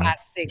style.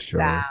 Classic Sure.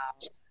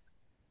 Styles.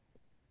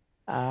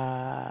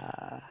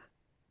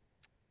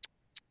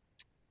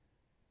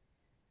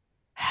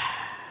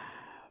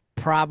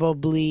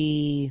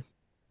 Probably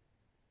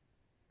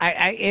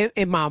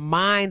in my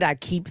mind I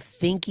keep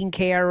thinking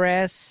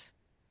KRS,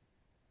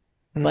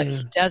 but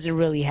he doesn't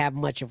really have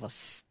much of a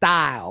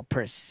style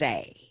per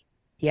se.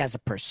 He has a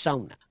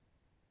persona.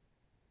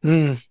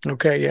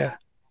 Okay, yeah.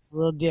 It's a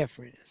little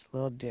different.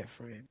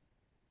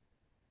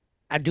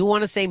 I do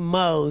want to say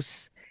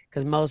Mos,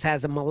 because Mos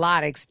has a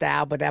melodic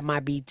style, but that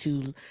might be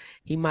too.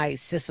 He might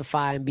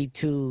sissify and be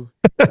too.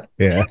 Yeah.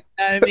 You know what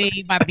I mean?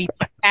 He might be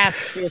too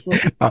pacifist.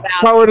 If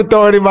I were to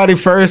throw anybody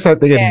first, I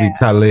think it'd be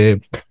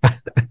Talib.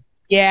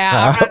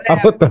 Yeah,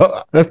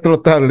 Let's throw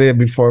Talib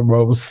before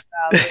most.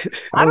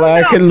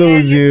 I can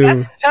lose you.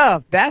 That's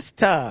tough. That's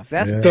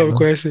a tough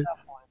question.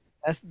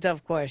 That's a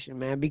tough question,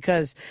 man,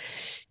 because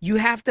you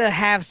have to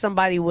have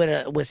somebody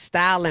with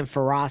style and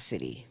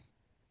ferocity.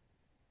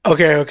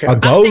 Okay. A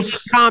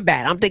Ghost?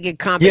 I'm thinking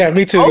combat. Yeah,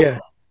 me too. Yeah.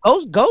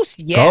 Ghost.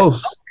 Yeah,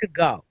 Ghost. Ghost could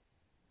go.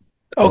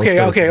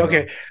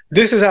 Okay.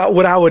 This is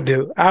what I would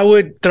do. I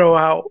would throw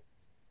out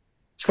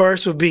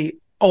first would be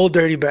Old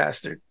Dirty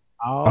Bastard.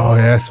 Oh,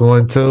 that's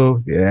one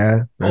too.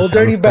 Yeah. Old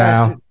Dirty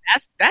Bastard.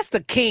 That's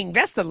the king.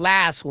 That's the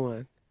last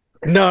one.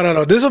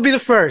 No. This will be the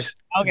first.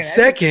 Okay.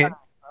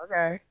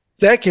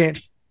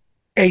 Second,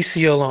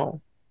 AC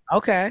Alone.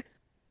 Okay.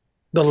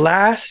 The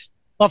last.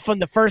 But from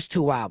the first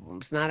two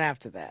albums, not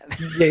after that.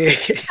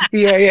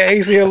 Yeah.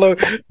 AC Alone.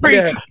 Pre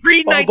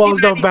All balls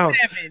don't bounce.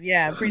 1997.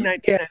 Yeah, pre Yeah,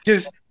 1997.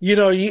 just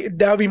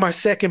that would be my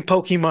second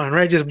Pokemon,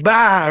 right? Just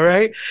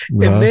right?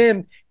 Uh-huh. And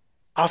then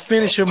I'll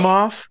finish him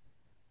off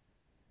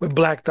with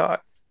Black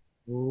Thought.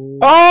 Ooh.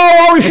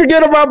 Oh, we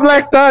forget about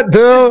Black Thought,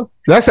 dude.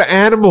 That's an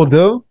animal,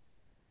 dude.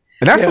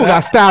 And that fool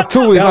got style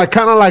too. It's like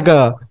kind of like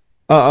a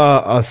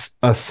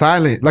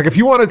silent. Like if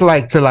you wanted to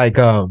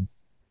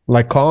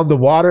calm the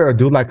water or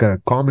do like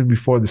a calming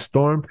before the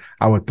storm,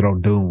 I would throw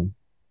Doom.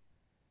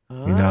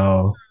 You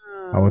know,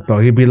 I would throw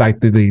he'd be like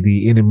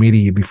the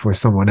intermediate before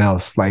someone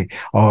else. Like,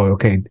 oh,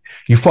 okay,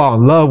 you fall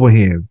in love with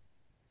him,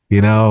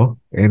 you know,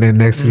 and then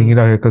next thing you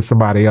know, here comes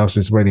somebody else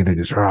just ready to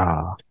just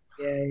rah.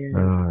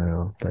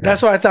 Yeah.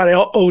 That's why I thought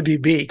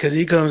ODB, because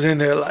he comes in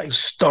there like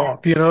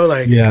stomp,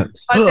 like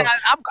But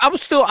I'm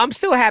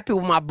still happy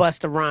with my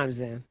Busta Rhymes.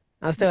 Then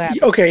I'm still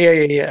happy.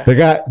 Okay, yeah.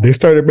 They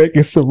started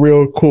making some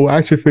real cool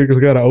action figures.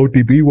 Got an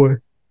ODB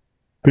one.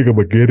 Think I'm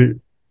gonna get it.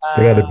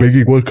 They got a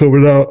Biggie one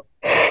coming out.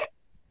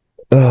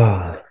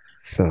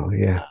 So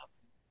yeah.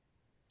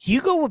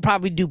 Hugo would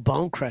probably do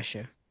Bone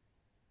Crusher.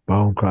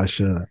 Bone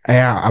Crusher. Hey,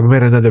 I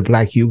met another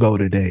Black Hugo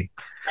today.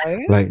 Oh,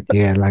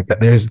 yeah? Like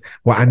there's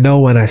I know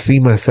when I see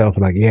myself,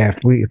 like,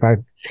 if I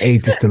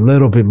ate just a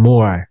little bit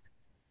more,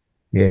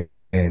 they're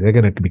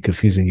gonna be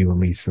confusing you and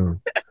me soon.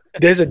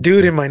 There's a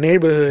dude in my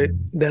neighborhood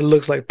that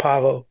looks like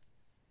Pavo.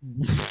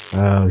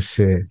 Oh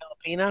shit.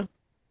 Filipino?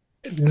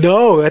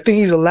 No, I think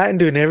he's a Latin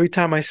dude, and every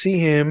time I see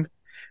him,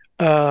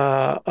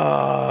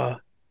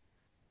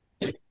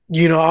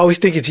 I always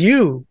think it's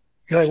you.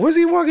 You're like, what's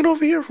he walking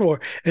over here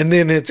for? And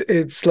then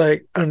it's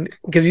like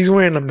because he's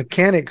wearing a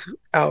mechanic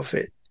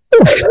outfit,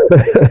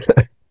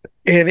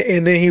 and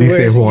then he He said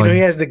wears, he one.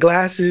 has the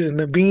glasses and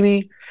the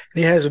beanie, and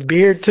he has a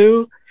beard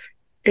too,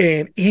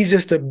 and he's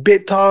just a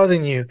bit taller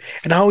than you.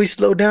 And I always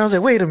slow down. I was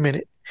like, wait a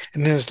minute,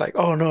 and then it's like,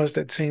 oh no, it's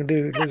that same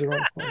dude. It was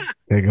around the corner.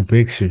 Take a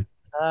picture.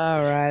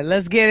 All right,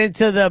 let's get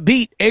into the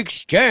beat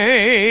exchange.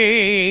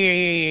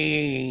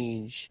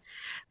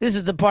 This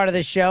is the part of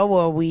the show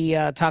where we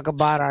talk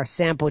about our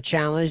sample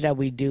challenge that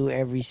we do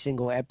every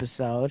single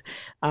episode.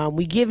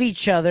 We give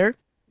each other,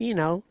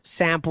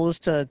 samples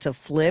to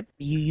flip.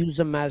 You use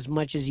them as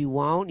much as you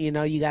want. You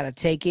got to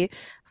take it,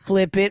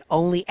 flip it,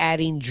 only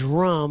adding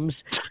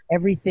drums.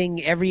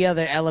 Every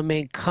other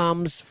element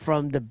comes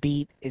from the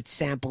beat, its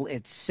sample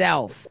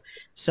itself.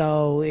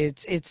 So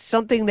it's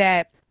something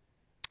that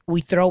we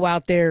throw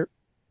out there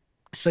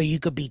so you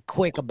could be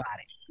quick about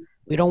it.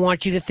 We don't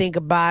want you to think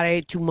about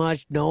it too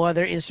much. No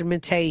other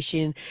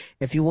instrumentation.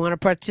 If you want to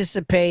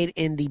participate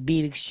in the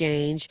beat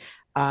exchange,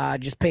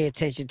 just pay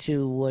attention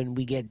to when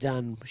we get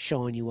done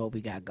showing you what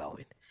we got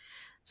going.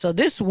 So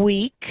this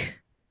week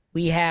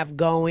we have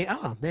going.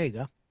 Oh, there you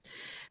go.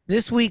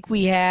 This week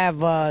we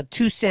have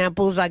 2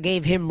 samples. I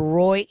gave him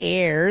Roy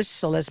Ayers.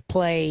 So let's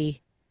play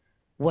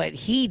what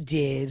he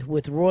did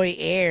with Roy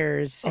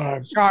Ayers.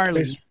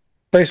 Charlie.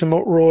 Play some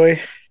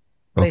Roy.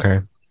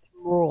 Okay.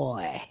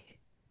 Roy.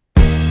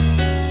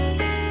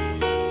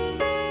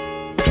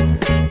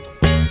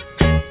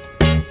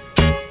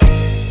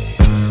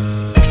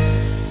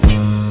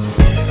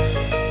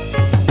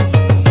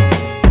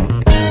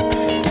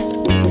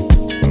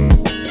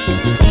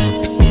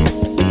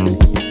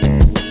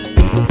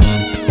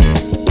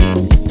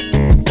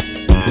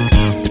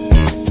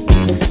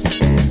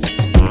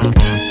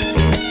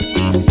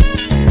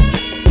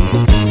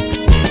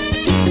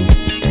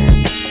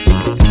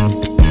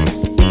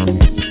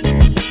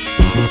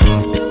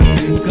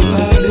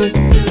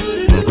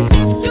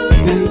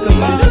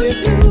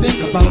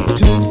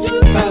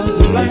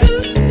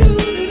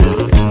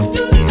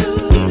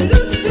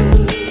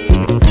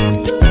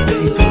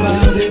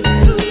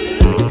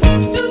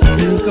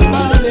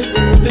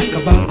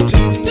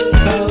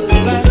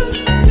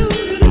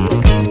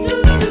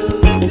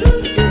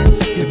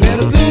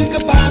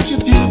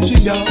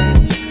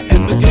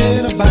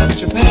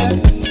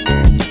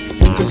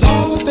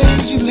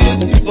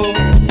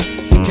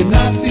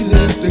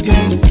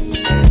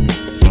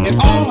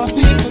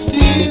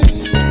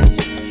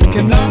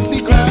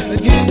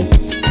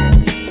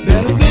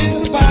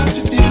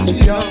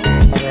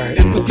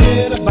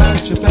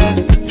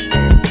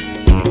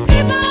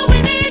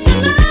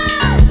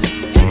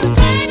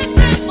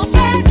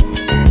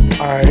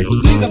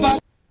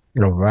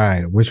 All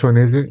right. Which one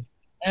is it?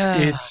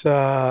 It's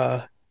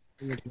Think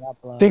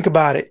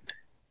About It.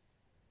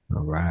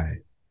 All right.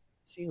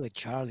 See what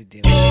Charlie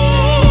did.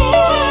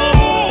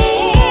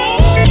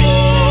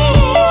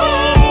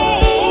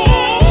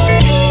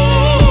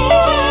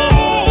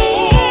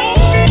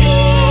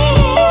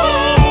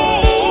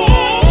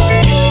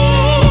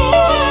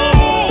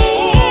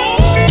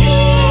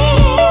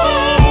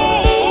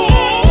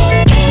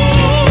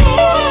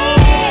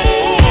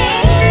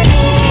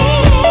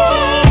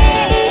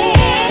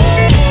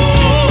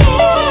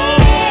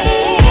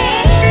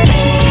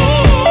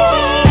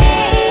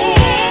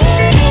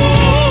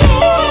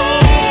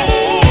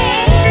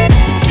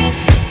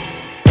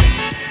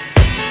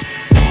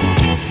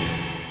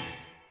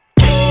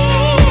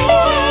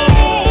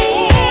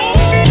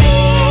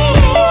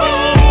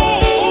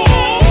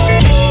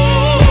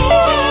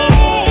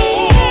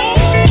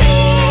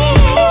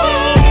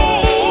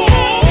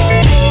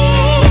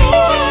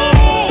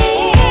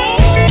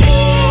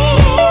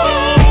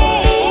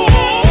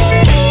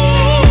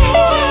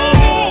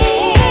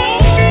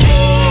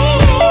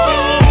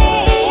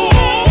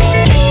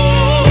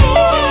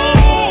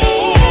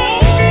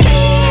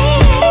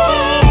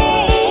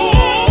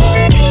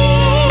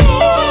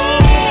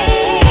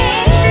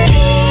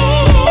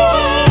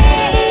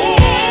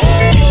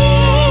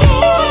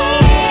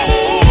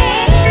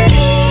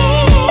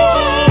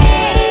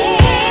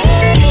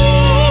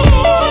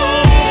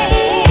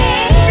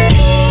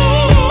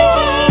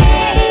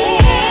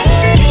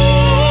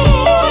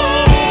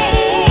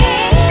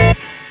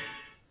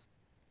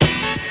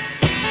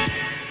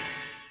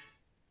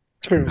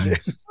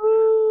 Nice.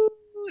 Ooh,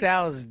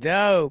 that was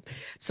dope.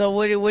 So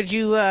would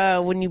you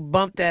when you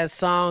bumped that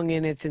song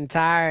in its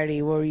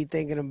entirety, what were you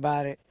thinking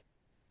about it?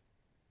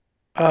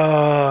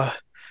 Roy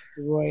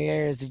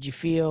Ayers, did you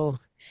feel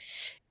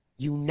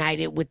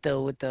united with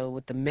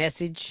the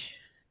message?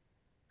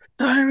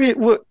 No, I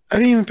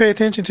didn't even pay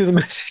attention to the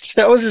message.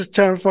 I was just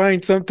trying to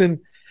find something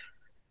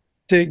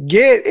to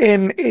get,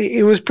 and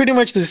it was pretty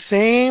much the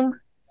same.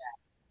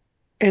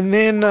 And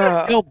then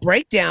No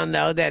breakdown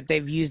though that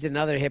they've used in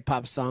other hip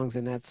hop songs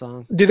in that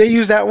song. did they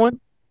use that one?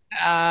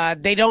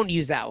 They don't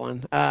use that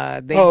one.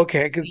 Oh,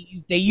 okay. 'Cause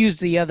They use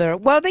the other.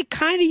 Well, they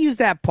kind of use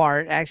that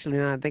part actually.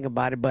 Now that I think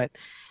about it, but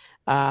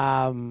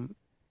not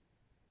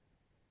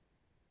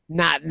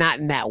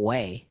in that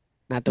way.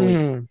 not the way.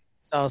 Mm.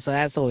 So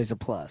that's always a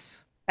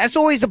plus. That's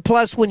always the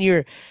plus when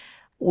you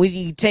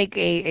take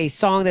a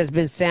song that's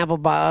been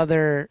sampled by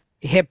other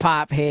hip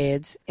hop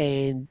heads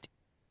and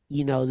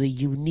the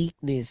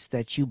uniqueness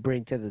that you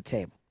bring to the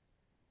table.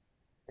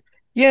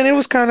 Yeah, and it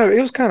was kind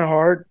of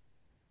hard.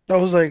 I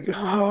was like,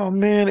 oh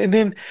man, and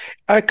then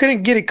I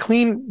couldn't get it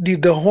clean,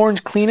 the horns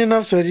clean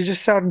enough, so it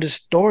just sounded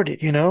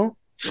distorted, you know?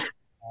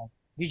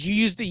 Did you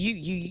use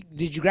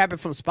did you grab it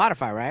from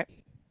Spotify, right?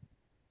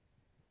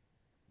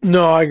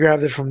 No, I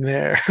grabbed it from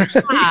there.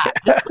 Ah,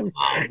 come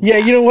on, Yeah,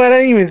 you know what? I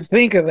didn't even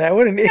think of that.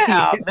 What an idiot.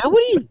 yeah, man,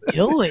 what are you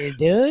doing,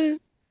 dude?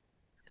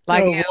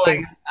 Like, No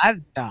way.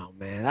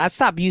 man, I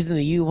stopped using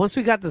the U. Once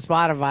we got the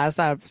Spotify,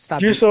 I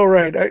stopped. You're so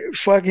right.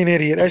 Fucking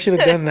idiot. I should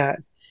have done that.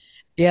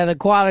 Yeah, the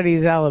quality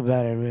is hella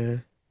better,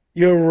 man.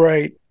 You're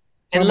right.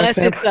 Unless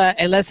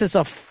it's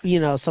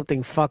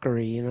something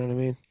fuckery, you know what I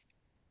mean?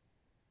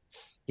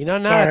 Now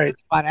that I All right. think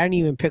about it, I didn't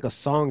even pick a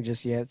song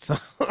just yet. So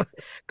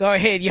go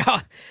ahead,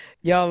 y'all.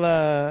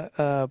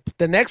 The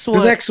next The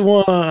one. next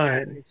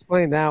one.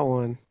 Explain that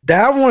one.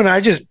 That one I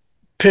just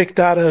picked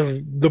out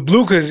of the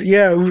blue because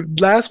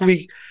last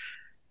week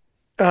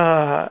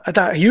I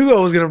thought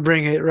Hugo was gonna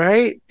bring it,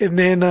 right? And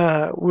then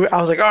I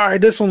was like, all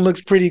right, this one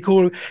looks pretty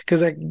cool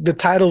because the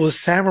title was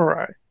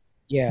Samurai,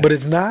 Yeah. but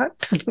it's not.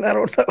 I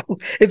don't know.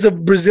 It's a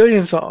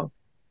Brazilian song.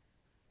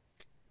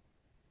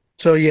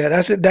 So yeah,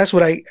 that's it. That's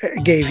what I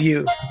gave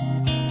you.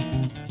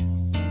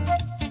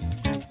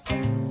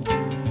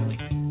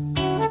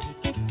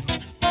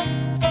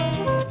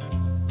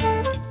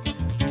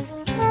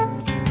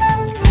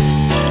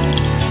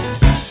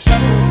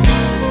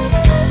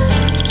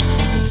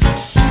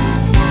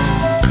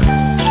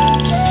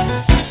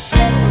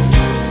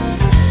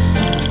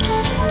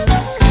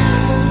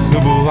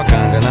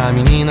 Na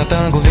menina,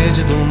 tango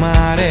verde do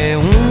mar é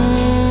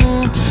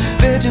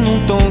verde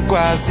num tom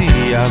quase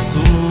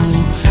azul,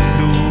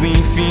 do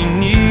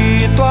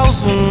infinito ao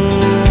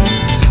zoom.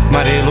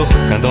 Marelo,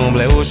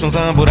 candomblé, oxum,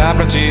 zamburá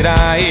pra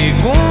tirar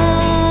egum.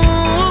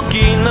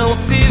 Que não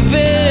se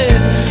vê,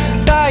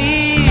 tá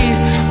aí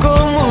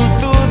como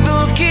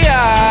tudo que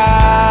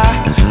há.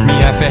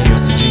 Minha fé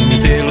riu-se de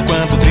mim pelo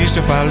quanto triste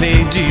eu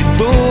falei de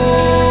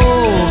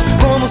dor,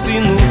 como se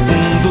no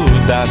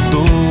fundo da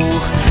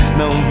dor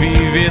não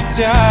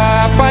vivesse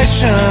a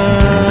paixão.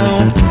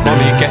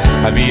 Homem quer,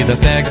 a vida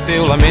segue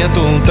seu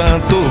lamento um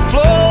tanto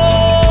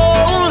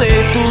flor, um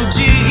leito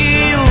de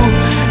rio,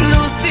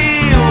 no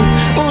cio,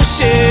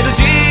 cheiro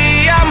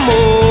de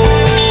amor.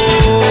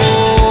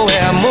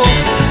 É amor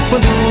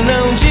quando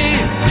não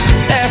diz,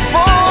 é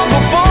fogo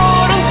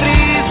por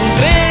triz.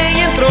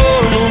 Trem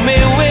entrou no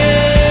meu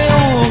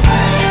eu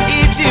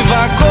e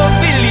divagou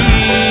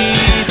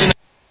feliz.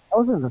 That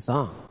wasn't the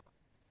song.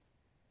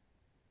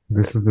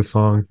 This is the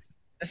song.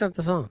 That's not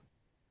the song.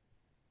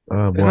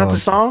 It's not the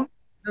song?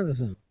 It's not the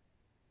song.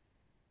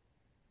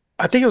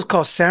 I think it was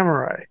called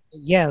Samurai.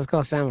 Yeah, it's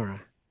called Samurai.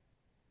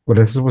 Well,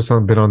 this is what's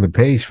been on the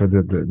page for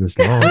this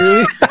long.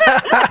 Really?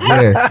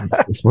 Yeah,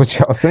 it's what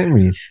y'all sent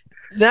me.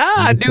 Nah,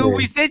 Let me dude, see.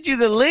 we sent you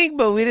the link,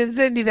 but we didn't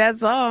send you that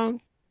song.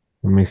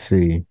 Let me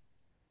see.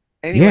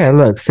 Anyway, Yeah,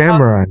 look,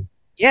 Samurai.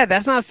 yeah,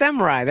 that's not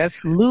Samurai.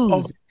 That's Lose. Oh.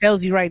 It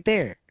tells you right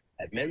there.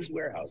 At Men's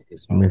Warehouse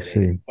this Let me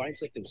holiday, see. find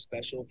something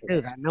special for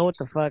Dude, I know what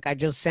the fuck. I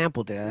just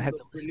sampled it. I had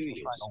to listen to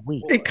it for like a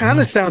week. It kind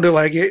of sounded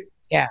like it.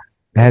 I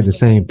had the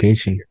same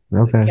picture.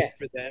 Okay, Yeah.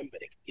 for them,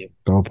 but it can give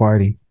don't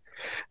party.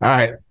 All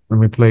right, let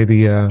me play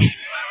the.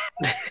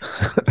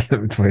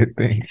 Let me play the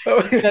thing.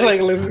 Like,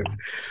 listen.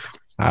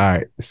 All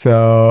right,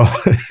 so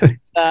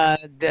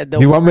The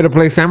you want me to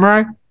play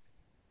Samurai?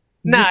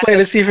 Nah, Just play.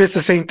 Let's see if it's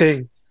the same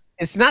thing.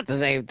 it's not the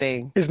same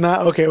thing. It's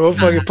not okay. Well,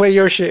 fuck it. Play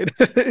your shit.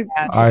 Yeah,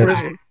 All right.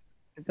 First one.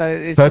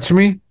 it's Touch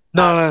me,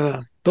 No.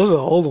 Those are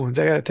the old ones.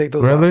 I gotta take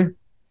those. out. really?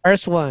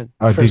 first one.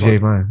 Oh, First DJ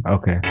mine.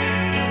 Okay.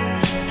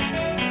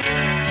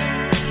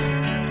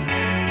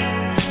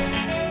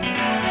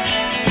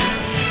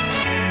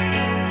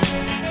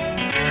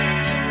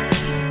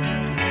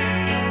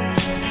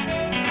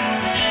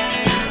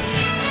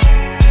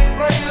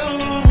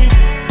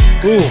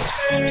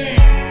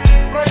 Ooh.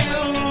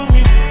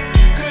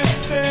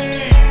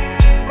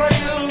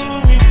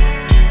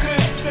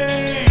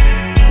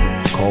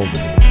 Cold.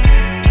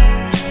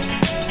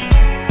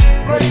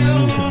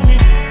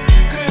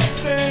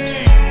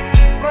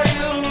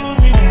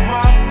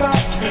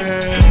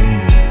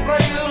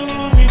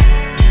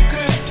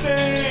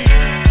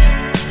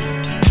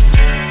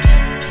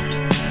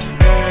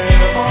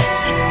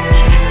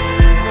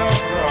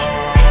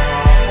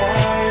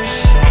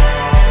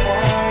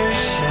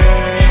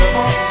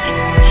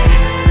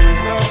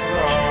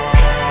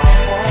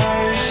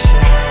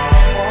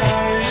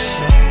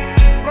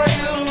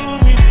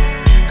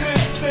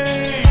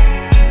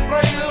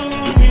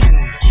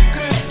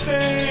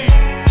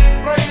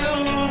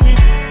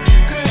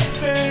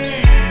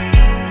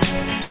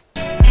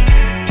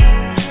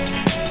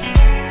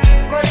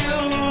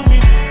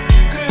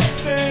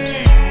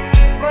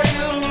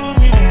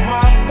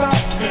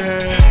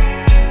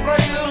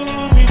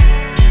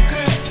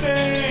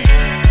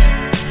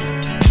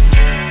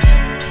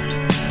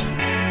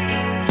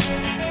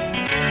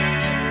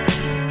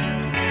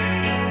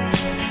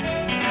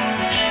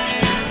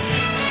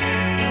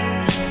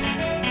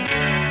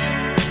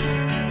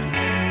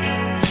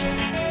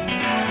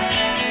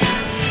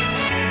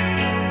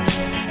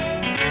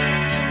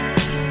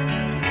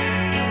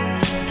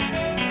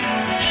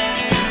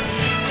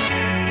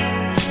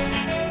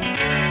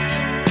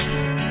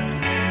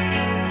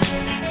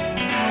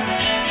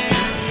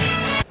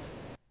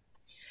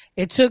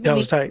 It took That me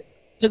was tight.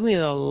 the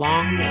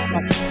longest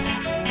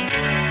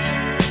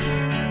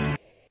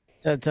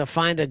to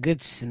find a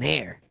good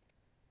snare.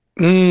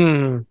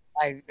 Mm.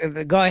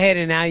 Like, go ahead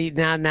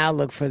and now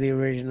look for the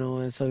original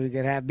one so we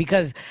could have,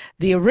 because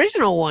the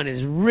original one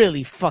is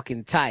really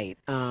fucking tight.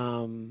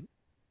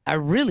 I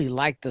really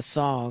like the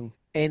song,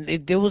 and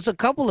there was a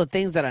couple of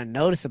things that I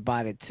noticed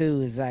about it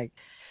too. Is like,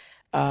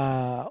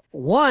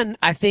 one,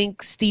 I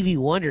think Stevie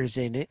Wonder's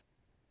in it.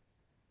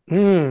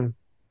 Mm.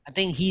 I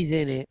think he's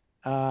in it.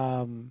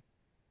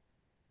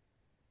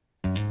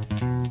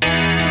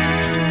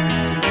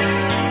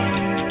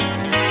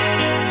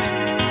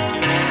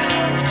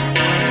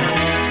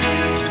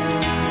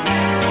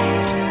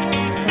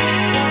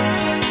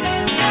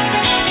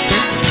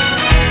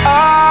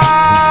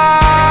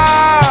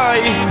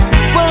 Ai,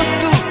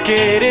 quanto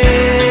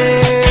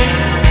querer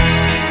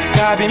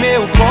cabe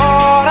meu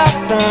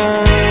coração.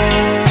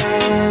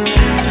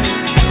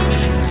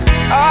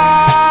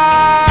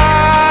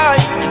 Ai,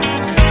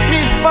 me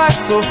faz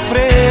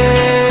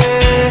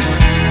sofrer,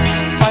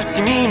 faz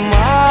que me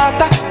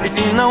mata, e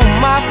se não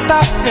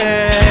mata,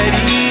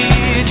 fere.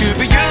 To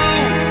be you.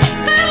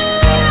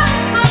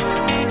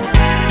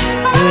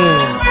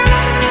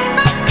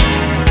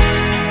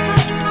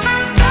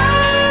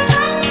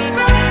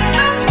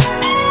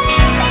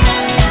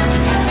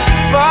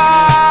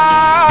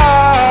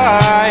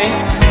 Vai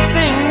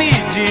sem me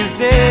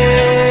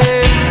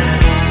dizer,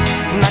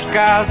 na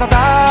casa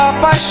da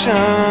paixão.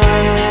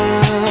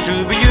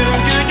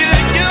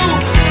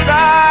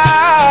 Sai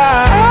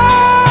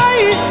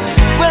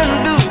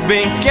quando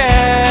bem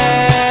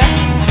quer,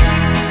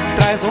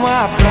 traz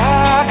uma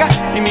praga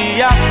e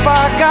me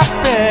afaga a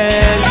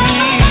pele.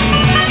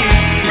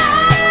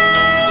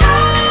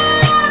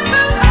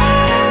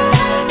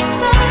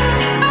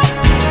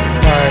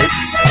 All right.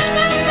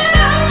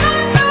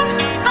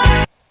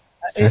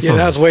 That Yeah, song,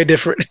 that was way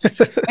different. Way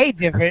that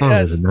different. song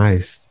is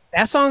nice.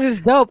 That song is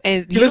dope,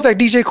 and He looks like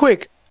DJ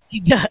Quick. he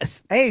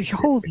does. Hey,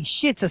 holy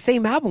shit! It's the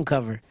same album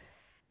cover.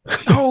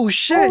 Oh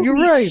shit, you're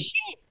Holy right.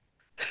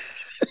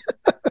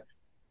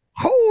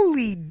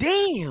 Holy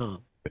damn!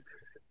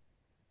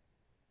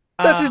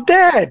 That's his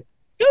dad.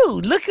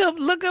 Dude, look up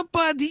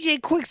DJ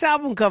Quick's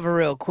album cover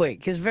real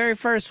quick. His very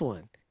first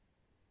one.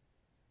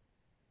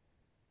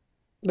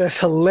 That's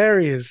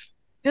hilarious.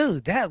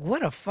 Dude,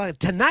 what a fun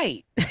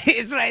Tonight.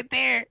 It's right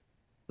there.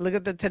 Look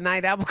at the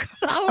Tonight album cover.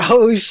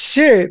 Oh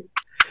shit.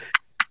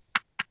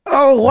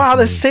 Oh wow,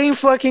 the Mhm. same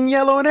fucking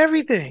yellow and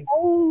everything.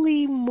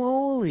 Holy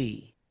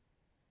moly.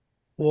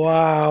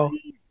 Wow.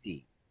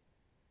 Crazy.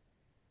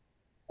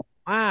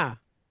 Wow.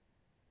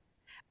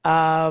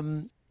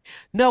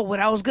 No, what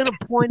I was gonna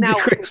point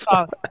out with the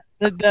song,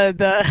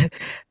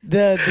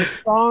 the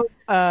song,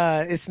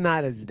 it's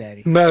not his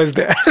daddy, Not his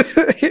dad.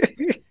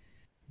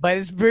 but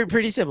it's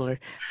pretty similar.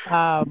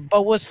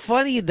 But what's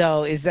funny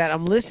though is that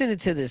I'm listening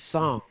to this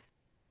song,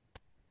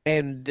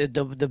 and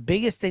the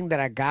biggest thing that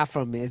I got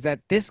from it is that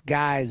this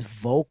guy's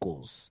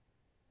vocals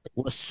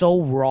was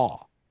so raw.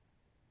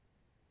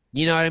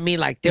 You know what I mean?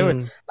 Like they were,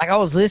 like I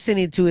was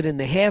listening to it in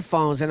the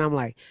headphones, and I'm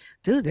like,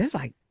 dude, there's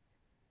like,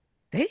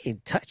 they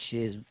didn't touch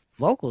his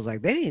vocals,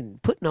 like they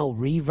didn't put no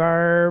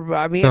reverb.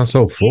 I mean, Sounds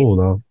so full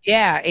though.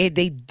 yeah, if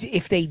they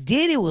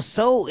did, it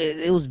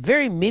was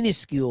very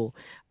minuscule.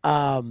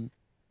 And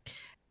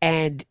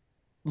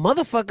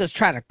motherfuckers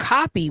try to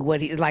copy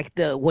what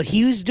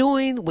he was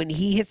doing when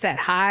he hits that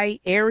high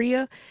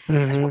area.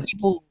 That's Mhm. what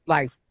people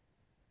like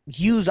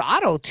use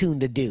auto tune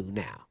to do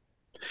now.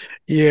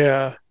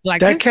 Yeah.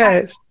 Like That this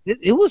guy- cat.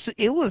 it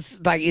was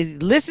like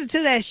listen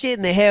to that shit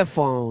in the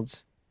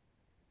headphones,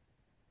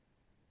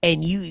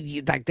 and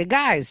you like the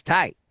guy is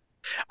tight.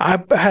 I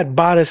had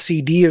bought a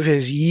CD of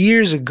his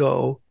years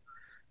ago,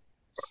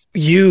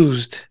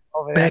 used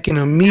Over back in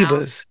there.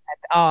 Amoebas.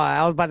 Oh,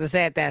 I was about to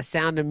say at that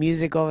Sound of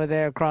Music over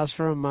there across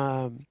from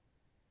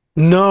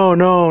No.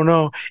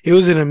 It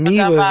was in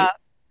Amoebas. about-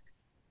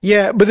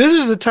 Yeah, but this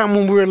is the time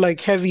when we were like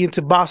heavy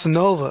into bossa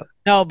nova,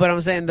 no, but I'm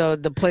saying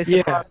the place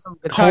Yeah. across from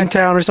Guitar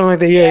hometown or something like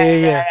that.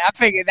 Yeah. I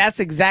figured that's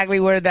exactly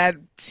where that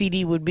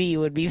CD would be. It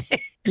would be there.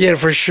 Yeah,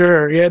 for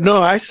sure. Yeah,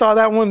 no, I saw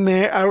that one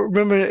there. I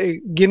remember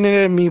getting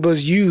it at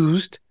Amoebas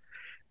used,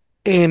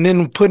 and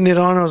then putting it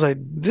on. I was like,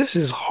 this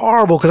is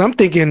horrible because I'm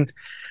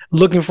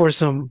looking for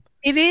some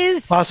It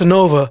is. bossa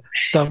nova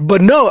stuff.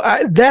 But no,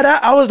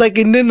 I was like,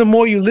 and then the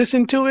more you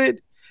listen to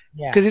it,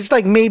 Yeah. because it's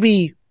like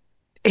maybe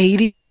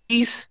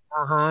 80s,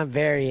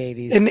 Very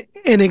 80s.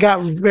 and it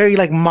got very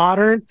like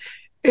modern,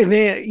 and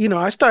then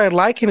I started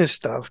liking his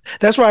stuff.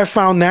 That's where I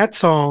found that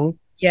song,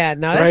 yeah,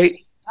 no, that's right.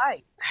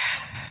 tight.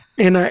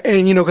 and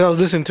because I was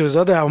listening to his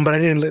other album, but I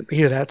didn't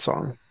hear that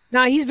song.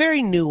 No, he's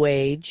very new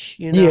age.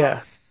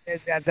 Yeah,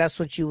 That's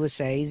what you would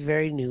say. He's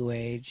very new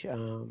age.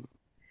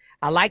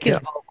 I like his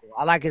vocal.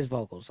 I like his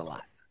vocals a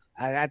lot.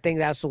 I think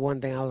that's the one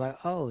thing I was like,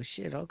 oh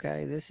shit,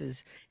 okay,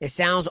 it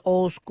sounds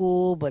old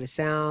school, but it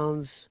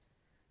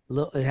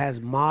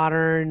has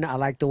modern. I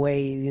like the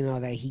way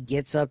that he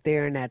gets up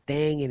there in that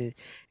thing,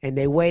 and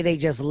the way they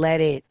just let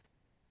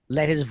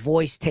his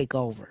voice take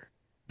over.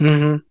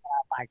 hmm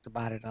liked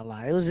about it a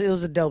lot. It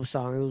was a dope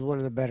song. It was one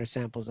of the better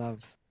samples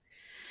I've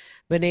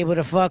been able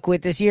to fuck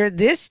with this year.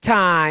 This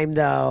time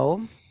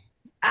though,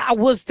 I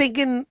was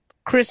thinking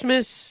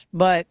Christmas,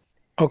 but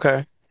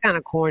Okay. it's kind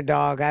of corn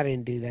dog. I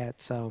didn't do that,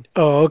 so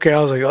Oh, okay.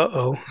 I was like,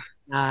 uh-oh.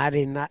 nah, I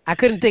didn't. I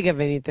couldn't think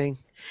of anything.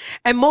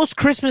 And most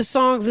Christmas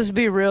songs, let's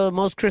be real,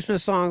 most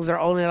Christmas songs are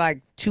only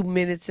like 2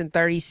 minutes and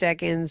 30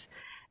 seconds,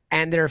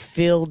 and they're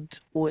filled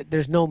with.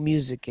 There's no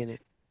music in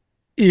it.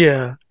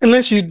 Yeah.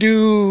 Unless you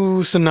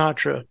do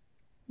Sinatra.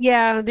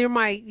 Yeah, you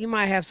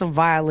might have some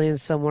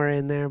violins somewhere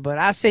in there, but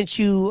I sent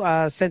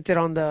it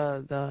on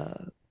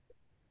the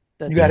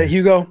You got it,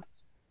 Hugo?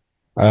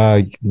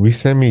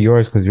 Resend me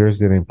yours because yours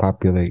didn't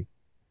populate.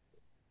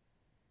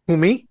 Who,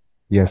 me?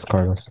 Yes,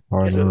 Carlos.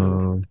 Yes, it will.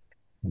 Harlem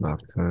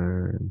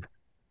Nocturne.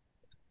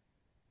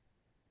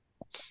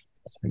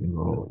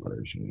 Single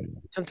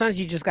version. Sometimes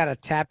you just gotta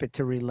tap it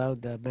to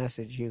reload the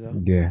message, Hugo.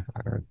 Yeah.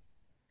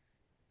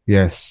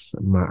 Yes,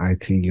 my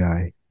IT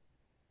guy.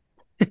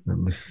 Let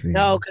me see.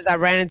 No, because I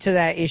ran into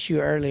that issue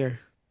earlier.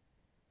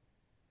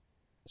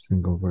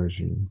 Single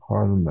version.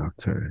 Harlem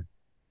Nocturne.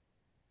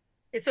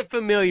 It's a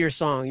familiar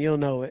song. You'll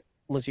know it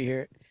once you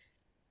hear it.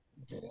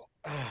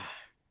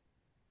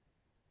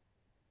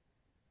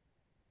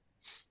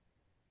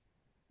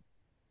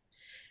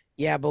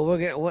 Yeah, but we're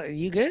gonna. What?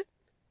 You good?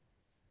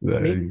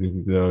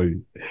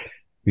 The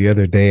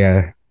other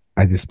day,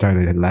 I just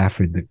started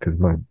laughing because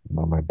my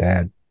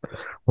dad,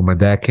 when my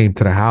dad came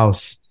to the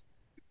house,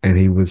 and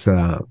he was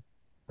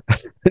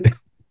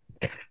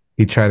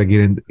he tried to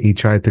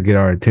get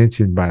our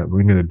attention by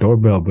ringing the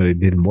doorbell, but it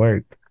didn't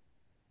work.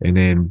 And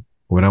then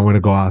when I went to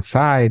go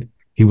outside,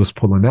 he was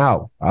pulling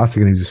out. I was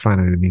thinking he was just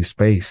finding a new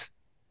space.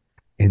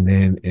 And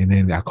then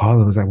I called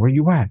him. I was like, "Where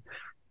you at?"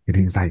 And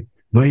he's like,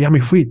 "No, ya me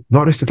fui.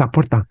 No abres la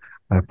puerta.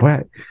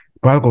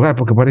 Puedo colgar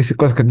porque parece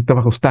cosas que no te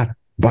va a gustar.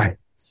 Bye."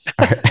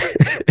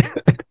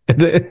 And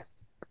then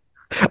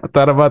I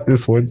thought about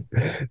this one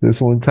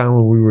time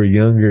when we were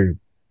younger.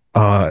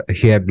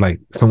 He had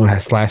someone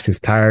had slashed his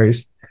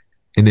tires,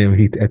 and then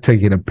he had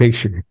taken a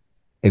picture,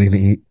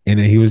 and then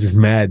he was just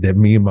mad that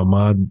me and my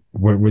mom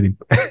weren't really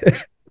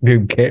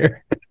didn't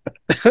care.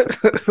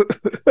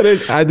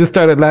 But I just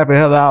started laughing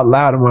hell out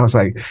loud, and I was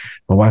like,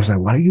 my wife's like,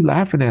 "What are you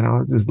laughing at?" I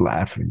was just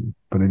laughing,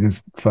 but it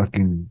just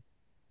fucking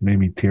made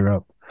me tear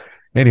up.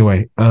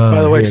 Anyway,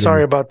 By the way,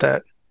 sorry about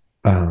that.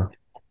 Oh.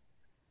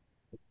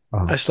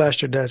 I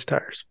slashed your dad's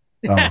tires.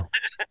 Oh.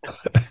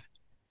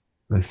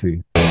 Let's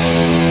see. Oh,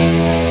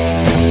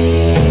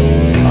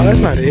 that's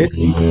not it.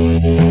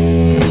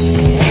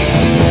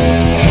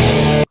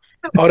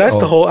 Oh, that's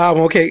the whole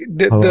album. Okay.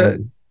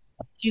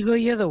 Hugo,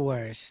 you're the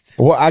worst.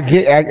 Well, I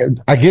get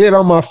it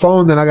on my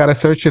phone, then I gotta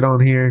search it on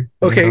here.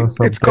 Okay,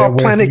 so it's bear called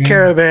with Planet me.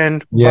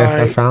 Caravan. Yes,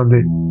 by- I found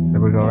it.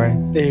 There we go.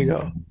 Right. There you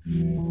go.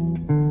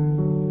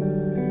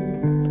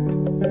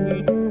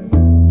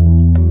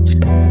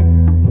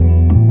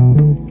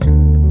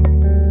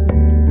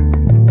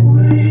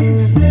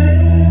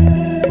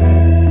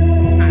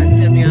 Trying to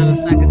send me on a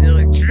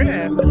psychedelic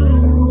trip.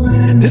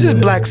 This is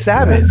Black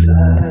Sabbath.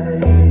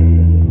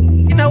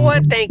 You know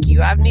what? Thank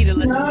you. I need to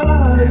listen to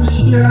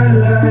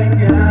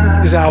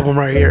This album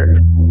right here.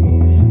 I'm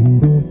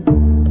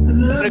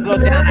gonna go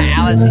down to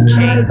Alice in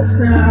Chains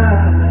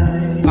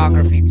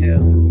discography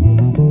too.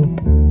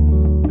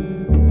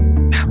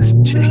 Alice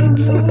in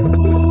Chains.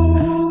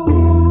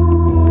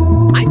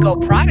 Might go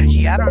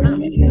Prodigy. I don't know.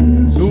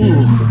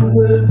 Ooh.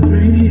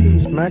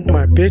 Smack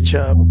my bitch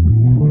up.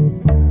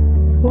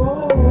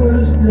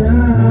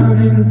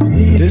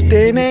 This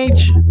day and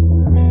age.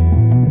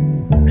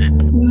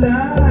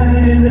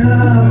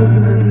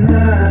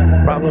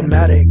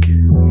 Problematic.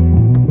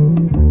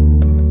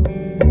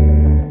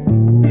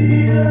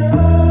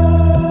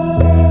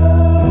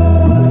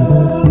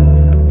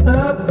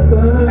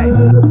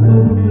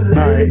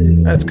 All right,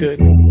 that's good.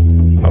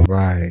 All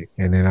right,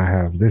 and then I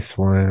have this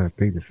one. I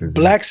think this is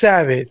Black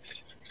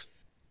Sabbath,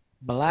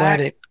 Black.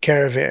 Planet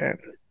Caravan.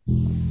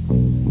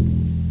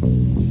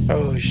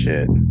 Oh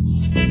shit.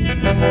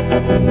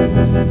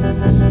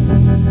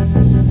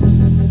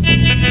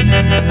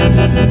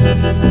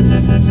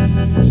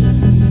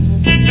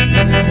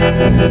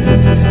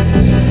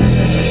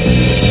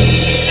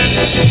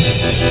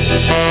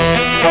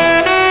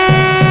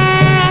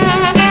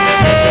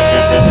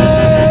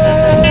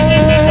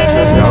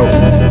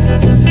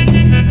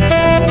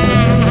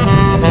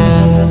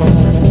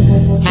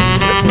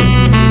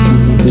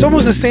 It's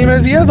almost the same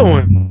as the other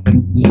one.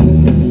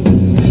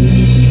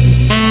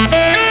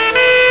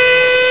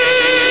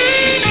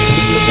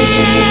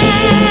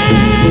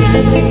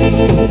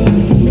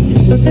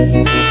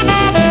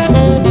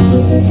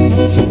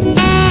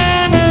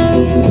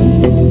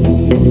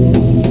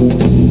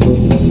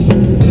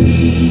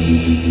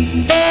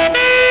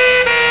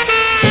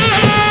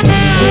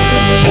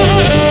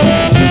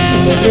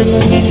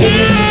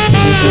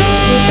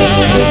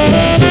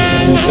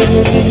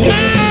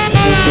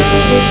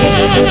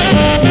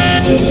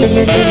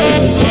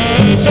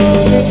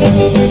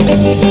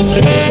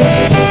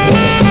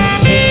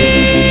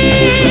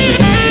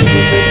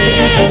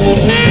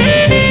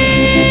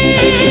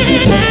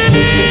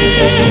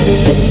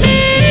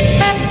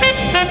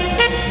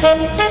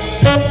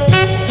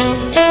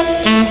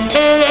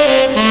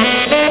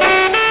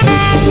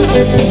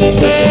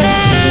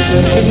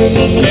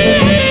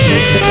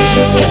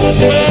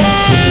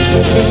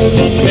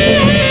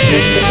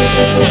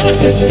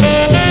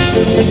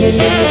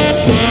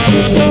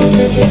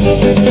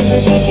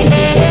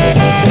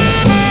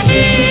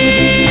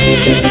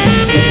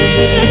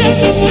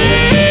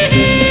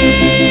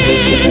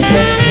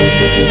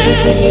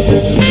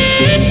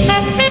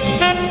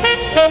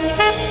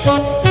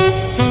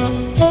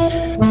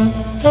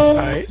 All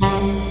right.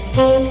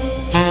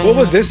 What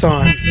was this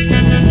on?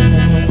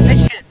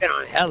 That shit been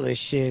on hella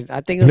shit.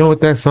 I think it You was know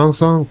what that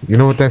song? You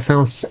know what that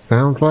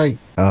sounds like?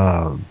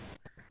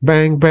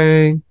 Bang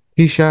bang,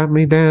 he shot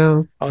me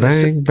down. Oh,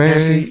 Bang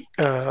bang.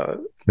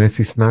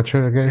 Nancy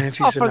Sinatra, I guess.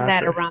 Nancy all from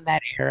that Sinatra. around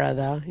that era,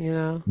 though. You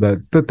know.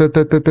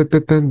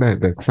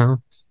 That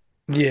sound.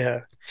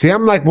 Yeah. See,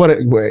 I'm like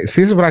see, this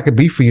is what I could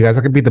be for you guys.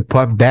 I could be the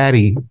Puff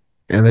Daddy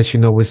and let you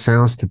know which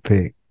sounds to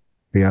pick.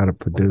 Be able to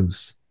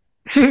produce.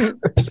 Yeah,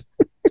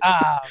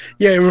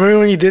 remember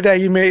when you did that?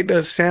 You made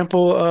a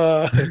sample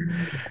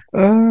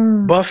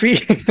Buffy.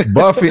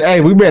 Buffy, hey,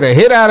 we made a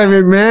hit out of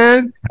it,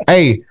 man.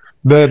 Hey,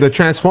 the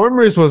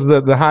Transformers was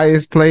the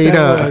highest played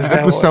That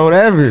episode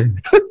ever.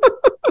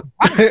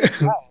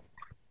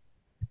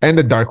 And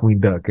the Darkwing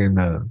Duck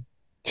and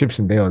Chips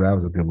and Dale, that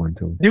was a good one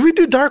too. Did we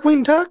do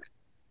Darkwing Duck?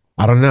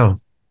 I don't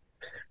know.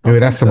 Maybe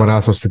that's the one I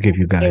was supposed to give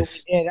you Yeah,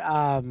 guys. we did,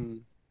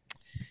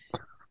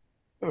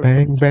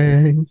 Bang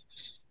bang.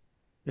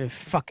 the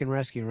fucking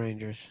Rescue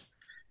Rangers.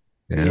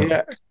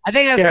 Yeah. I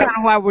think that's Yeah. kind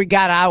of why we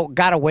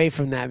got away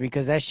from that,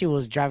 because that shit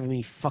was driving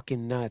me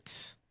fucking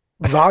nuts.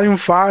 Volume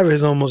 5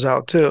 is almost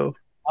out too.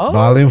 Oh,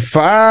 Volume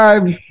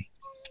 5.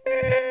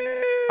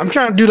 I'm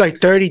trying to do like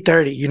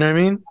 30-30, you know what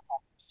I mean?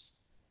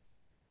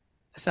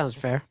 that sounds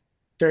fair.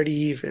 30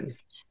 even.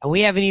 And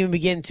we haven't even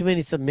been getting too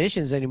many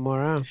submissions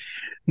anymore, huh?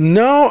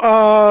 No,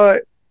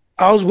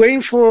 I was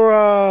waiting for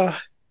oh,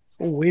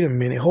 wait a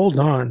minute, hold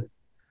on.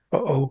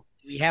 Uh-oh.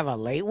 Do we have a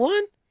late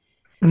one?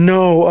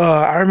 No,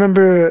 I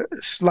remember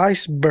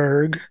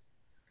Sliceberg.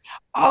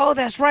 Oh,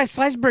 that's right.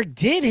 Sliceberg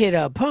did hit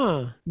up,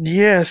 huh?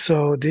 Yeah,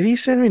 so did he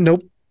send me?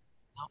 Nope,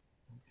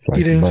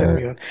 he didn't send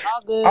me one.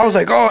 All good. I was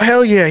like, oh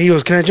hell yeah. He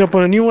goes, can I jump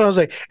on a new one? I was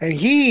like, and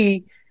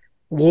he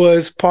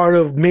was part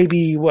of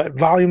maybe what,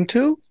 volume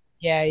 2?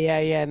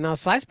 Yeah. No,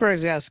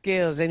 Sliceberg's got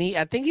skills, and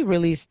I think he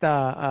released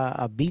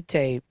a beat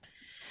tape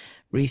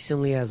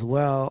recently as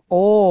well,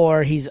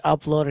 or he's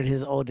uploaded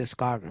his old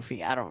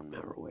discography. I don't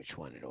remember which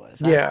one it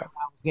was. Yeah.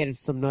 I was getting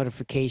some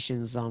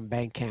notifications on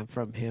Bandcamp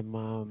from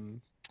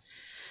him,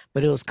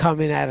 but it was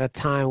coming at a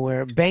time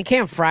where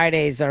Bandcamp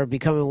Fridays are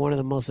becoming one of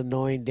the most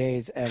annoying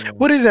days ever.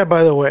 What is that,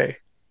 by the way?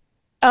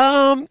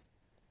 During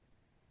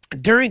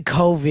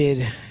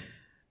COVID,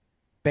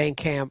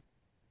 Bandcamp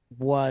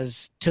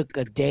took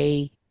a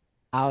day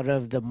out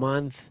of the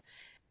month,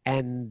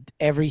 and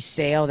every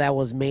sale that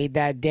was made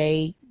that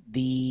day,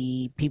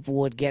 the people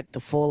would get the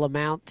full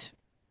amount,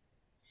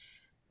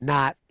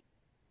 not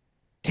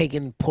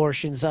taking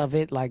portions of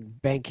it like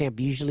Bandcamp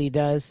usually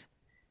does,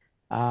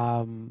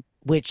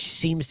 which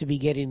seems to be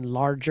getting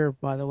larger,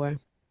 by the way.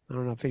 I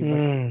don't know if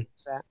anybody knows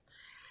that.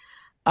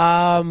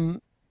 I'm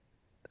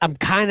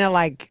kind of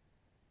like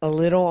a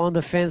little on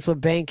the fence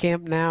with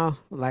Bandcamp now.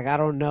 Like, I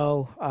don't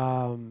know.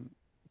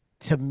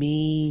 To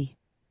me,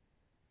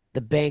 the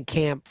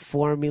Bandcamp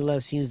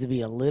formula seems to be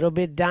a little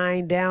bit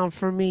dying down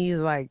for me.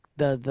 Like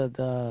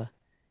the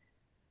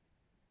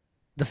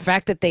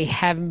fact that they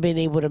haven't been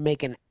able to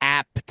make an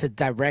app to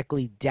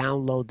directly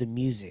download the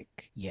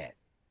music yet.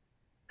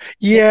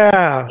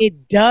 Yeah.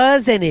 It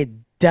does and it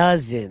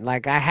doesn't.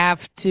 Like, I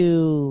have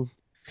to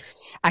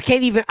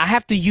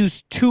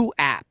use two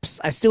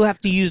apps. I still have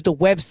to use the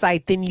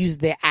website, then use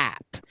the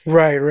app.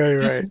 Right.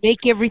 Just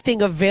make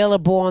everything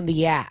available on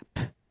the app.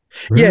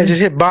 Yeah, just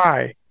hit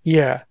buy.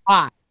 Yeah.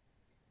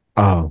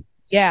 Oh,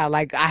 Yeah,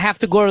 like I have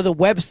to go to the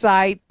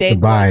website, then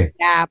go buy. to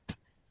the app,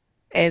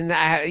 and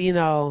I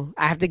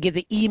have to get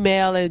the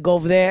email and go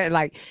over there.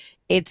 Like,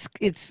 it's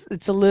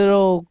a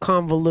little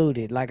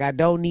convoluted. Like, I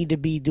don't need to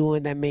be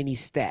doing that many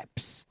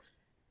steps.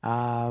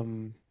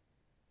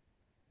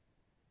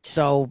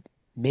 So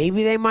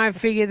maybe they might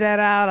figure that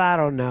out. I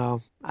don't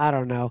know.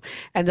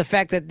 And the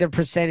fact that their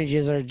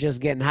percentages are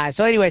just getting high.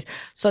 So anyways,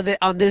 so that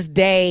on this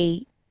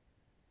day,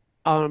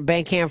 on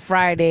Bandcamp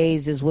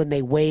Fridays is when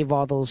they waive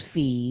all those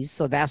fees.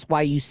 So that's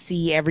why you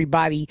see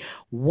everybody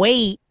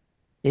wait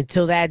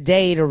until that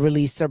day to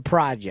release their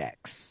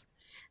projects.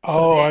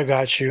 I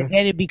got you.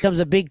 Then it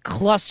becomes a big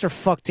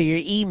clusterfuck to your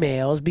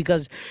emails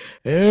because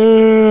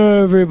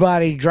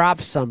everybody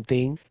drops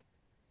something.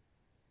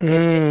 You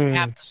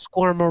have to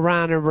squirm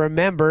around and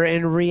remember.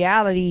 In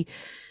reality,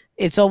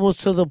 it's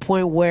almost to the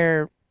point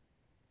where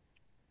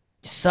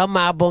some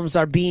albums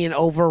are being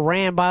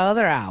overran by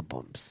other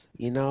albums.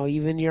 You know,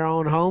 even your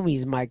own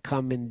homies might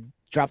come and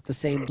drop the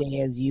same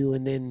day as you,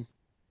 and then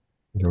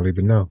you don't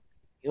even know.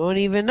 you don't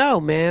even know,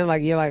 man.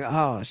 Like, you're like,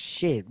 oh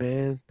shit,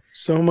 man.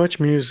 So much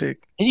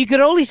music. And you could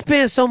only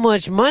spend so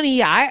much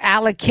money. I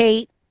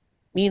allocate,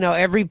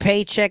 every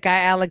paycheck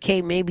I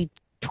allocate maybe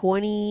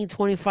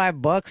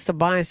 $20-25 to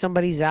buying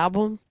somebody's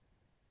album.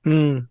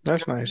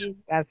 That's nice.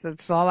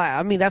 That's all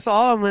I mean, that's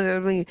all I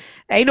mean,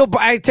 ain't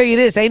nobody, I tell you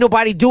this, ain't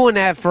nobody doing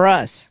that for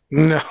us.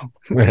 No.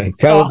 Man,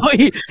 tell Oh,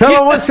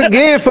 them once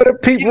again for the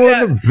people in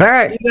the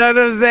back. You know what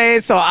I'm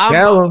saying? So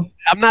Tell them.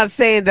 I'm not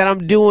saying that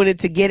I'm doing it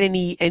to get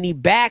any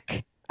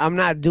back. I'm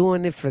not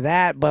doing it for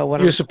that. But what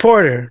You're a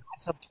supporter.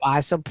 I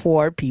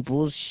support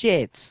people's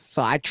shits.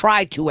 So I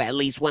try to, at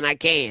least when I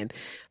can.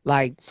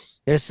 Like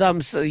there's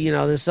some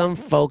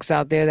folks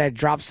out there that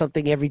drop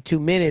something every 2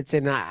 minutes,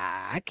 and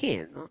I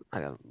can't.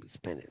 I gotta be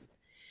spending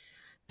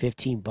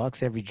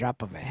 $15 every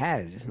drop of a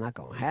hat. It's just not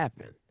gonna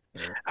happen.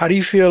 How do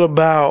you feel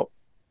about?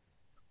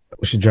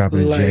 We should drop it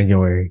in Like,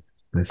 January.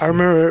 I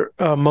remember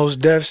Mos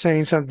Def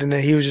saying something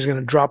that he was just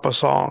gonna drop a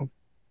song.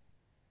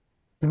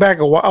 Back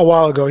a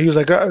while ago, he was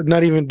like,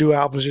 not even do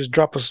albums, just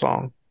drop a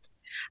song.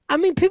 I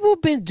mean, people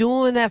have been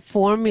doing that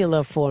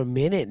formula for a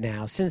minute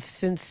now. Since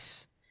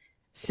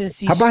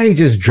these, How about he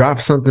just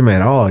drop something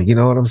at all? You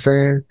know what I'm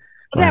saying?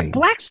 that Like,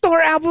 Black Star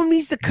album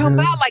needs to come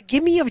Yeah. out. Like,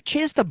 give me a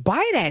chance to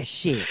buy that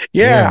shit.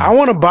 Yeah, Yeah. I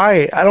want to buy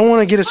it. I don't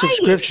want to get a Buy it.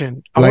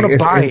 subscription. I Like, want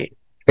to buy it.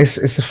 it's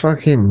a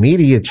fucking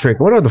media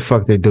trick. What the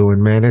fuck they're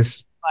doing, man?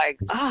 It's Like,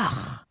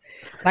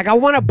 like I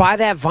want to buy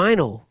that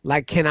vinyl.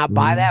 Like, can I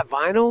buy that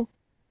vinyl?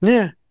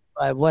 Yeah,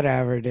 But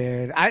whatever,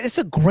 dude. It's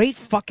a great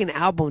fucking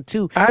album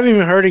too, I haven't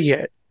even heard it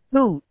yet.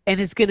 dude. And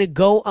it's gonna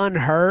go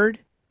unheard.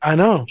 I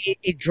know.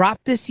 It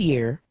dropped this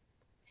year.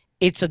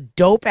 It's a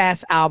dope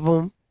ass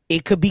album.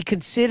 It could be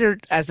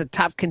considered as a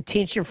top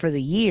contention for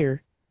the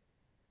year.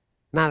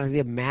 Not that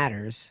it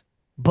matters,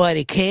 but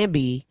it can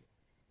be.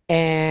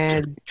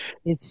 And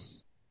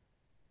it's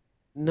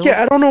no,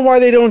 Yeah, I don't know why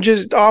they don't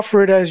just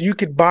offer it as you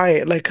could buy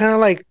it, like kind of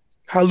like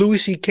how Louis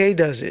C.K.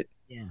 does it,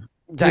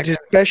 like, which is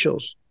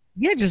specials.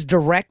 yeah, just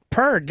direct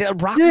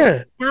Rock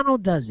Yeah. Channel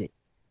does it.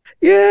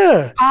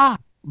 Yeah,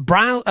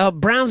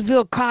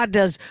 Brownsville Cod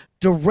does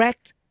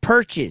direct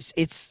purchase.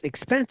 It's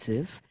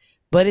expensive,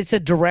 but it's a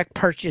direct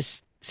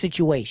purchase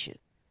situation.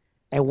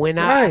 And when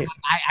right.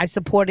 I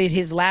supported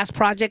his last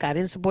project, I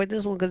didn't support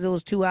this one because it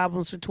was 2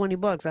 albums for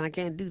 $20, and I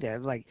can't do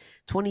that. Like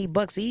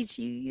 $20 each,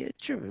 you're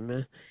tripping,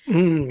 man.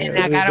 And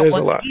I gotta there's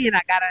a lot.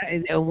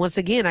 once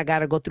again, I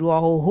gotta go through a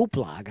whole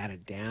hoopla. I gotta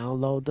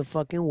download the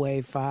fucking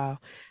WAV file.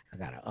 I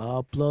gotta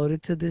upload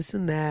it to this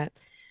and that.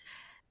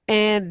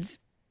 And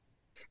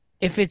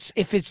if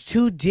it's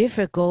too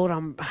difficult,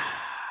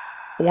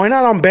 Why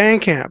not on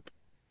Bandcamp?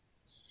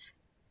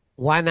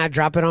 why not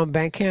drop it on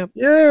Bandcamp?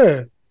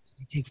 Yeah,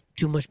 They take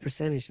too much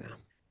percentage now.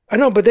 I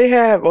know, but they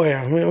have. Oh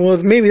yeah,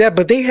 well maybe that,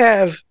 but they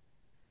have.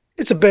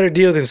 It's a better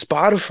deal than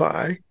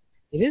Spotify.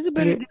 It is a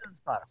better Yeah. deal than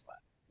Spotify.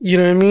 You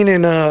know what I mean?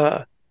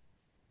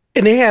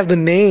 And they have the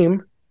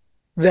name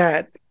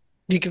that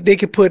they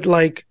could put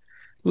like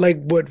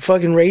what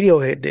fucking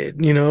Radiohead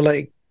did. You know,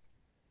 like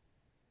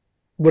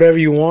whatever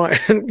you want.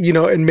 You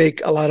know, and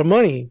make a lot of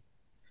money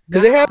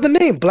because they have the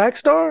name Black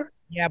Star.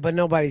 Yeah, but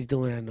nobody's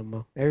doing that no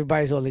more.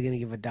 Everybody's only gonna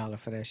give $1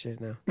 for that shit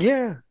now.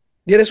 Yeah,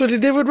 that's what they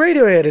did with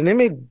Radiohead, and they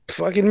made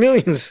fucking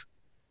millions.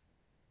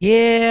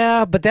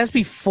 Yeah, but that's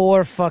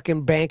before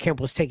fucking Bandcamp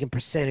was taking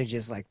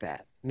percentages like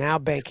that. Now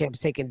Bandcamp's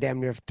taking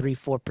damn near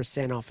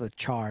 3-4% off the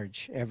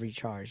charge, every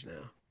charge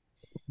now.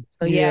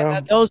 So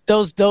yeah, Yeah.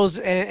 those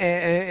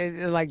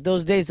like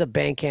those days of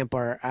Bandcamp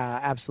are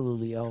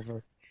absolutely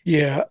over.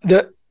 Yeah,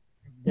 the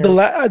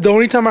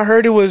only time I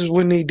heard it was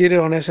when they did it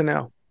on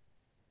SNL.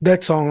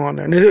 That song on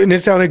there, and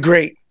it sounded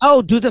great.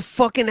 Oh, dude, the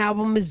fucking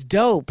album is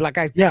dope. Like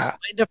I Yeah.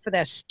 signed up for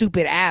that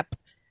stupid app.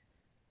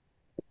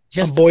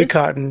 I'm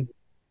boycotting.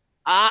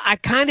 I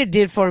kind of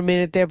did for a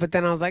minute there, but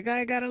then I was like,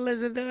 I gotta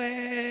listen to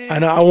it. I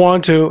know. I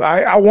want to.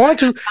 I want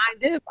to.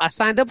 I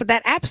signed up, but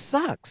that app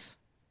sucks.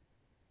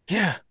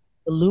 Yeah.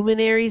 The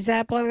Luminaries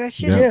app, like that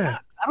shit Yeah.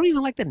 sucks. I don't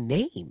even like the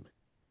name.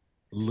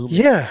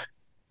 Luminary. Yeah.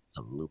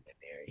 A luminary.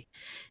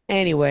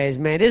 Anyways,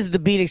 man, this is the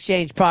Beat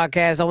Exchange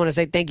podcast. I want to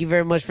say thank you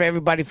very much for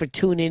everybody for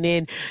tuning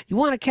in. You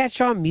want to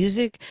catch our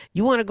music?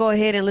 You want to go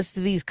ahead and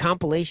listen to these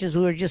compilations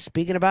we were just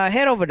speaking about?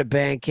 Head over to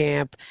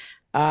Bandcamp.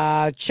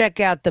 Check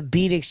out the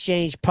Beat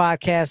Exchange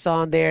podcast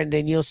on there, and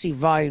then you'll see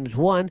volumes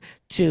 1,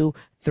 2,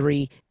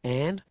 3,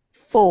 and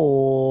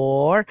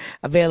 4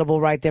 available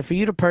right there for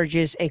you to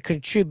purchase and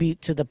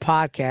contribute to the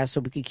podcast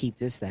so we can keep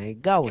this thing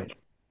going.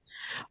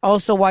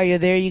 Also, while you're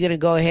there, you're going to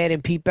go ahead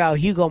and peep out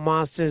Hugo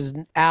Monster's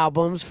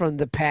albums from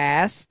the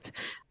past.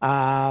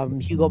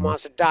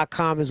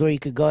 HugoMonster.com is where you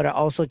could go to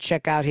also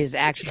check out his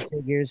action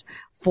figures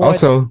for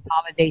the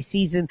holiday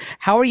season.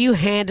 How are you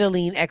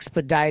handling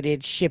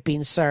expedited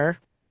shipping, sir?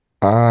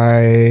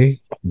 I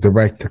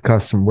direct to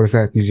custom. What's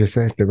that you just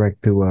said?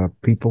 Direct to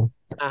people.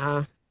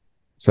 Uh-huh.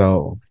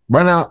 So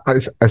right now,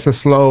 it's a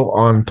slow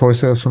on toy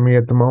sales for me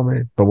at the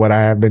moment. But what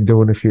I have been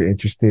doing, if you're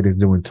interested, is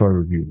doing toy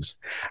reviews.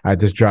 I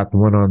just dropped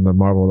one on the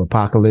Marvel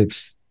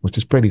Apocalypse, which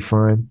is pretty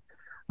fun.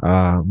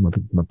 My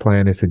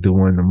plan is to do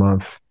one a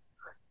month.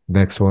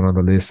 Next one on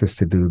the list is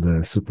to do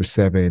the Super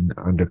 7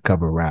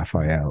 Undercover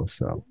Raphael.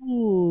 So,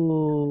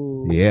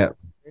 Ooh. yeah.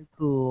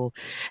 Cool.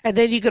 And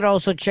then you could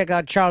also check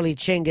out Charlie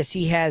Chingus.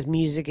 He has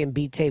music and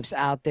beat tapes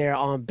out there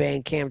on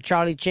Bandcamp.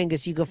 Charlie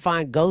Chingus, you can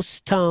find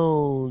Ghost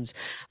Tones,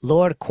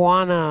 Lord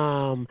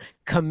Quantum,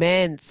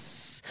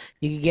 Commence.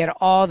 You can get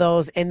all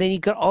those. And then you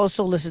could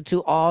also listen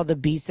to all the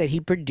beats that he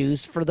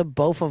produced for the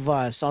both of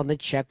us on the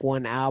Check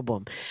One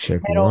album.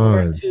 Check Head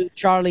over one. to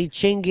Charlie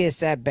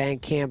Chingus at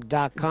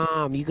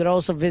bandcamp.com. You could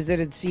also visit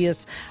and see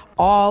us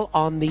all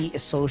on the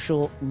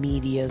social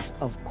medias,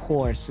 of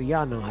course. So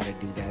y'all know how to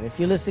do that. If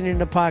you're listening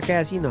to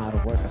podcasts, you know how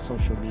to work a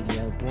social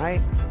media,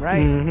 right?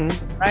 Right?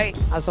 Mhm. Right?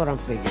 That's what I'm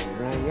figuring,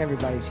 right?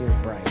 Everybody's here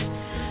bright.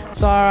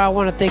 So I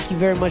want to thank you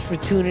very much for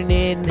tuning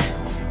in.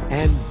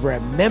 And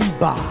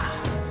remember,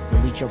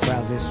 delete your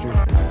browser history.